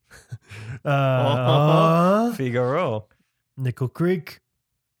 Figaro. Nickel Creek.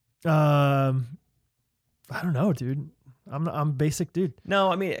 I don't know, dude. I'm basic, dude.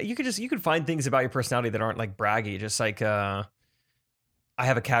 No, I mean, you could find things about your personality that aren't like braggy. Just like, I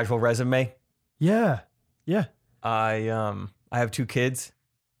have a casual resume. Yeah. I have 2 kids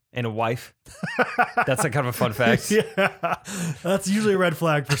and a wife. That's like kind of a fun fact. Yeah. That's usually a red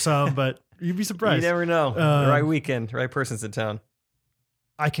flag for some, but you'd be surprised. You never know. The right weekend, the right person's in town.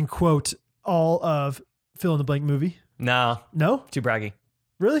 I can quote all of fill in the blank movie. Nah, No? too braggy.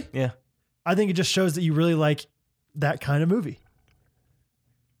 Really? Yeah. I think it just shows that you really like that kind of movie.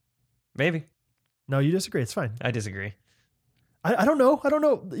 Maybe. No, you disagree. It's fine. I disagree. I don't know. I don't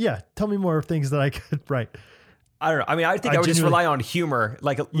know. Yeah. Tell me more things that I could write. I don't know. I mean, I think I I would just genuinely- rely on humor,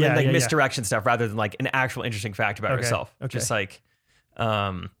 like Yeah, yeah. misdirection stuff, rather than like an actual interesting fact about Okay, yourself. okay. Just like,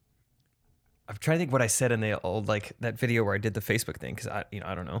 I'm trying to think what I said in the old like that video where I did the Facebook thing because I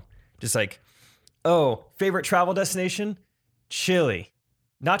don't know. Just like, oh, favorite travel destination, Chile,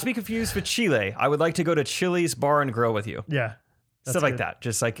 not to be confused with Chile. I would like to go to Chile's bar and grill with you. Yeah. That's Stuff like good. that.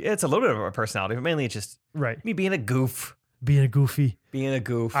 Just like it's a little bit of a personality, but mainly it's just Right. me being a goof. Being a goofy. Being a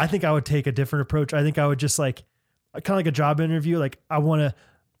goof. I think I would take a different approach. I think I would just like kind of like a job interview. Like I want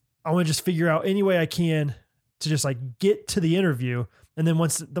to just figure out any way I can to just like get to the interview. And then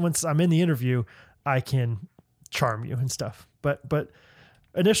once I'm in the interview, I can charm you and stuff. But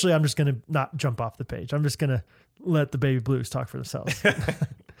initially I'm just going to not jump off the page. I'm just going to let the baby blues talk for themselves.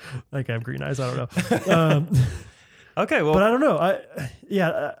 Like I have green eyes. I don't know. Okay, well, But I don't know.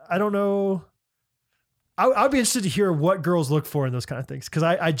 I don't know. I'd be interested to hear what girls look for in those kind of things. Cause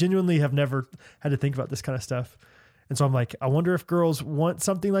I genuinely have never had to think about this kind of stuff. And so I'm like, I wonder if girls want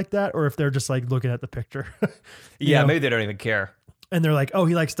something like that or if they're just like looking at the picture. You yeah, know? maybe they don't even care. And they're like, oh,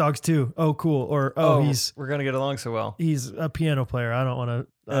 he likes dogs too. Oh, cool. Or, we're gonna get along so well. he's a piano player. I don't want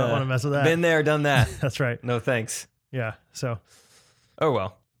to mess with that. Been there, done that. That's right. No thanks. Yeah. So, Oh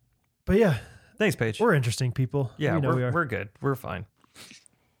well. but yeah, Thanks, Paige. we're interesting people. Yeah, we know we are. we're good. We're fine.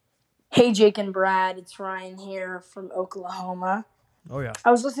 Hey, Jake and Brad, it's Ryan here from Oklahoma. Oh yeah. I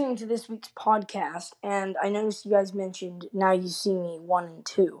was listening to this week's podcast, and I noticed you guys mentioned Now You See Me 1 and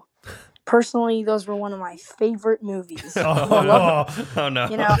 2. Personally, those were one of my favorite movies. Oh, Oh no.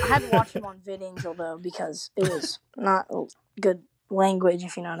 You know, I had to watch them on VidAngel, though, because it was not good language,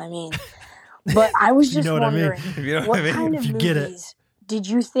 if you know what I mean. But I was You just know what I mean. wondering, If you know what what I mean. kind of If you get it. movies did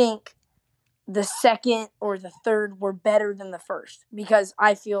you think the second or the third were better than the first? Because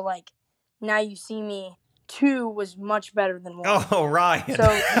I feel like Now You See Me 2 was much better than 1. Oh, Ryan. So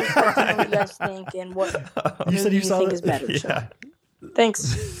just let me know what you guys think and what You said movie you saw think that? is better. Yeah. So,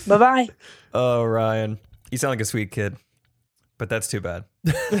 thanks. Bye-bye. Oh, Ryan. You sound like a sweet kid. But that's too bad.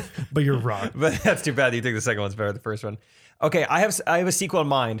 But you're wrong. But that's too bad that you think the second one's better than the first one. Okay, I have a sequel in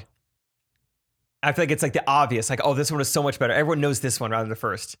mind. I feel like it's like the obvious, like, oh, this one is so much better. Everyone knows this one rather than the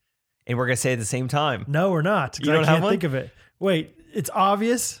first. And we're gonna say it at the same time. No, we're not. 'Cause You I don't have can't one? think of it. Wait, it's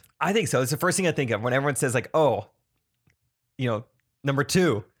obvious. I think so. It's the first thing I think of when everyone says, like, oh, number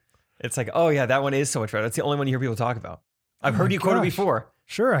 2. It's like, oh yeah, that one is so much better. That's the only one you hear people talk about. I've Oh heard my you quote it gosh. before.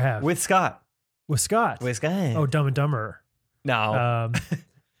 Sure, I have. With Scott. With Scott. With Scott. Oh, Dumb and Dumber. No.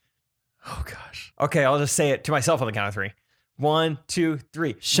 Oh gosh. Okay, I'll just say it to myself on the count of 3. 1, 2,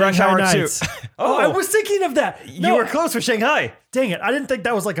 3. Shanghai Rush Hour Nights. 2. Oh, I was thinking of that. You were close with Shanghai. Dang it! I didn't think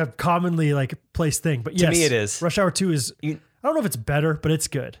that was like a commonly like placed thing, but To yes, me it is. Rush Hour 2 is. You- I don't know if it's better, but it's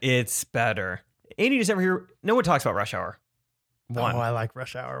good. It's better. And you just never hear. No one talks about Rush Hour 1. Oh, I like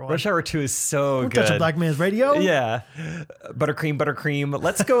Rush Hour 1. Rush Hour 2 is so Don't good. touch a black man's radio. Yeah. Buttercream.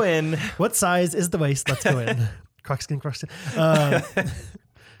 Let's go in. What size is the waist? Let's go in. Crocskin.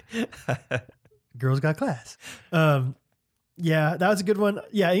 Girls got class. Yeah, that was a good one.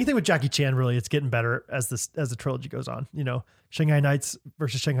 Yeah, anything with Jackie Chan, really, it's getting better as the trilogy goes on. You know, Shanghai Nights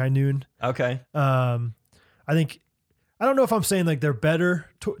versus Shanghai Noon. Okay. I think, I don't know if I'm saying like they're better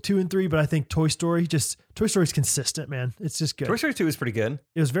 2 and 3, but I think Toy Story's consistent, man. It's just good. Toy Story 2 is pretty good.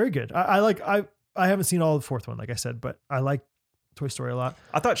 It was very good. I haven't seen all of the fourth one, like I said, but I like Toy Story a lot.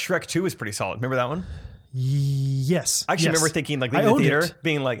 I thought Shrek 2 was pretty solid. Remember that one? Yes. I actually yes. remember thinking, like, I leaving the owned theater, it.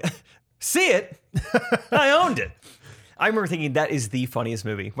 being like, see it? I owned it. I remember thinking that is the funniest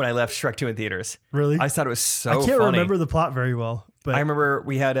movie when I left Shrek 2 in theaters. Really? I thought it was so I can't funny. remember the plot very well, but I remember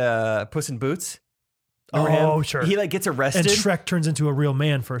we had Puss in Boots. oh, Remember him? sure. He like gets arrested. And Shrek turns into a real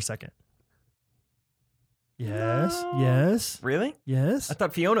man for a second. Yes, No. yes, Really? yes. I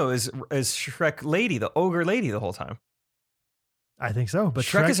thought Fiona is Shrek lady, the ogre lady the whole time. I think so. But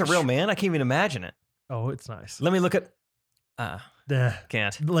Shrek is a real man? I can't even imagine it. Oh, it's nice. Let me look at Nah,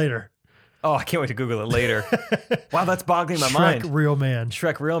 can't. later. Oh, I can't wait to Google it later. Wow, that's boggling my Shrek, mind. real man.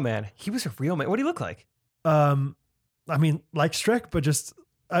 Shrek real man. He was a real man. What do he look like? I mean, like Shrek, but just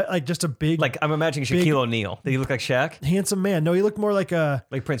like just a big, Like I'm imagining Big- Shaquille O'Neal. Did he look like Shaq? handsome man. No, he looked more like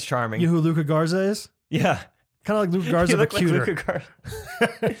Like Prince Charming. you know who Luca Garza is? Yeah. Kind of like Luca He Garza, but looked like cuter. Luca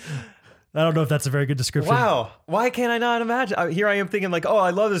Garza. I don't know if that's a very good description. Wow. Why can't I not imagine? Here I am thinking like, oh, I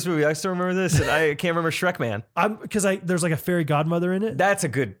love this movie. I still remember this. And I can't remember Shrek Man. Because there's like a fairy godmother in it. That's a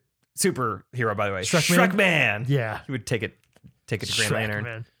good superhero, by the way. Shrek Man? Man. Yeah. He would take it to Green Shrek, Lantern.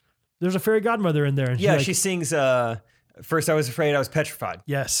 man. There's a fairy godmother in there. And Yeah, like, she sings First I Was Afraid, I Was Petrified.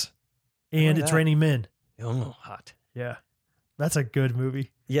 yes. Remember And It's that. Raining Men. Oh, hot. Yeah. That's a good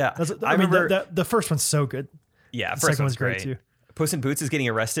movie. Yeah. I mean, the first one's so good. Yeah, The first second one's one's great too. Puss in Boots is getting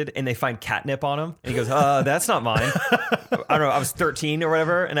arrested and they find catnip on him. And he goes, that's not mine. I don't know. I was 13 or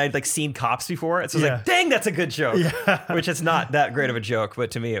whatever. And I'd like seen Cops before. And so I was Yeah. like, dang, that's a good joke. Yeah. Which is not that great of a joke.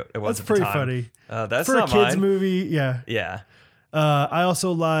 But to me, it was That's at the pretty time. funny. That's For a not kid's mine. movie, yeah. Yeah. I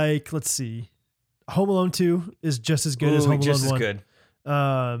also like, let's see, Home Alone 2 is just as good as Ooh, Home Alone just 1. as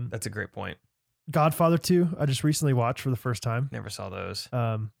good. That's a great point. Godfather 2, I just recently watched for the first time. Never saw those.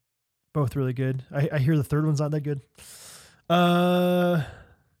 Both really good. I hear the third one's not that good. I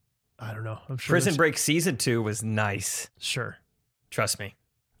don't know. I'm sure. Prison there's- Break Season 2 was nice. Sure. Trust me.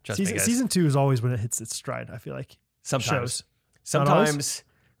 Trust me, guys. Season 2 is always when it hits its stride, I feel like. Sometimes. Shows. Not always? Sometimes.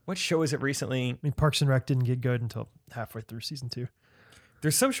 What show is it recently? I mean, Parks and Rec didn't get good until halfway through season 2.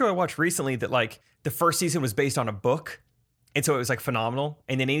 There's some show I watched recently that like the first season was based on a book. And so it was like phenomenal.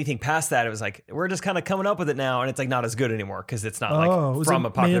 And then anything past that, it was like, we're just kind of coming up with it now. And it's like not as good anymore because it's not like was from it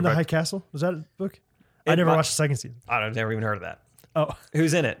a popular Man in the book. High Castle? Was that a book? I It never might- watched the second season. I've never even heard of that. Oh,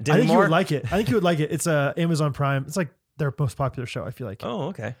 Who's in it? I think you Demi Moore? would like it. I think you would like it. It's Amazon Prime. It's like their most popular show, I feel like. Oh,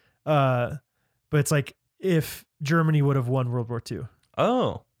 okay. But it's like if Germany would have won World War II.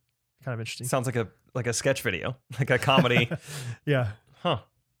 Oh, Kind of interesting. sounds like a sketch video, like a comedy. Yeah. Huh.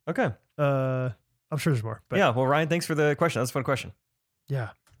 Okay. I'm sure there's more. But Yeah. Well, Ryan, thanks for the question. That's a fun question. yeah.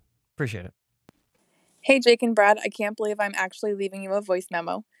 Appreciate it. Hey, Jake and Brad, I can't believe I'm actually leaving you a voice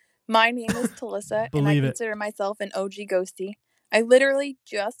memo. My name is Talissa, and I Believe it. consider myself an OG ghostie. I literally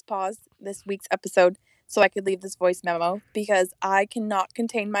just paused this week's episode so I could leave this voice memo because I cannot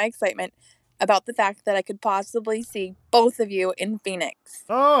contain my excitement about the fact that I could possibly see both of you in Phoenix.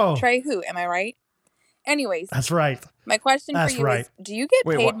 Oh, Trey who, am I right? Anyways, that's right. my question That's for you right. is, do you get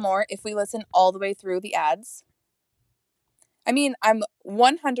Wait, paid what? more if we listen all the way through the ads? I mean, I'm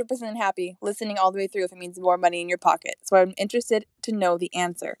 100% happy listening all the way through if it means more money in your pocket. So I'm interested to know the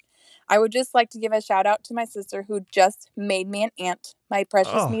answer. I would just like to give a shout out to my sister who just made me an aunt. My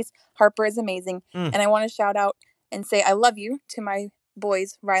precious Oh. niece, Harper, is amazing. Mm. And I want to shout out and say I love you to my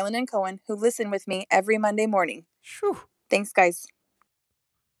boys, Rylan and Cohen, who listen with me every Monday morning. Phew. Thanks, guys.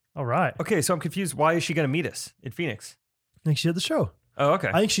 All right. Okay. So I'm confused. Why is she going to meet us in Phoenix? I think she had the show. Oh, okay.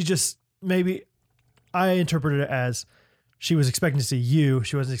 I think she just maybe I interpreted it as she was expecting to see you.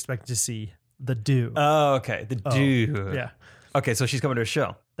 She wasn't expecting to see the do. Oh, okay. The Oh, dude. yeah. Okay. So she's coming to a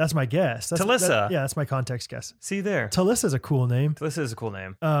show. That's my guess. That's, Talissa. yeah, that's my context guess. See there. Talissa's a cool name. Talissa is a cool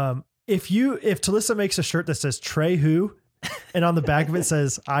name. If Talissa makes a shirt that says Trey Who, and on the back of it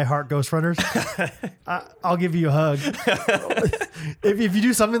says I Heart Ghost Runners, I'll give you a hug. if you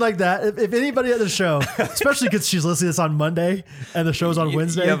do something like that, if anybody at the show, especially because she's listening to this on Monday and the show's on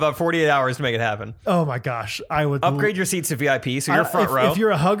Wednesday, You have about 48 hours to make it happen. oh my gosh, I would Upgrade your seats to VIP so you're I- front if, row. If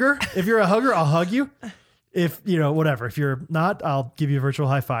you're a hugger, I'll hug you. If whatever. If you're not, I'll give you a virtual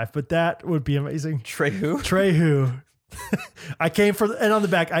high five. But that would be amazing. Trey who? Trey Who? I came for and on the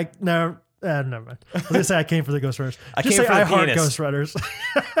back. Never mind. I was gonna say I came for the Ghost Runners. I Just came say for the I heart pianist. Ghost Runners.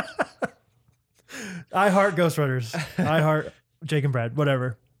 I heart Ghost Runners. I heart Jake and Brad.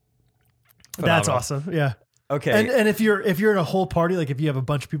 Whatever. That's Phenomenal. awesome. Yeah. Okay. And if you're in a whole party, like if you have a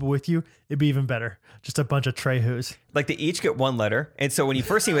bunch of people with you, it'd be even better. Just a bunch of Trey Who's. Like they each get one letter. And so when you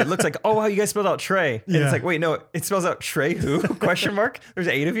first see them, it looks like, oh, wow, you guys spelled out Trey. And Yeah. it's like, wait, no, it spells out Trey who? Question mark. There's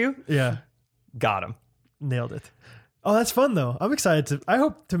 8 of you. Yeah. Got him. Nailed it. Oh, that's fun though. I'm excited I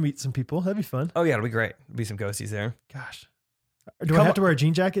hope to meet some people. That'd be fun. Oh, yeah, it'll be great. There'll be some ghosties there. Gosh. Do I have to wear a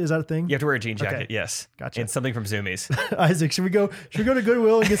jean jacket? Is that a thing? You have to wear a jean jacket, Okay. yes. Gotcha. And something from Zoomies. Isaac, should we go to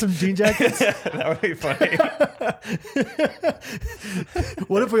Goodwill and get some jean jackets? That would be funny.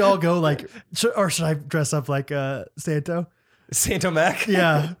 What if we all go like, or should I dress up like Santo? Santo Mac?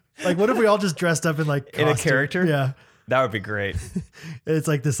 Yeah. Like, what if we all just dressed up in like In a costume? character? Yeah. That would be great. It's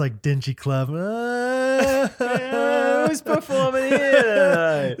like this like dingy club. Who's performing here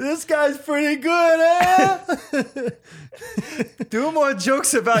tonight? This guy's pretty good, eh? Do more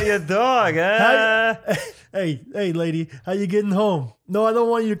jokes about your dog, huh? Hey, lady, how you getting home? No, I don't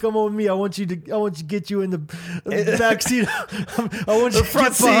want you to come home with me. I want to get you in the back seat. I want you to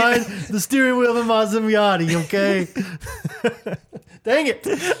front get behind the steering wheel of the Maserati, okay? Dang it.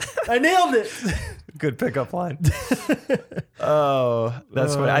 I nailed it. Good pickup line. Oh,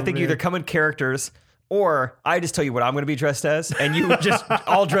 that's funny. I think you man. either come in characters or I just tell you what I'm going to be dressed as, and you just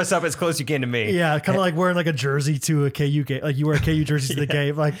all dress up as close as you can to me. Yeah, kind of like wearing like a jersey to a KU game. Like you wear a KU jersey to the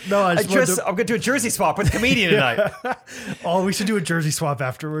game. Like, no, I just I'm going to do a jersey swap with a comedian tonight. Oh, we should do a jersey swap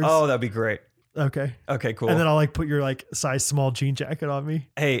afterwards. Oh, that'd be great. Okay. Okay, cool. And then I'll like put your like size small jean jacket on me.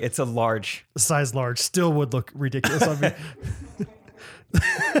 Hey, it's a large. Size large still would look ridiculous on me.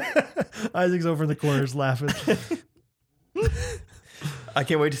 Isaac's over in the corners laughing. I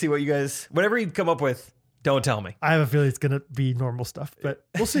can't wait to see what you guys, whatever you come up with, don't tell me. I have a feeling it's going to be normal stuff, but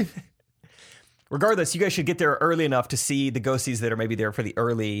we'll see. Regardless, you guys should get there early enough to see the ghosties that are maybe there for the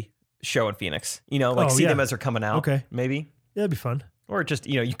early show in Phoenix. You know, like Oh, see yeah. them as they're coming out. Okay. Maybe. Yeah, it'd be fun. Or just,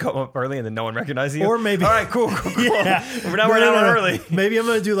 you know, you come up early and then no one recognizes you. Or maybe- All right, cool. Yeah. We're not running out early. Maybe I'm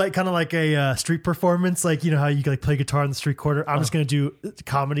going to do like kind of like a street performance. Like, you know how you like play guitar on the street corner. I'm just going to do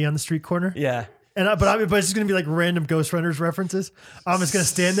comedy on the street corner. Yeah. But it's just going to be like random Ghost Runners references. I'm just going to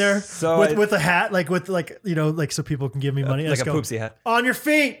stand there with a hat, like with like, you know, like so people can give me money. Like just a go, poopsie hat. on your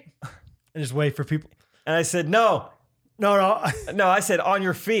feet. And just wait for people. And I said, no, No, I said on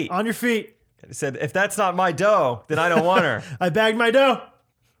your feet. on your feet. I said, if that's not my dough, then I don't want her. I bagged my dough.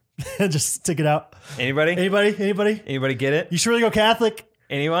 And just stick it out. Anybody? Anybody? Get it? You should really go Catholic.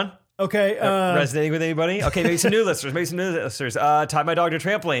 Anyone? Okay. Resonating with anybody? Okay, maybe some new listeners. Tie my dog to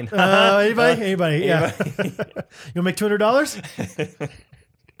trampoline. Anybody? Yeah. You'll make $200?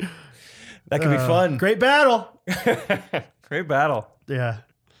 That could be fun. Great battle. Great battle. Yeah.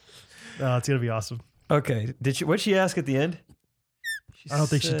 Oh, it's gonna be awesome. Okay. What'd she ask at the end? I don't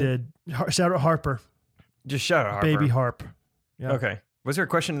think she did. Shout out Harper. Just shout out Harper. Baby Harp. Yeah. Okay. Was there a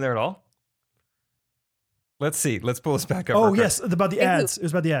question in there at all? Let's see. Let's pull this back up. Oh, real quick. yes. About the Hey, ads. It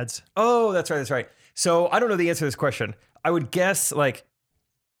was about the ads. Oh, that's right. So I don't know the answer to this question. I would guess like,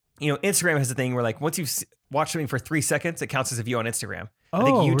 you know, Instagram has a thing where like once you've watched something for 3 seconds, it counts as a view on Instagram. I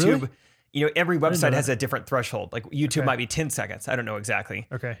think Oh, YouTube, really? you know, every know website has that. a different threshold. Like YouTube Okay. might be 10 seconds. I don't know exactly.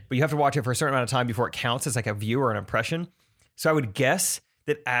 Okay. But you have to watch it for a certain amount of time before it counts as like a view or an impression. So I would guess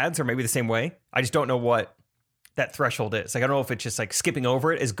that ads are maybe the same way. I just don't know what that threshold is. Like, I don't know if it's just like skipping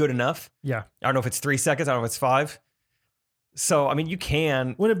over it is good enough. Yeah. I don't know if it's 3 seconds. I don't know if it's 5. So, I mean, you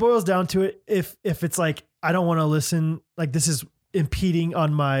can. When it boils down to it, if it's like, I don't want to listen, like this is impeding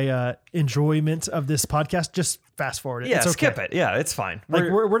on my enjoyment of this podcast, just fast forward it. Yeah, it's okay. skip it. Yeah, it's fine.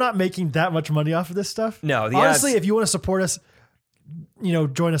 Like we're not making that much money off of this stuff. No, the honestly, ads- if you want to support us, you know,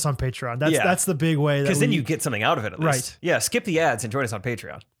 join us on Patreon. That's the big way. Because then you get something out of it at least. Right. Yeah, skip the ads and join us on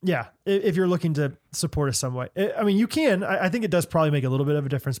Patreon. Yeah, if you're looking to support us some way, I mean, you can. I think it does probably make a little bit of a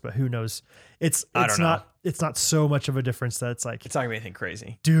difference, but who knows? It's I don't know. not. It's not so much of a difference that it's like, It's not going to be anything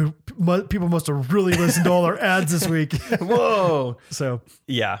crazy. dude, people must have really listened to all our ads this week. Whoa. So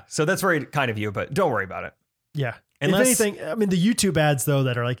Yeah, so that's very kind of you, but don't worry about it. yeah. Unless- if anything, I mean, the YouTube ads though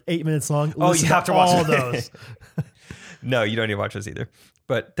that are like 8 minutes long. Oh, listen you have to watch all it. those. No, you don't need to watch this either.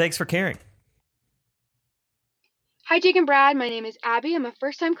 But thanks for caring. Hi, Jake and Brad. My name is Abby. I'm a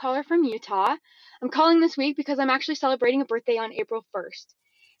first-time caller from Utah. I'm calling this week because I'm actually celebrating a birthday on April 1st.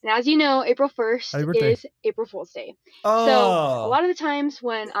 And as you know, April Happy 1st birthday. is April Fool's Day. Oh. So a lot of the times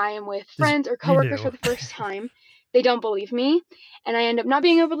when I am with friends or coworkers knew. for the first time, they don't believe me, and I end up not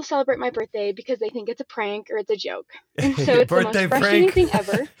being able to celebrate my birthday because they think it's a prank or it's a joke. And so it's the most Birthday frustrating prank. thing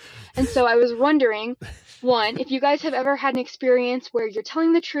ever. And so I was wondering, one, if you guys have ever had an experience where you're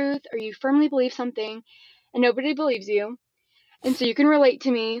telling the truth or you firmly believe something and nobody believes you, and so you can relate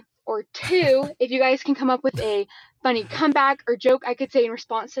to me. Or two, if you guys can come up with a funny comeback or joke I could say in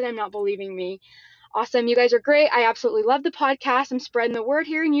response to them not believing me. Awesome. You guys are great. I absolutely love the podcast. I'm spreading the word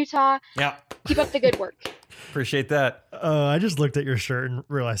here in Utah. Yeah. Keep up the good work. Appreciate that. I just looked at your shirt and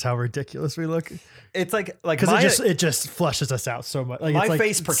realized how ridiculous we look. It's like Because it just flushes us out so much. Like, my it's like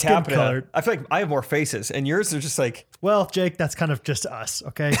face per skin capita. colored. I feel like I have more faces, and yours are just like. Well, Jake, that's kind of just us.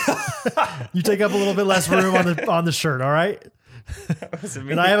 Okay, you take up a little bit less room on the shirt. All right.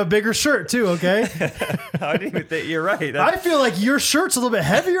 And I have a bigger shirt too. Okay. I didn't even think you're right. I feel like your shirt's a little bit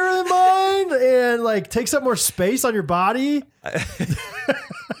heavier than mine, and like takes up more space on your body.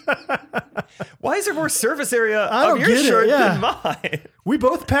 Why is there more surface area I don't of your get it, shirt yeah. than mine? We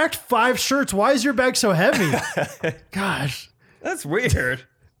both packed 5 shirts. Why is your bag so heavy? Gosh. That's weird.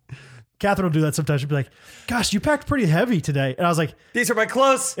 Catherine will do that sometimes. She'll be like, gosh, you packed pretty heavy today. And I was like, These are my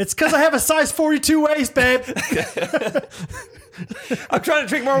clothes. it's because I have a size 42 waist, babe. I'm trying to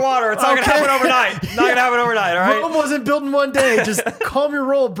drink more water. It's not going to happen overnight. Not going to happen overnight, all right? Rome wasn't built in one day. Just calm your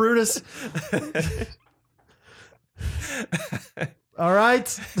roll, Brutus. All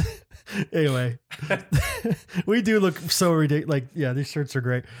right. Anyway, we do look so ridiculous. Like, yeah, these shirts are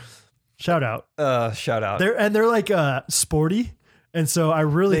great. Shout out. Shout out. They're like sporty. And so I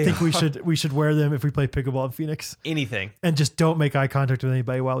really think we should wear them if we play pickleball in Phoenix. Anything. And just don't make eye contact with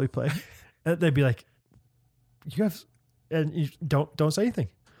anybody while we play. And they'd be like, you guys, and you don't say anything.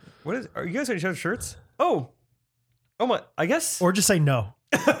 Are you guys on each other's shirts? Oh my, I guess. Or just say no.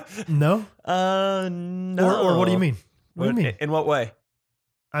 No? No. Or what do you mean? What do you mean? In what way?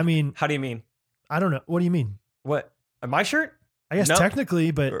 I mean, How do you mean? I don't know. What do you mean? What? My shirt? I guess No.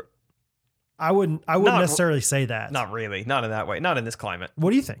 technically, but I wouldn't Not- necessarily say that. Not really. Not in that way. Not in this climate.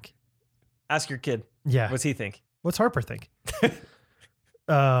 What do you think? Ask your kid. Yeah. What's he think? What's Harper think?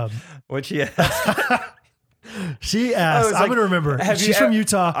 What'd she ask? She asked, it's I'm like, going to remember. have you She's from e-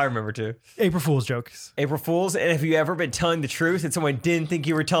 Utah. I remember too. April Fool's jokes. April Fools. And have you ever been telling the truth and someone didn't think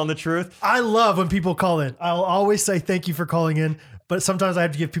you were telling the truth? I love when people call in. I'll always say thank you for calling in, but sometimes I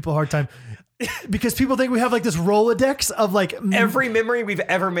have to give people a hard time because people think we have like this Rolodex of like Every memory we've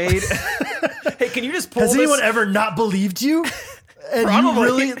ever made. Hey, can you just pull Has this? anyone ever not believed you? And Probably. you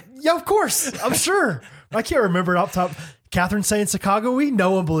really, yeah, of course. I'm sure. I can't remember it off top. Catherine saying Chicago,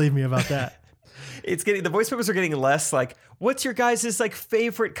 no one believed me about that. It's getting, the voice memos are getting less like, what's your guys' like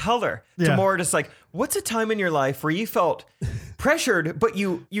favorite color? To Yeah. more just like, what's a time in your life where you felt pressured, but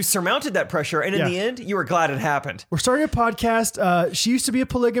you surmounted that pressure, and in Yeah. the end, you were glad it happened. We're starting a podcast. She used to be a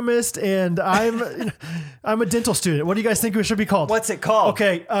polygamist, and I'm a dental student. What do you guys think it should be called? What's it called?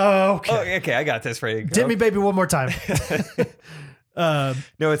 Okay. Okay. Oh, okay, I got this for you. Dip me, baby, one more time. No,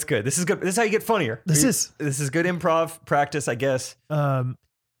 it's good. This is good. This is how you get funnier. This is good improv practice, I guess.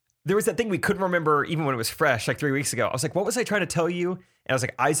 There was that thing we couldn't remember even when it was fresh, like 3 weeks ago. I was like, what was I trying to tell you? And I was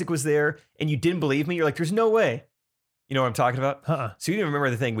like, Isaac was there, and you didn't believe me. You're like, there's no way. You know what I'm talking about? So you didn't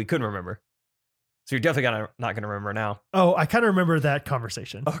remember the thing we couldn't remember. So you're definitely not going to remember now. Oh, I kind of remember that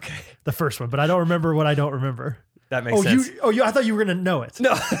conversation. Okay. The first one, but I don't remember what I don't remember. That makes sense. I thought you were going to know it.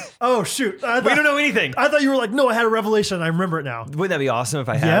 No. Oh, shoot. We don't know anything. I thought you were like, no, I had a revelation. And I remember it now. Wouldn't that be awesome if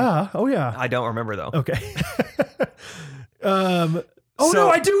I had? Yeah. Oh, yeah. I don't remember, though. Okay. Oh, So- no,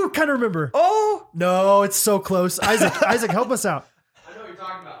 I do kind of remember. Oh! No, it's so close. Isaac, help us out. I know what you're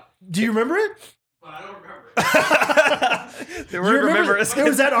talking about, Do you remember it? but I don't remember. The You word remember it is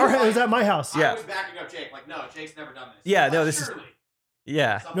was at my house. Yeah. I was backing up Jake. Like, no, Jake's never done this. Yeah, no, Like, this is- surely.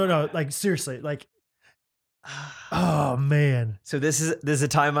 Yeah. Something No, like that. like seriously, like, oh man. So this is a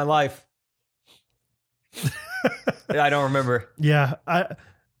time in my life. I don't remember. Yeah, I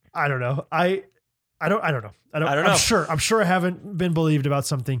don't know. I don't know. I don't I'm know. sure I haven't been believed about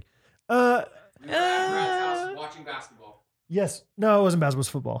something. We were at Brad's house watching basketball. Yes. No, it wasn't basketball, it was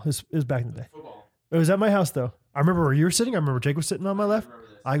football. It was back in the day. Football. It was at my house though. I remember where you were sitting. I remember Jake was sitting on my left. Remember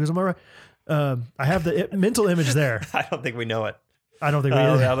this. I was on my right. I have the mental image there. I don't think we know it. I don't think we I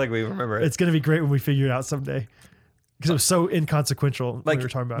either. don't think we remember it. It's going to be great when we figure it out someday. Because it was so inconsequential when Like, we were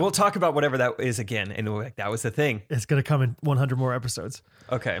talking about we'll it. talk about whatever that is again, and we're like, that was the thing. It's going to come in 100 more episodes.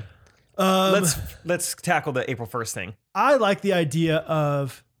 Okay. Um, Let's tackle the April 1st thing. I like the idea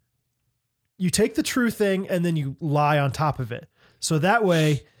of you take the true thing and then you lie on top of it. So that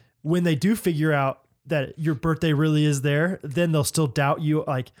way, when they do figure out that your birthday really is there, then they'll still doubt you.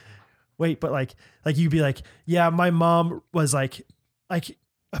 Like, wait, but like you'd be like, yeah, my mom was like,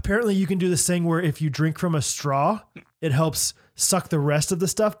 apparently you can do this thing where if you drink from a straw, it helps suck the rest of the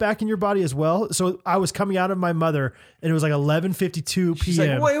stuff back in your body as well. So I was coming out of my mother and it was like 11:52 She's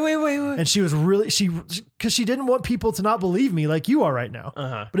p.m. like, wait. And she was really, because she didn't want people to not believe me like you are right now.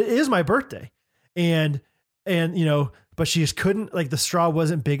 Uh-huh. But it is my birthday. And but she just couldn't, like the straw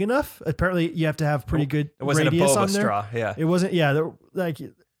wasn't big enough. Apparently you have to have pretty good It wasn't a radius boba on there. straw. Yeah. It wasn't, yeah. Like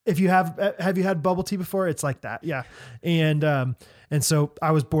if you have you had bubble tea before? It's like that. Yeah. And so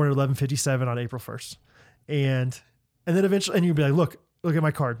I was born at 11:57 on April 1st. and then eventually, and you'd be like, look at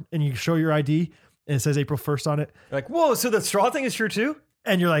my card, and you show your ID, and it says April 1st on it. You're like, whoa, so the straw thing is true too?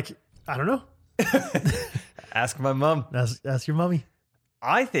 And you're like, I don't know. Ask my mom. Ask your mommy.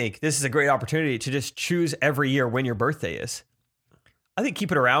 I think this is a great opportunity to just choose every year when your birthday is. I think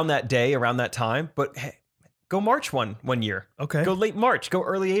keep it around that day, around that time, but hey, go March one year. Okay. Go late March, go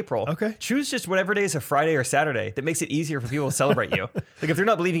early April. Okay. Choose just whatever day is a Friday or Saturday that makes it easier for people to celebrate you. Like if they're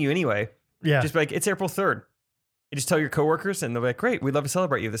not believing you anyway, just be like, it's April 3rd. You just tell your coworkers and they'll be like, great, we'd love to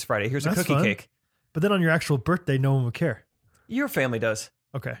celebrate you this Friday. Here's That's a cookie fun. cake. But then on your actual birthday, no one would care. Your family does.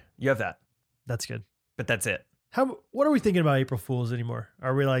 Okay. You have that, That's good. but that's it. What are we thinking about April Fools anymore?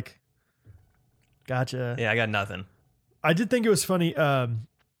 Are we like, gotcha. Yeah, I got nothing. I did think it was funny.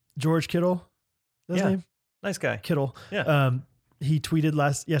 George Kittle, that's his name? Nice guy. Kittle. Yeah. He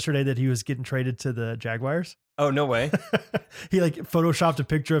tweeted yesterday that he was getting traded to the Jaguars. Oh, no way. He like photoshopped a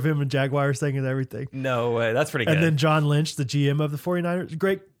picture of him and Jaguars thing and everything. No way. That's pretty good. And then John Lynch, the GM of the 49ers,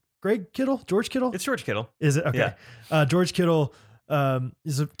 Greg Kittle, George Kittle? It's George Kittle. Is it? Okay. Yeah. George Kittle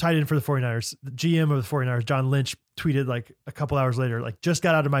is a tight end for the 49ers. The GM of the 49ers, John Lynch, tweeted like a couple hours later, like, just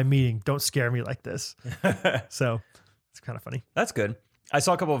got out of my meeting. Don't scare me like this. So it's kind of funny. That's good. I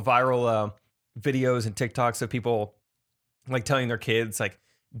saw a couple of viral videos and TikToks of people like telling their kids, like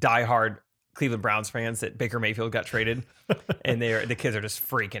diehard Cleveland Browns fans, that Baker Mayfield got traded, and the kids are just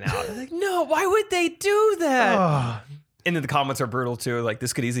freaking out. They're like, no, why would they do that? Oh, And then the comments are brutal too. Like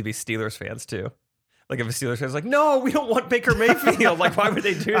this could easily be Steelers fans too. Like if a Steelers fan is like, no, we don't want Baker Mayfield. Like why would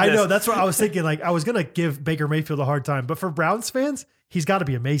they do this? I know. That's what I was thinking. Like I was going to give Baker Mayfield a hard time, but for Browns fans, he's got to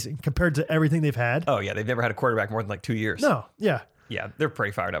be amazing compared to everything they've had. Oh yeah, they've never had a quarterback more than like 2 years. No. Yeah. Yeah, they're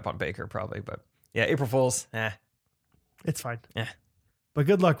pretty fired up on Baker probably, but yeah, April Fools, It's fine. Yeah. But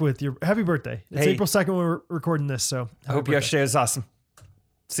good luck with your happy birthday. It's Hey. April 2nd when we're recording this. So I hope yesterday was awesome.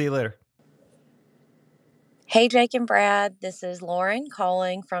 See you later. Hey, Jake and Brad. This is Lauren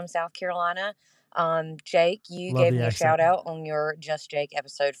calling from South Carolina. Jake, you Love gave the me a accent. shout out on your Just Jake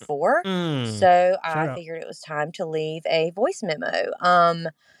episode 4. Mm. So Shout I out. figured it was time to leave a voice memo.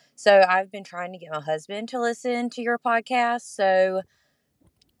 So I've been trying to get my husband to listen to your podcast. So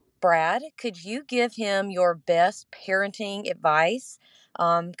Brad, could you give him your best parenting advice?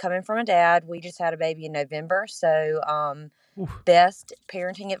 Coming from a dad, we just had a baby in November. So Oof. best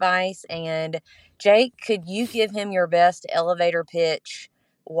parenting advice. And Jake, could you give him your best elevator pitch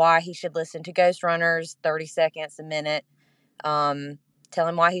why he should listen to Ghost Runners, 30 seconds, a minute? Tell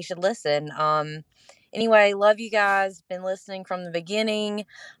him why he should listen. Anyway, love you guys. Been listening from the beginning.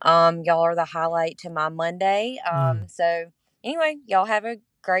 Y'all are the highlight to my Monday. So anyway, y'all have a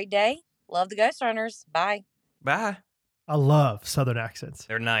great day. Love the Ghost Runners. Bye. Bye. I love Southern accents.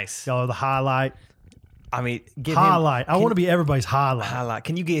 They're nice. Y'all are the highlight. I mean, give Highlight. I can- want to be everybody's highlight. highlight.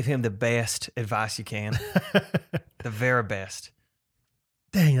 Can you give him the best advice you can? The very best.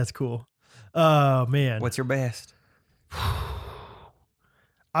 Dang, that's cool. Oh man. What's your best?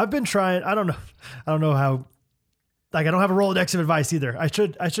 I've been trying. I don't know how. Like, I don't have a Rolodex of advice either. I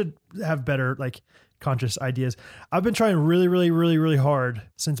should have better like conscious ideas. I've been trying really hard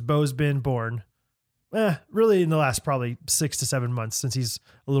since Bo's been born. Really in the last probably 6 to 7 months since he's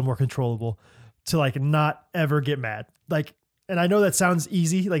a little more controllable, to like not ever get mad. Like, and I know that sounds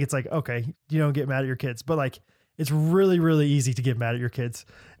easy. Like it's like, okay, you don't get mad at your kids, but like it's really easy to get mad at your kids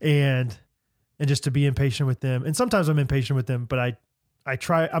and just to be impatient with them. And sometimes I'm impatient with them, but I'm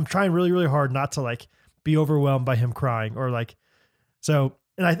trying really hard not to like be overwhelmed by him crying or like, so.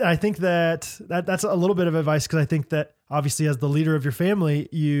 And I think that's a little bit of advice, because I think that obviously as the leader of your family,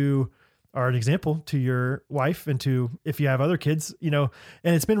 you are an example to your wife and to, if you have other kids, you know,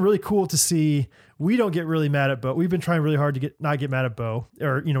 and it's been really cool to see. We don't get really mad at Bo. We've been trying really hard to not get mad at Bo,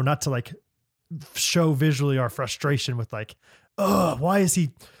 or, you know, not to like show visually our frustration with like, oh, why is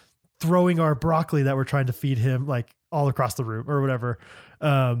he throwing our broccoli that we're trying to feed him like all across the room or whatever.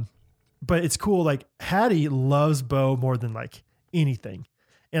 But it's cool. Like Hattie loves Bo more than like anything.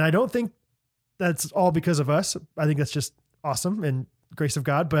 And I don't think that's all because of us. I think that's just awesome and grace of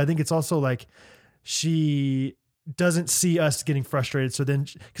God. But I think it's also like she doesn't see us getting frustrated. So then,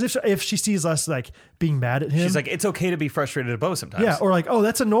 because if she sees us like being mad at him, She's like, it's okay to be frustrated at Bo sometimes. yeah, or like, oh,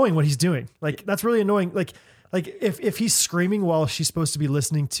 that's annoying what he's doing. Like that's really annoying. Like if he's screaming while she's supposed to be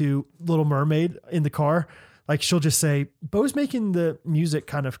listening to Little Mermaid in the car, like she'll just say, Bo's making the music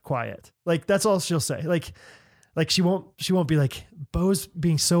kind of quiet. Like that's all she'll say. Like she won't be like, Bo's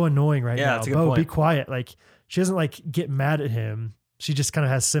being so annoying right Yeah, now. that's a good Bo, point. be quiet. Like she doesn't like get mad at him. She just kind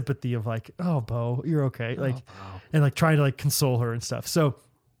of has sympathy of like, oh, Bo, you're okay. Like, and like trying to like console her and stuff. So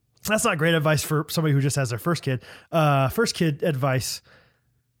that's not great advice for somebody who just has their first kid. First kid advice.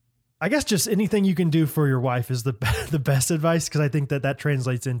 I guess just anything you can do for your wife is the best advice. Cause I think that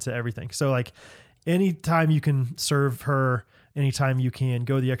translates into everything. So like anytime you can serve her, anytime you can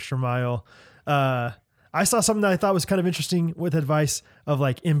go the extra mile. I saw something that I thought was kind of interesting with advice of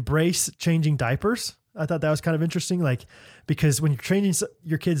like embrace changing diapers. I thought that was kind of interesting. Like, because when you're changing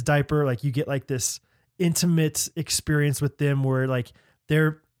your kid's diaper, like you get like this intimate experience with them where like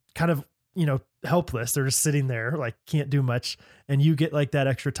they're kind of, helpless. They're just sitting there, like can't do much. And you get like that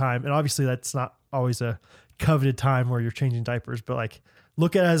extra time. And obviously that's not always a coveted time where you're changing diapers, but like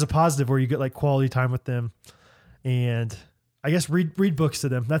look at it as a positive where you get like quality time with them. And I guess read books to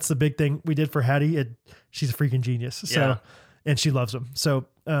them. That's the big thing we did for Hattie. She's a freaking genius. So, and she loves them. So,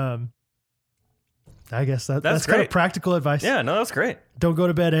 I guess that's kind of practical advice. Yeah, no, that's great. Don't go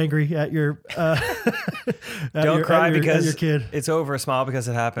to bed angry at your, don't cry because your kid. It's over. Smile because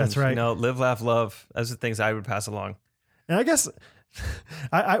it happens. That's right. Live, laugh, love. Those are the things I would pass along. And I guess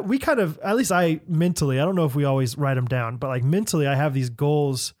we kind of, at least I mentally, I don't know if we always write them down, but like mentally I have these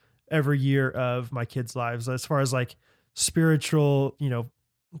goals every year of my kids' lives as far as like spiritual,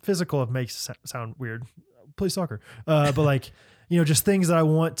 physical, it makes sound weird. Play soccer. But like, just things that I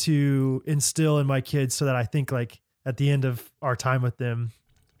want to instill in my kids so that I think like at the end of our time with them,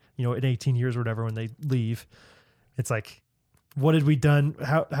 in 18 years or whatever, when they leave, it's like, what had we done?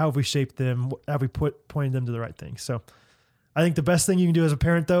 How have we shaped them? Have we pointed them to the right thing? So I think the best thing you can do as a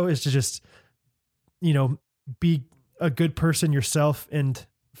parent though, is to just, be a good person yourself and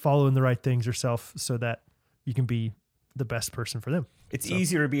follow in the right things yourself so that you can be the best person for them. It's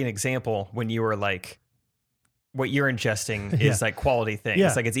easier to be an example when you are like, what you're ingesting is like quality things.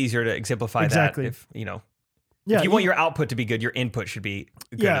 Yeah. Like it's easier to exemplify that if, if you want your output to be good, your input should be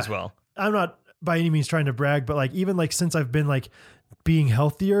good as well. I'm not by any means trying to brag, but like, even like since I've been like being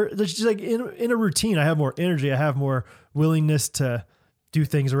healthier, it's just like in a routine, I have more energy. I have more willingness to do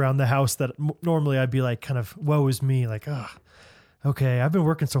things around the house that normally I'd be like kind of woe is me. Like, okay, I've been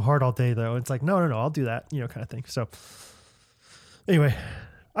working so hard all day though. It's like, no, I'll do that, kind of thing. So anyway,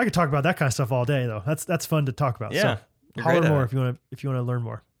 I could talk about that kind of stuff all day though. That's fun to talk about. Yeah. So holler more if you want to learn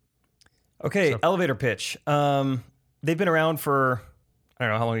more. Okay. So. Elevator pitch. They've been around for, I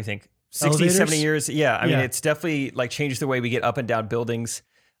don't know, how long do you think? 60, Elevators? 70 years. Yeah. I mean, it's definitely like changed the way we get up and down buildings.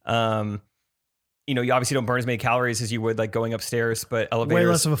 You obviously don't burn as many calories as you would like going upstairs, but elevators. Way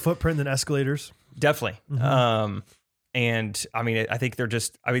less of a footprint than escalators. Definitely. Mm-hmm. And I mean, I think they're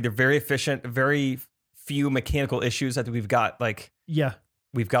very efficient, very few mechanical issues. I think we've got like,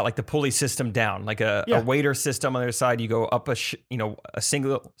 we've got like the pulley system down, like a waiter system on the other side. You go up a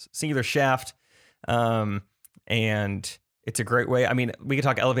singular shaft. And it's a great way. I mean, we could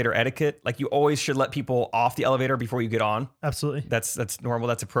talk elevator etiquette. Like you always should let people off the elevator before you get on. Absolutely. That's normal.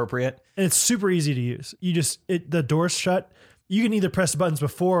 That's appropriate. And it's super easy to use. The door's shut. You can either press the buttons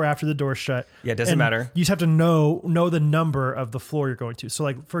before or after the door's shut. Yeah, it doesn't matter. You just have to know the number of the floor you're going to. So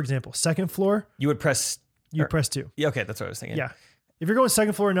like, for example, second floor. You would press... press 2. Yeah, okay, that's what I was thinking. Yeah. If you're going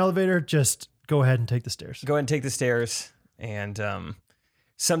second floor in an elevator, just go ahead and take the stairs. Go ahead and take the stairs. And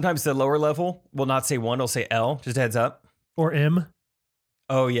sometimes the lower level will not say 1, it'll say L, just a heads up. Or M.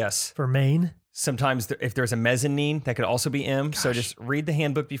 Oh, yes. For main. Sometimes if there's a mezzanine, that could also be M. Gosh. So just read the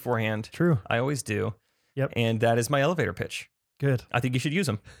handbook beforehand. True. I always do. Yep. And that is my elevator pitch. Good. I think you should use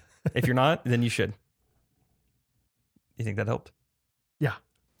them. If you're not, then you should. You think that helped? Yeah.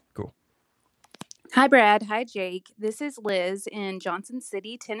 Cool. Hi, Brad. Hi, Jake. This is Liz in Johnson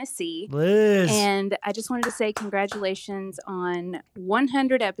City, Tennessee. Liz. And I just wanted to say congratulations on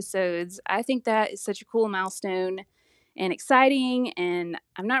 100 episodes. I think that is such a cool milestone and exciting. And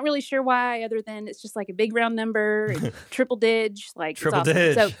I'm not really sure why, other than it's just like a big round number, triple dig. Like triple awesome.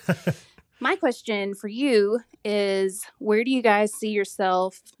 dig. So my question for you is, where do you guys see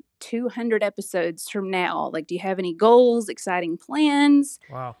yourself 200 episodes from now? Like, do you have any goals, exciting plans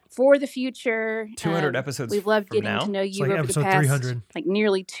for the future? 200 episodes. We've loved getting to know you over the past 300. Like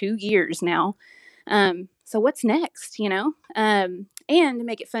nearly 2 years now. So what's next, and to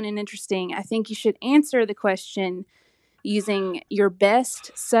make it fun and interesting, I think you should answer the question using your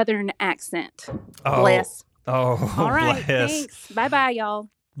best Southern accent. Bless. Oh, all right. Bless. Thanks. Bye-bye, y'all.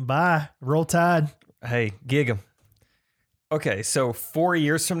 Bye. Roll Tide. Hey, gig 'em. Okay, so 4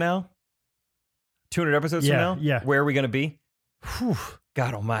 years from now, 200 episodes from now, where are we going to be? Whew.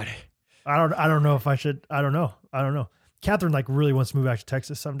 God almighty. I don't know if I should. I don't know. Catherine really wants to move back to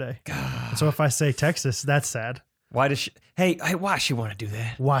Texas someday. God. So if I say Texas, that's sad. Why does she? Hey, why she want to do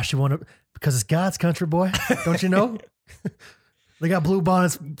that? Why she want to? Because it's God's country, boy. Don't you know? They got blue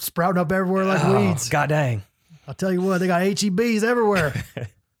bonnets sprouting up everywhere like weeds. God dang. I'll tell you what, they got HEBs everywhere.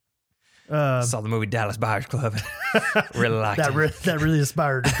 Saw the movie Dallas Buyers Club. Really liked it. That really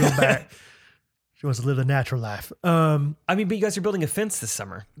inspired her to go back. She wants to live the natural life. I mean, but you guys are building a fence this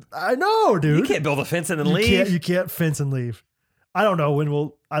summer. I know, dude. You can't build a fence and then leave. You can't fence and leave. I don't know when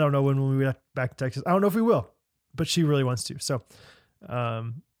we'll be back to Texas. I don't know if we will, but she really wants to. So,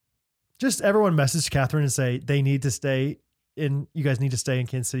 just everyone message Catherine and say they need to stay in. You guys need to stay in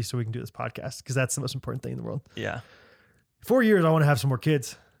Kansas City so we can do this podcast because that's the most important thing in the world. Yeah. 4 years, I want to have some more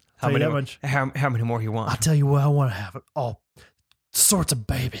kids. How many more you want? I'll tell you what, I want to have all sorts of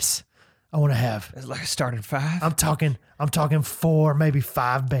babies. I want to have. It's like starting 5. I'm talking 4, maybe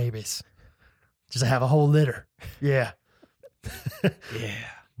 5 babies. Just to have a whole litter. Yeah. Yeah.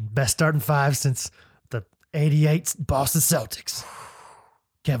 Best starting 5 since the '88 Boston Celtics.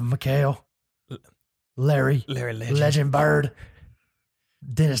 Kevin McHale, Larry Legend Bird,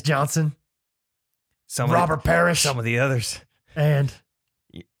 Dennis Johnson, Robert Parrish, some of the others, and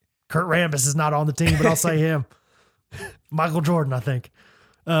Kurt Rambis is not on the team, but I'll say him. Michael Jordan, I think.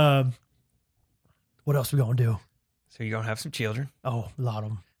 What else we gonna do? So you're gonna have some children? Oh, a lot of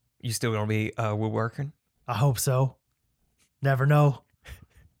them. You still gonna be woodworking? I hope so. Never know.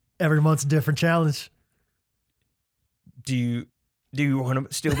 Every month's a different challenge. Do you want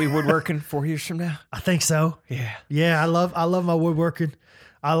to still be woodworking 4 years from now? I think so. Yeah. Yeah, I love my woodworking.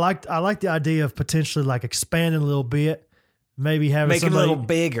 I like the idea of potentially like expanding a little bit. Maybe having somebody, it a little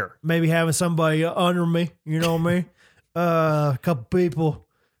bigger. Maybe having somebody under me, you know what I mean? A couple people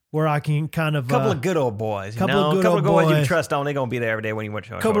where I can kind of... A couple of good old boys. A couple of boys you can trust on. They're going to be there every day when you want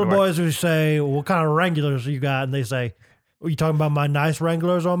to. A couple of boys who say, well, what kind of Wranglers you got? And they say, are you talking about my nice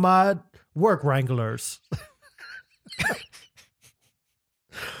Wranglers or my work Wranglers?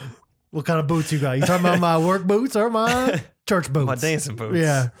 What kind of boots you got? You talking about my work boots or my church boots? My dancing boots.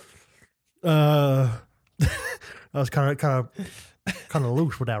 Yeah. I was kind of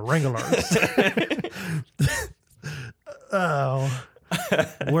loose with that Wranglers. Oh,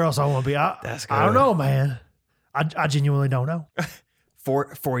 where else I want to be? That's good. I don't know, man. I genuinely don't know.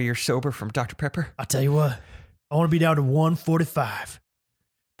 4 years sober from Dr. Pepper. I tell you what, I want to be down to 145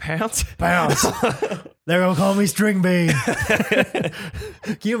 pounds. They're gonna call me String Bean.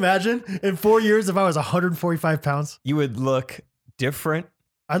 Can you imagine in 4 years if I was 145 pounds? You would look different.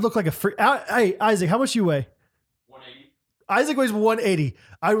 I'd look like a freak. Hey, Isaac, how much you weigh? 180. Isaac weighs 180.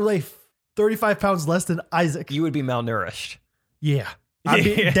 I would weigh 35 pounds less than Isaac. You would be malnourished. Yeah. I'd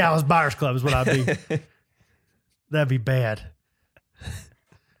be Dallas Buyers Club is what I'd be. That'd be bad.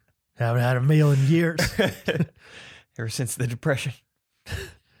 Haven't had a meal in years. Ever since the Depression.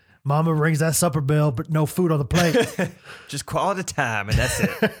 Mama rings that supper bell, but no food on the plate. Just quality time, and that's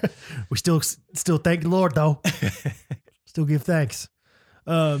it. We still thank the Lord, though. Still give thanks.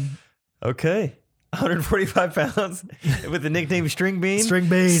 Okay. 145 pounds with the nickname String Bean. String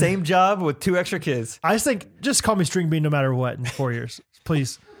Bean. Same job with 2 extra kids. I think just call me String Bean no matter what in 4 years.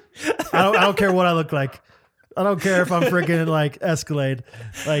 Please. I don't care what I look like. I don't care if I'm freaking like Escalade.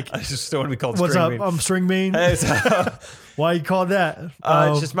 Like, I just don't want to be called what's String up? Bean. I'm String Bean. Hey, so, why you call that?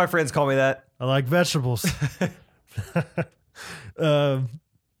 It's just my friends call me that. I like vegetables.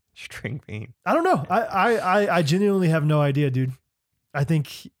 String Bean. I don't know. I genuinely have no idea, dude. I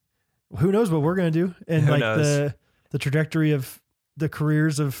think who knows what we're gonna do and Who like knows? the trajectory of the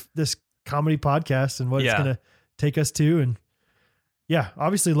careers of this comedy podcast and what it's gonna take us to. And yeah,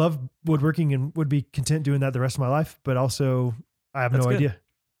 obviously love woodworking and would be content doing that the rest of my life, but also I have no idea.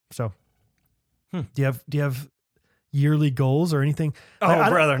 So do you have yearly goals or anything? Oh,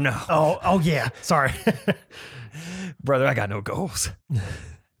 brother, no. Oh yeah. Sorry. Brother, I got no goals.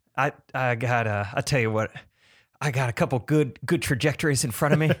 I tell you what, I got a couple good trajectories in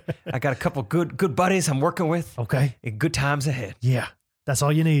front of me. I got a couple good buddies I'm working with. Okay. And good times ahead. Yeah. That's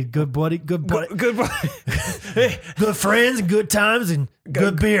all you need. Good buddy. Good buddy. Good buddy. Good friends and good times and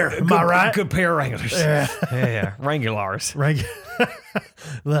good beer. Am I right? Good pair of Wranglers. Yeah. Yeah. Wranglers. Wranglers.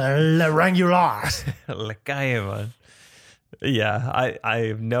 Like I am. Yeah. I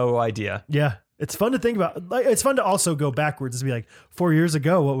have no idea. Yeah. It's fun to think about. Like, it's fun to also go backwards and be like, 4 years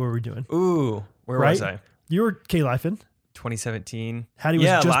ago, what were we doing? Ooh. Where was I? You were K-Life-in. 2017. Hattie was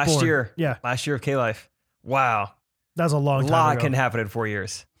just last born. year. Yeah. Last year of K-Life. Wow. That was a long time ago. A lot can happen in 4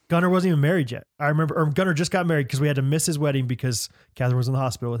 years. Gunnar wasn't even married yet. I remember, or Gunnar just got married because we had to miss his wedding because Catherine was in the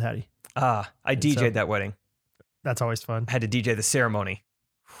hospital with Hattie. I DJ'd that wedding. That's always fun. I had to DJ the ceremony.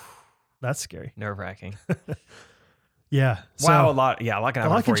 That's scary. Nerve-wracking. Yeah. Wow, So, a lot can happen a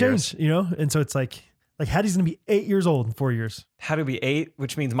lot in 4 can years. change, you know? And so it's like Hattie's going to be 8 years old in 4 years. How to be 8,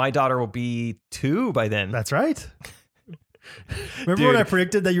 which means my daughter will be 2 by then. That's right. Remember when I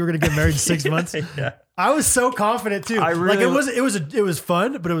predicted that you were going to get married in 6 months? Yeah. I was so confident too. It was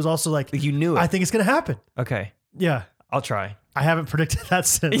fun, but it was also like you knew it. I think it's going to happen. Okay. Yeah. I'll try. I haven't predicted that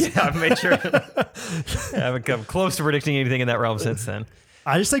since. Yeah, I've made sure. I haven't come close to predicting anything in that realm since then.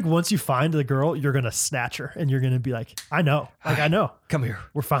 I just think once you find the girl, you're going to snatch her and you're going to be like, I know. Like, I know. Come here.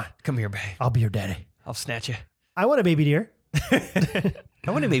 We're fine. Come here, babe. I'll be your daddy. I'll snatch you. I want a baby deer. I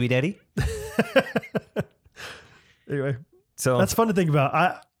want a baby daddy. Anyway, so that's fun to think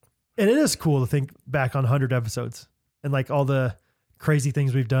about. And it is cool to think back on 100 episodes and like all the crazy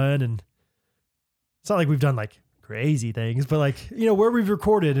things we've done. And it's not like we've done like crazy things, but like, where we've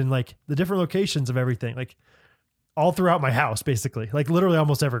recorded and like the different locations of everything, like all throughout my house, basically, like literally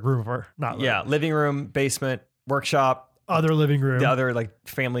almost every room or not. Yeah. Living room, basement, workshop, other living room, the other like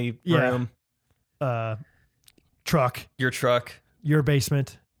family room, truck, your truck, your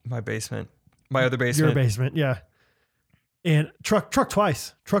basement, my basement, my other basement, your basement. Yeah. And truck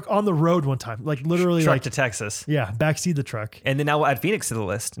twice, truck on the road one time, like literally truck like to Texas. Yeah. Backseat the truck. And then now we'll add Phoenix to the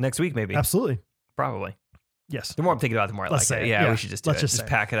list next week, maybe. Absolutely. Probably. Yes. The more I'm thinking about it, the more I Let's like say it. it. Yeah, Yeah. we should just do Let's it. just Just say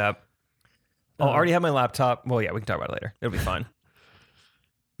pack it up. I'll already have my laptop. Well, yeah, we can talk about it later. It'll be fine.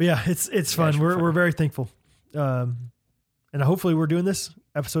 But yeah, it's fun. We're very thankful. And hopefully we're doing this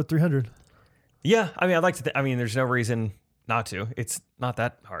episode 300. Yeah. I mean, I'd like to, there's no reason not to. It's not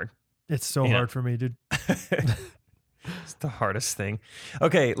that hard. It's so hard for me, dude. It's the hardest thing.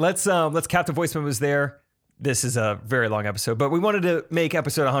 Okay, let's cap the voice memos there. This is a very long episode, but we wanted to make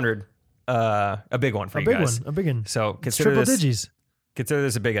episode 100 a big one for you guys. A big one. So It's consider triple this. digis. Consider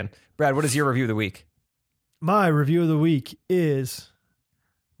this a big one. Brad, what is your review of the week? My review of the week is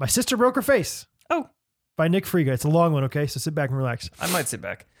My Sister Broke Her Face. Oh. By Nick Friga. It's a long one, okay? So sit back and relax. I might sit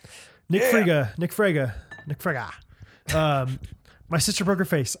back. Nick Friga. My Sister Broke Her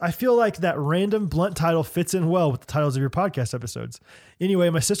Face. I feel like that random blunt title fits in well with the titles of your podcast episodes. Anyway,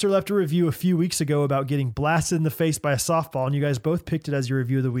 my sister left a review a few weeks ago about getting blasted in the face by a softball, and you guys both picked it as your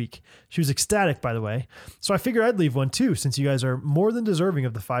review of the week. She was ecstatic, by the way. So I figured I'd leave one too, since you guys are more than deserving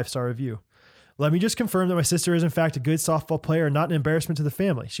of the 5-star review. Let me just confirm that my sister is in fact a good softball player and not an embarrassment to the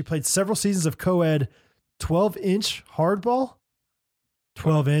family. She played several seasons of co-ed 12-inch hardball.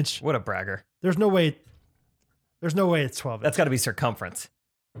 12-inch. What a bragger. There's no way it's 12. That's got to be circumference.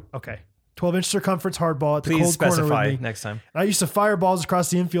 Okay. 12-inch circumference hardball at the Please cold corner specify with me. next time. I used to fire balls across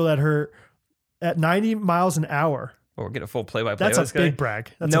the infield at her at 90 miles an hour. Or get a full play-by-play. That's a big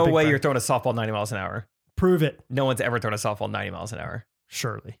brag. That's no a big way brag. you're throwing a softball 90 miles an hour. Prove it. No one's ever thrown a softball 90 miles an hour.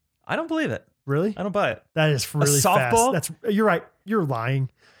 Surely. I don't believe it. Really? I don't buy it. That is really a softball? fast. You're right. You're lying.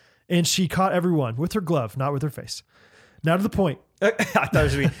 And she caught everyone with her glove, not with her face. Now to the point. I thought it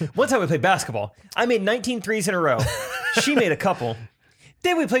was going to be. One time we played basketball. I made 19 threes in a row. She made a couple.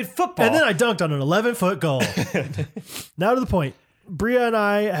 Then we played football. And then I dunked on an 11-foot goal. Now to the point. Bria and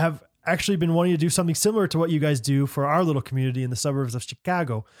I have actually been wanting to do something similar to what you guys do for our little community in the suburbs of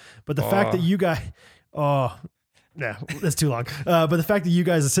Chicago. But the fact that you guys... Yeah, that's too long. But the fact that you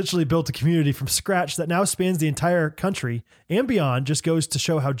guys essentially built a community from scratch that now spans the entire country and beyond just goes to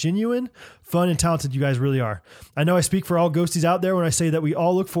show how genuine, fun, and talented you guys really are. I know I speak for all ghosties out there when I say that we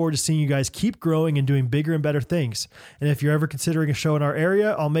all look forward to seeing you guys keep growing and doing bigger and better things. And if you're ever considering a show in our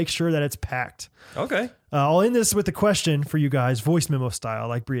area, I'll make sure that it's packed. Okay. I'll end this with a question for you guys, voice memo style,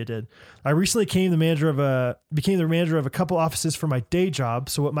 like Bria did. I recently became the manager of a couple offices for my day job.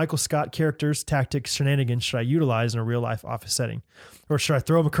 So what Michael Scott characters, tactics, shenanigans should I utilize in a real life office setting? Or should I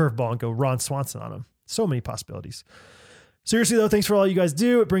throw him a curveball and go Ron Swanson on him? So many possibilities. Seriously though, thanks for all you guys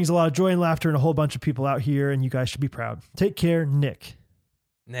do. It brings a lot of joy and laughter and a whole bunch of people out here, and you guys should be proud. Take care, Nick.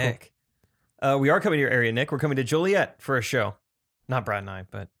 Nick. Cool. We are coming to your area, Nick. We're coming to Joliet for a show. Not Brad and I,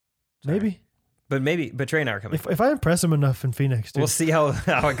 but... Maybe. But Trey and I are coming. If I impress him enough in Phoenix, dude, we'll see how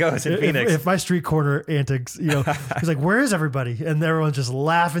it goes in Phoenix. If my street corner antics, he's like, "Where is everybody?" And everyone's just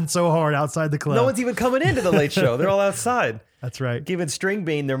laughing so hard outside the club. No one's even coming into the late show. They're all outside. That's right. Giving String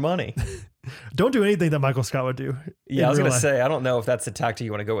Bean their money. Don't do anything that Michael Scott would do. Yeah, I was going to say, I don't know if that's the tactic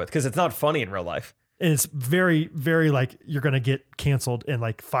you want to go with because it's not funny in real life. And it's very, very like you're going to get canceled and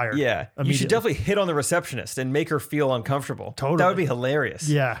like fired. Yeah. You should definitely hit on the receptionist and make her feel uncomfortable. Totally. That would be hilarious.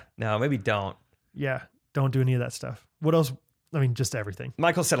 Yeah. No, maybe don't. Yeah. Don't do any of that stuff. What else? I mean, just everything.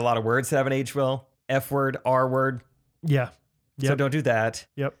 Michael said a lot of words that haven't aged well. F word, R word. Yeah. Yep. So don't do that.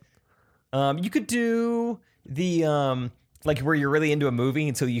 Yep. You could do the like where you're really into a movie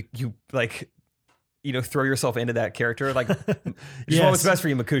and so you like throw yourself into that character. Like just what's best for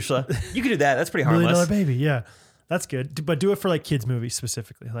you, Makushla. You could do that. That's pretty harmless. $1 Million Baby, yeah. That's good. But do it for like kids movies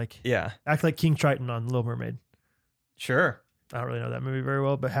specifically. Like act like King Triton on Little Mermaid. Sure. I don't really know that movie very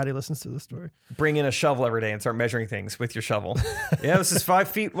well, but Hattie listens to the story. Bring in a shovel every day and start measuring things with your shovel. Yeah, this is 5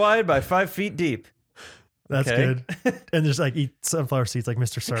 feet wide by 5 feet deep. That's good. And just like eat sunflower seeds like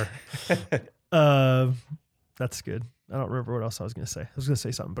Mr. Sir. That's good. I don't remember what else I was going to say. I was going to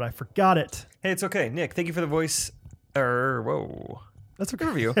say something, but I forgot it. Hey, it's okay. Nick, thank you for the voice. Whoa. That's okay.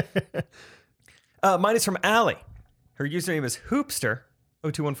 Review. Mine is from Allie. Her username is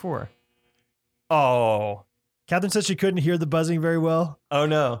Hoopster0214. Oh. Catherine said she couldn't hear the buzzing very well. Oh,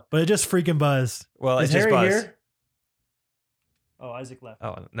 no. But it just freaking buzzed. Well, is it just Harry buzzed. here? Oh, Isaac left.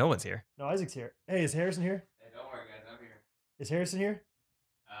 Oh, no one's here. No, Isaac's here. Hey, is Harrison here? Hey, don't worry, guys. I'm here. Is Harrison here?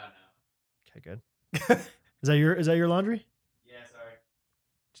 No. Okay, good. Is that your laundry? Yeah, sorry.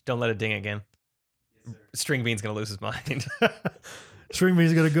 Just don't let it ding again. Yes, sir. String Bean's going to lose his mind. String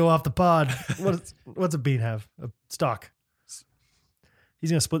Bean's going to go off the pod. What's a bean have? A stalk. He's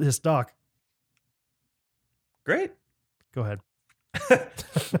going to split his stalk. Great. Go ahead.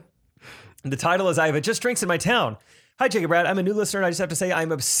 The title is I Have Just Drinks in My Town. Hi, Jacob Brad. I'm a new listener, and I just have to say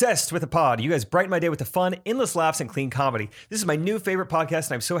I'm obsessed with the pod. You guys brighten my day with the fun, endless laughs, and clean comedy. This is my new favorite podcast,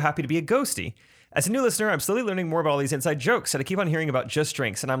 and I'm so happy to be a ghostie. As a new listener, I'm slowly learning more about all these inside jokes, and I keep on hearing about Just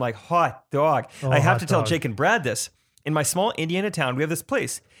Drinks, and I'm like, hot dog. I have to tell Jake and Brad this. In my small Indiana town, we have this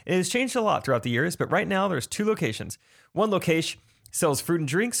place. It has changed a lot throughout the years, but right now there's 2 locations. One location sells fruit and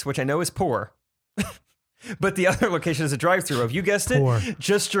drinks, which I know is poor. But the other location is a drive-thru of, you guessed it,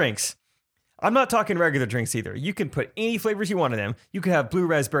 Just Drinks. I'm not talking regular drinks either. You can put any flavors you want in them. You can have blue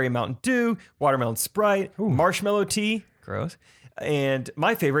raspberry Mountain Dew, watermelon Sprite, marshmallow tea, gross, and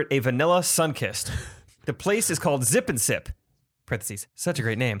my favorite, a vanilla Sunkist. The place is called Zip and Sip. Parentheses. Such a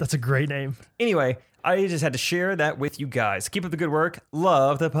great name. That's a great name. Anyway, I just had to share that with you guys. Keep up the good work.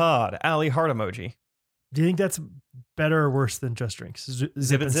 Love the pod. Allie heart emoji. Do you think that's better or worse than Just Drinks?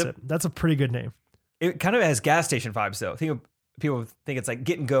 Zip and Sip. That's a pretty good name. It kind of has gas station vibes, though. People think it's like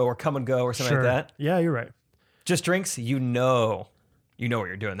Get and Go or Come and Go or something like that. Yeah, you're right. Just Drinks, you know what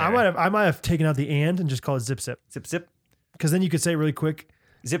you're doing there. I might have taken out the and just called it Zip Sip. Zip Sip. Because then you could say it really quick.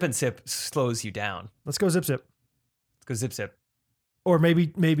 Zip and Sip slows you down. Let's go Zip Sip. Let's go Zip Sip. Or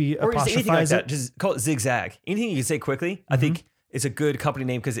maybe or anything like that. it. Just call it Zigzag. Anything you can say quickly, I think is a good company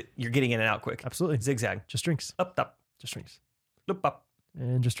name because you're getting in and out quick. Absolutely. Zigzag. Just Drinks. Up. Just Drinks. Loop up.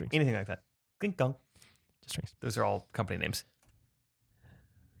 And Just Drinks. Anything like that. Clink gong. Just Drinks. Those are all company names.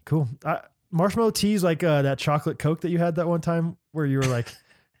 Cool. Marshmallow tea's like that chocolate Coke that you had that one time where you were like,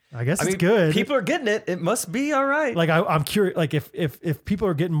 I guess it's good. People are getting it. It must be all right. Like I'm curious. Like if people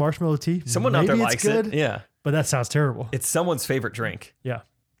are getting marshmallow tea, someone out there likes it. Yeah, but that sounds terrible. It's someone's favorite drink. Yeah,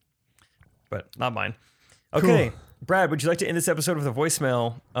 but not mine. Okay, cool. Brad, would you like to end this episode with a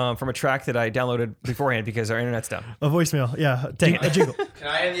voicemail from a track that I downloaded beforehand because our internet's down? A voicemail, yeah. A jingle. Can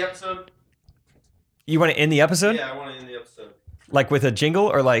I end the episode? You want to end the episode? Yeah, I want to end the episode. Like with a jingle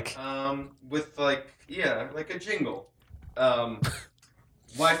or like? With like a jingle.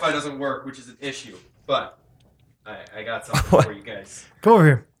 Wi-Fi doesn't work, which is an issue, but I got something for you guys. Come over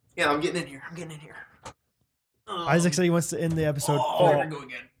here. Yeah, I'm getting in here. Isaac said he wants to end the episode. There we go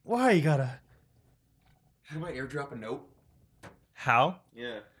again. Why you gotta? How do I airdrop a note? How?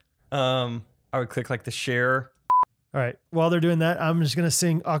 Yeah. I would click like the share. All right. While they're doing that, I'm just gonna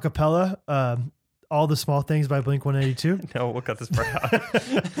sing a cappella. All the Small Things by Blink-182. No, we'll cut this part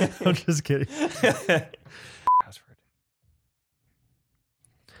out. I'm just kidding. Password.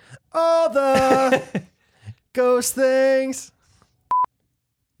 All the ghost things.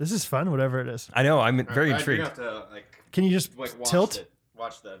 This is fun, whatever it is. I know. I'm very intrigued. You have to Can you just tilt?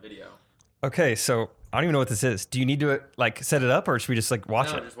 Watch the video. Okay, so I don't even know what this is. Do you need to like set it up, or should we just like watch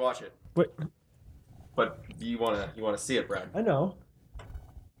it? No, just watch it. Wait. But you wanna see it, Brad? I know.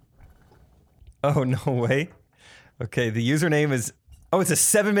 Oh, no way. Okay, the username is... Oh, it's a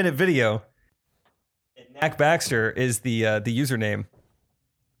 7-minute video. And Knack Baxter is the username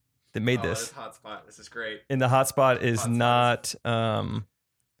that made this. This hotspot. This is great. And the hotspot is not... All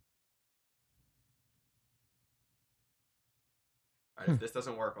right, if this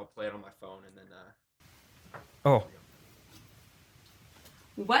doesn't work, I'll play it on my phone and then... Oh.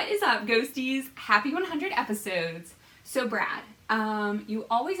 What is up, Ghosties? Happy 100 episodes. So, Brad, you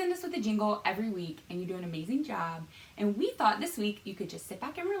always end us with a jingle every week, and you do an amazing job. And we thought this week you could just sit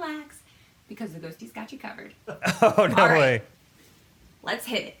back and relax because the Ghosties got you covered. Oh, no way. Let's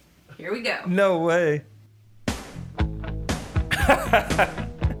hit it. Here we go. No way.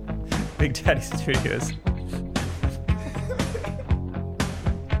 Big Daddy Studios.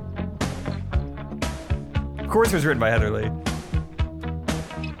 Of course it was written by Heather Lee.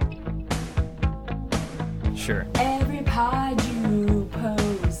 Sure. Every pod you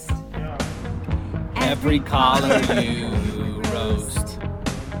post. Every caller you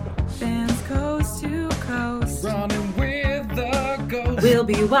We'll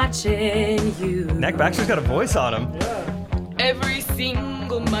be watching you. Nick Baxter's got a voice on him. Every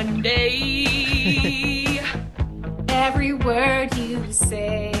single Monday. Every word you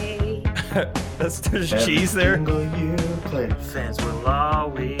say. There's cheese there. Fans will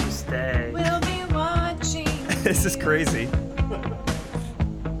always stay. We'll be watching. This is crazy.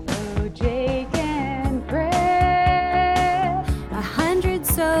 Oh, Jake and Brad. 100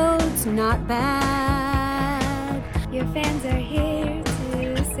 sods, not bad. Your fans are here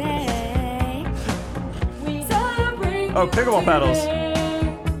to say. We celebrate. Oh, pickleball paddles.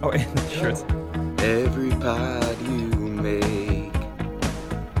 Oh, and the shirts. Every pod you make.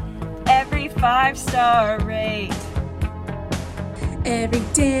 Every 5-star rate. Every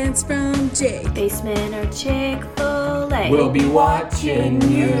dance from Jake. Basement or Chick-fil-A. We'll be watching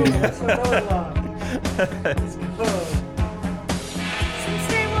you. Since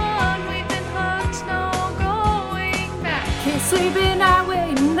day one, we've been hooked, no going back. Can't sleep at night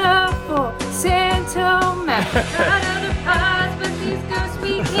waiting up for Santa Mac. Got other pods, but these ghosts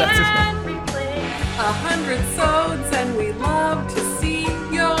we can't replace. 100 sods, and we love to see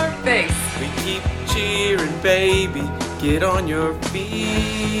your face. We keep cheering, baby. Get on your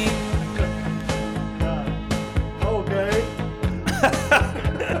feet. Okay.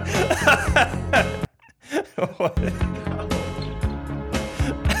 What?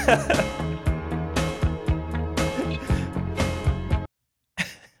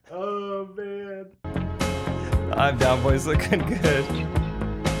 Oh, man. I'm down, boys. Looking good.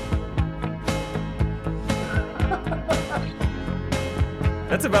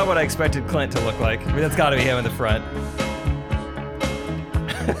 That's about what I expected Clint to look like. I mean, that's got to be him in the front.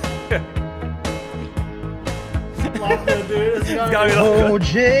 It's gotta be Oh,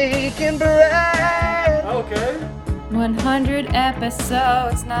 Jake and Brad. Okay. 100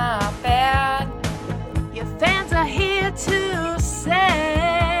 episodes, not bad. Your fans are here to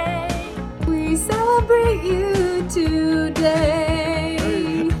say we celebrate you today.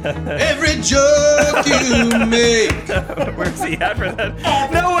 Every joke you make. Where's he at for that?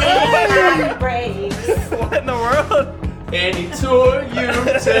 No way! What in the world? Any tour you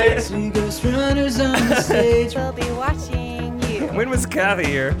take. See ghost runners on the stage. We'll be watching you. When was Kathy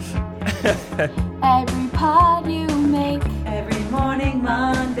here? Every pod you make. Every morning,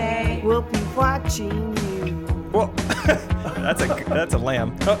 Monday. We'll be watching you. Well, that's a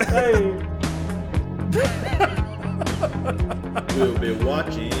lamb. Oh. Hey. We'll be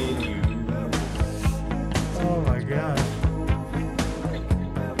watching you. Oh, my gosh.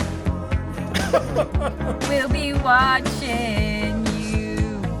 We'll be watching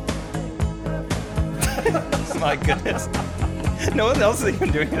you. My goodness. No one else is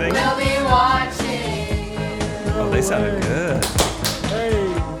even doing anything. We'll be watching you. Oh, they sounded good. Hey.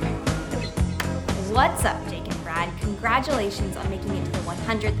 What's up, Jake and Brad? Congratulations on making it to the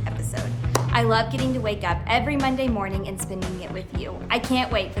 100th episode. I love getting to wake up every Monday morning and spending it with you. I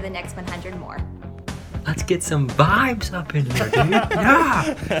can't wait for the next 100 more. Let's get some vibes up in here, dude.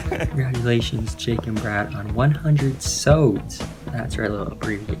 Yeah! Congratulations, Jake and Brad, on 100 sods. That's our little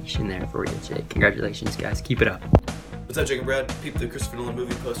abbreviation there for you, Jake. Congratulations, guys. Keep it up. What's up, Jake and Brad? Peep the Christopher Nolan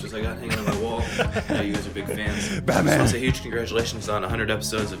movie posters I got hanging on my wall. I know you guys are big fans. Batman. I just want to say huge congratulations on 100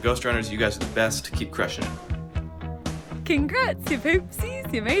 episodes of Ghost Runners. You guys are the best. Keep crushing it. Congrats, you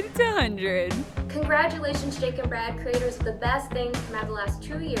poopsies. You made it to 100. Congratulations, Jake and Brad, creators of the best thing to come out of the last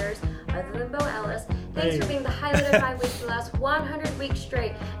 2 years, other than Bo Ellis. Thanks for being the highlight of my week for the last 100 weeks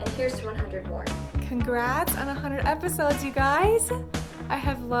straight, and here's to 100 more. Congrats on 100 episodes, you guys. I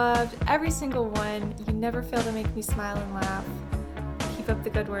have loved every single one. You never fail to make me smile and laugh. Keep up the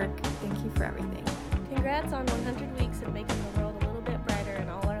good work. Thank you for everything. Congrats on 100 weeks of making the world a little bit brighter and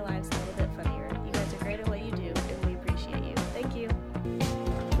all our lives a little bit funnier. You guys are great at what you do, and we appreciate you. Thank you.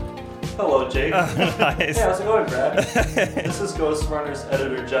 Hello, Jake. Oh, nice. Hey, how's it going, Brad? This is Ghost Runners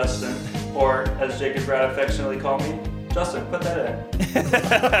editor Justin, or as Jake and Brad affectionately call me, Justin, put that in.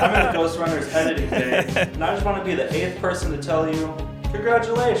 I'm in the Ghost Runners editing bay, and I just want to be the 8th person to tell you,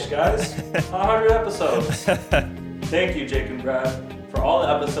 congratulations, guys, on 100 episodes. Thank you, Jake and Brad, for all the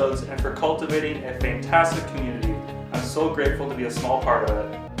episodes and for cultivating a fantastic community. I'm so grateful to be a small part of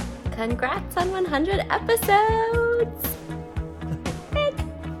it. Congrats on 100 episodes!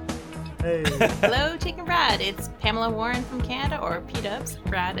 Hey. Hello, Jake and Brad. It's Pamela Warren from Canada, or P-Dubs,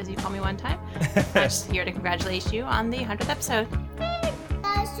 Brad, as you call me one time. I'm just here to congratulate you on the 100th episode.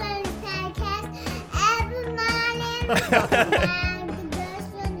 Ghost Runners podcast every morning. The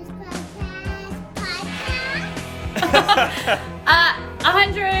Ghost Runners podcast.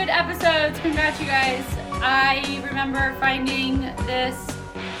 100 episodes. Congrats, you guys. I remember finding this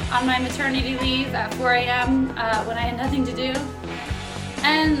on my maternity leave at 4 a.m. When I had nothing to do.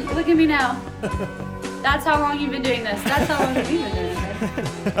 And look at me now. That's how long you've been doing this. That's how long you've been doing this.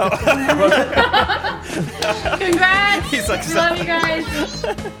 Congrats. He's like, we love you guys.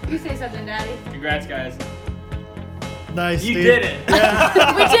 You say something, Daddy. Congrats, guys. Nice, You dude. did it.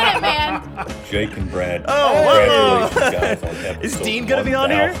 Yeah. We did it, man. Jake and Brad. Oh, congratulations, guys, on episode Is Dean gonna be on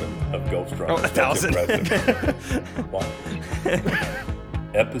here? 1000 of Ghost Runners. Oh, 1,000. That's impressive. Wow.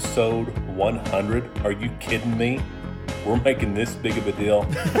 Episode 100. Are you kidding me? We're making this big of a deal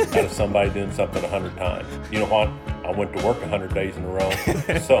out of somebody doing something 100 times. You know what? I went to work 100 days in a row.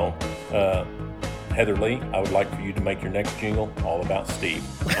 So, Heather Lee, I would like for you to make your next jingle all about Steve.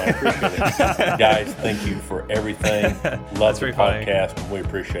 I appreciate it. Guys, thank you for everything. Love the podcast, and we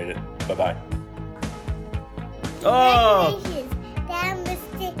appreciate it. Bye-bye. Oh! Congratulations. That was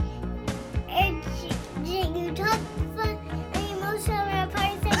you talked fun and emotional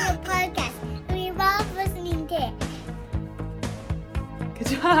parts of the podcast. And we love listening to it. Good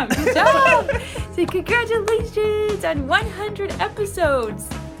job. Good job. Say congratulations on 100 episodes.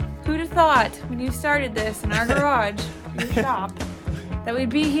 Who'd have thought when you started this in our garage, your shop, that we'd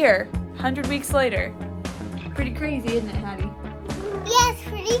be here 100 weeks later? Pretty crazy, isn't it, Hattie? Yes,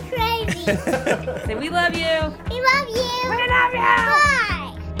 pretty crazy. Say we love you. We love you. We love you.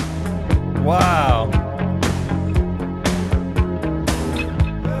 Bye. Wow.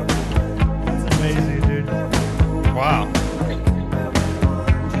 That's amazing, dude. Wow.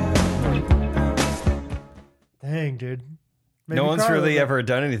 Dang, dude. Made No me one's cry a really little ever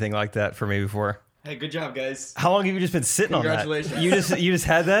done anything like that for me before. Hey, good job, guys. How long have you just been sitting on that? Congratulations. You just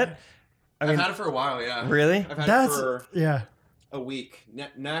had that? I've had it for a while, yeah. Really? I've had That's- it for yeah. a week.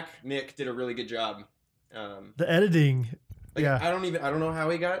 Nick did a really good job. The editing. Like, Yeah. I don't know how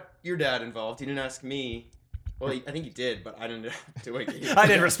he got your dad involved. He didn't ask me. Well, I think he did, but I didn't do it. I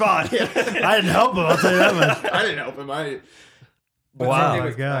didn't respond. Yeah. I didn't help him, I'll tell you that much. I didn't help him. But Wow. it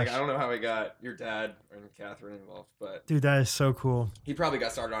was, Oh my gosh. I don't know how he got your dad and Catherine involved, but Dude, that is so cool. he probably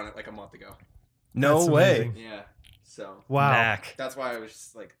got started on it like a month ago. No That's way. amazing. Yeah. So Wow. Knack. that's why I was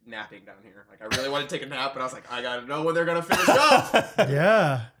just like napping down here. Like I really wanted to take a nap, but I was like, I gotta know when they're gonna finish up.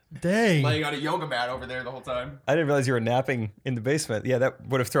 Yeah. Dang. Laying on a yoga mat over there the whole time. I didn't realize you were napping in the basement. Yeah, that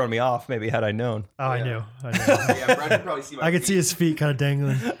would have thrown me off maybe had I known. Oh, I knew. Yeah, Brad could probably see my I could see his feet kind of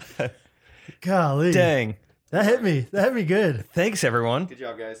dangling. Golly. Dang. That hit me. That hit me good. Thanks, everyone. Good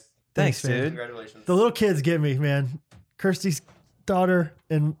job, guys. Thanks, man. dude. Congratulations. The little kids get me, man. Kirsty's daughter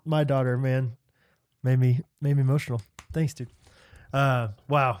and my daughter, man, made me emotional. Thanks, dude.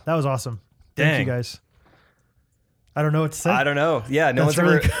 Wow, that was awesome. Thank you Dang. guys. I don't know what to say. I don't know. Yeah, no That's one's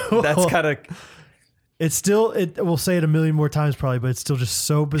really ever. cool. That's kind of. It's still, we'll say it a million more times probably, but it's still just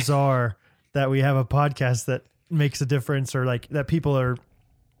so bizarre that we have a podcast that makes a difference or like that people are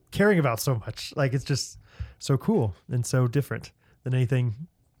caring about so much. Like it's just so cool and so different than anything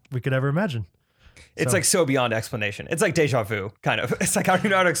we could ever imagine. It's like so beyond explanation. It's like deja vu, kind of. It's like I don't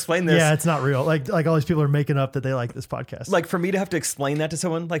even know how to explain this. Yeah, it's not real. Like all these people are making up that they like this podcast. Like for me to have to explain that to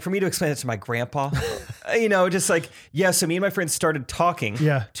someone, like for me to explain it to my grandpa, just like, yeah, so me and my friends started talking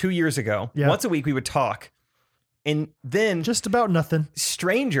 2 years ago. Yeah. Once a week we would talk. And then just about nothing.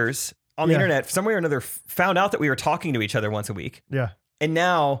 Strangers on the internet, some way or another, found out that we were talking to each other once a week. Yeah. And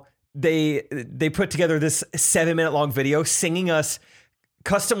now they put together this 7-minute long video singing us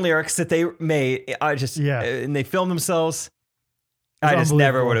custom lyrics that they made. And they filmed themselves. I just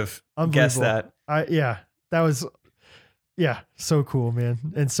never would have guessed that. That was so cool, man.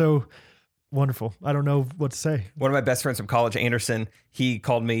 And so wonderful. I don't know what to say. One of my best friends from college, Anderson, he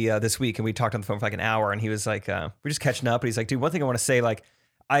called me this week and we talked on the phone for like an hour and he was like, we're just catching up. And he's like, dude, one thing I want to say, like,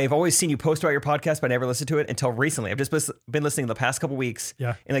 I've always seen you post about your podcast, but I never listened to it until recently. I've just been listening the past couple weeks.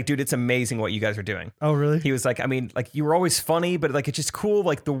 Yeah. And like, dude, it's amazing what you guys are doing. Oh, really? He was like, I mean, like you were always funny, but like, it's just cool.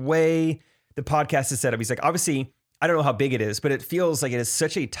 Like the way the podcast is set up. He's like, obviously I don't know how big it is, but it feels like it is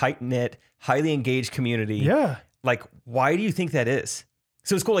such a tight knit, highly engaged community. Yeah. Like, why do you think that is?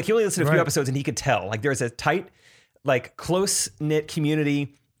 So it's cool. Like he only listened to a few episodes and he could tell like there's a tight, like close knit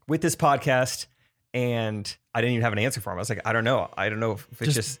community with this podcast. And I didn't even have an answer for him. I was like, I don't know. I don't know if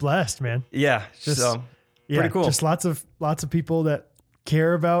it's just blessed, man. Yeah. So pretty cool. Just lots of people that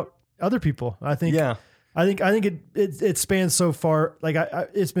care about other people. I think. Yeah. I think it spans so far. Like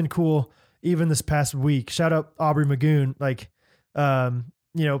it's been cool. Even this past week. Shout out Aubrey Magoon. Like,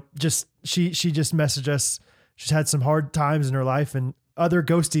 just she just messaged us. She's had some hard times in her life, and other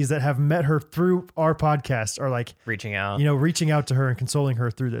ghosties that have met her through our podcast are like reaching out, reaching out to her and consoling her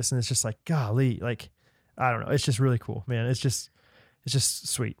through this. And it's just like, golly, like, I don't know. It's just really cool, man. It's just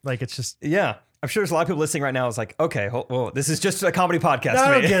sweet. Like, it's just, yeah. I'm sure there's a lot of people listening right now. It's like, okay, well, this is just a comedy podcast. I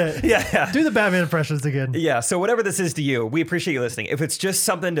to don't me. get it. Yeah. Do the Batman impressions again. Yeah. So whatever this is to you, we appreciate you listening. If it's just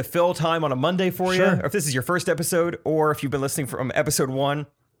something to fill time on a Monday for you, or if this is your first episode, or if you've been listening from episode 1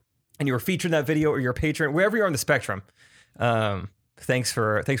 and you were featured in that video, or you're a patron, wherever you are on the spectrum, thanks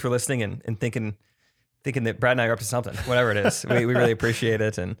for listening and thinking that Brad and I are up to something, whatever it is. we really appreciate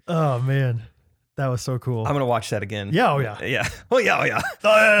it. And oh man, that was so cool. I'm gonna watch that again. Yeah. Oh yeah. Yeah. Oh yeah. Oh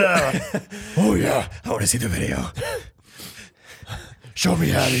yeah. Oh yeah. I want to see the video. Show me,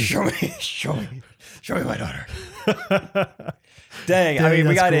 Hattie. Show me my daughter. Dang. I mean,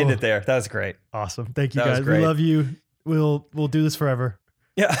 we got to end it there. That was great. Awesome. Thank you That was guys. great. We love you. We'll do this forever.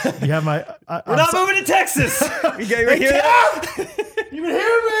 Yeah. You have my. We're not moving to Texas. You hear that? You can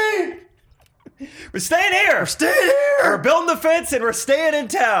hear me. We're staying here. We're staying here. We're building the fence and we're staying in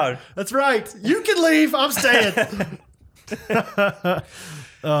town. That's right. You can leave. I'm staying.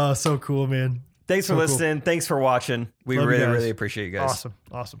 So cool, man. Thanks for listening. Thanks for watching. We Love you really, guys. really appreciate you guys.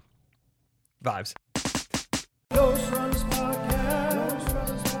 Awesome. Vibes.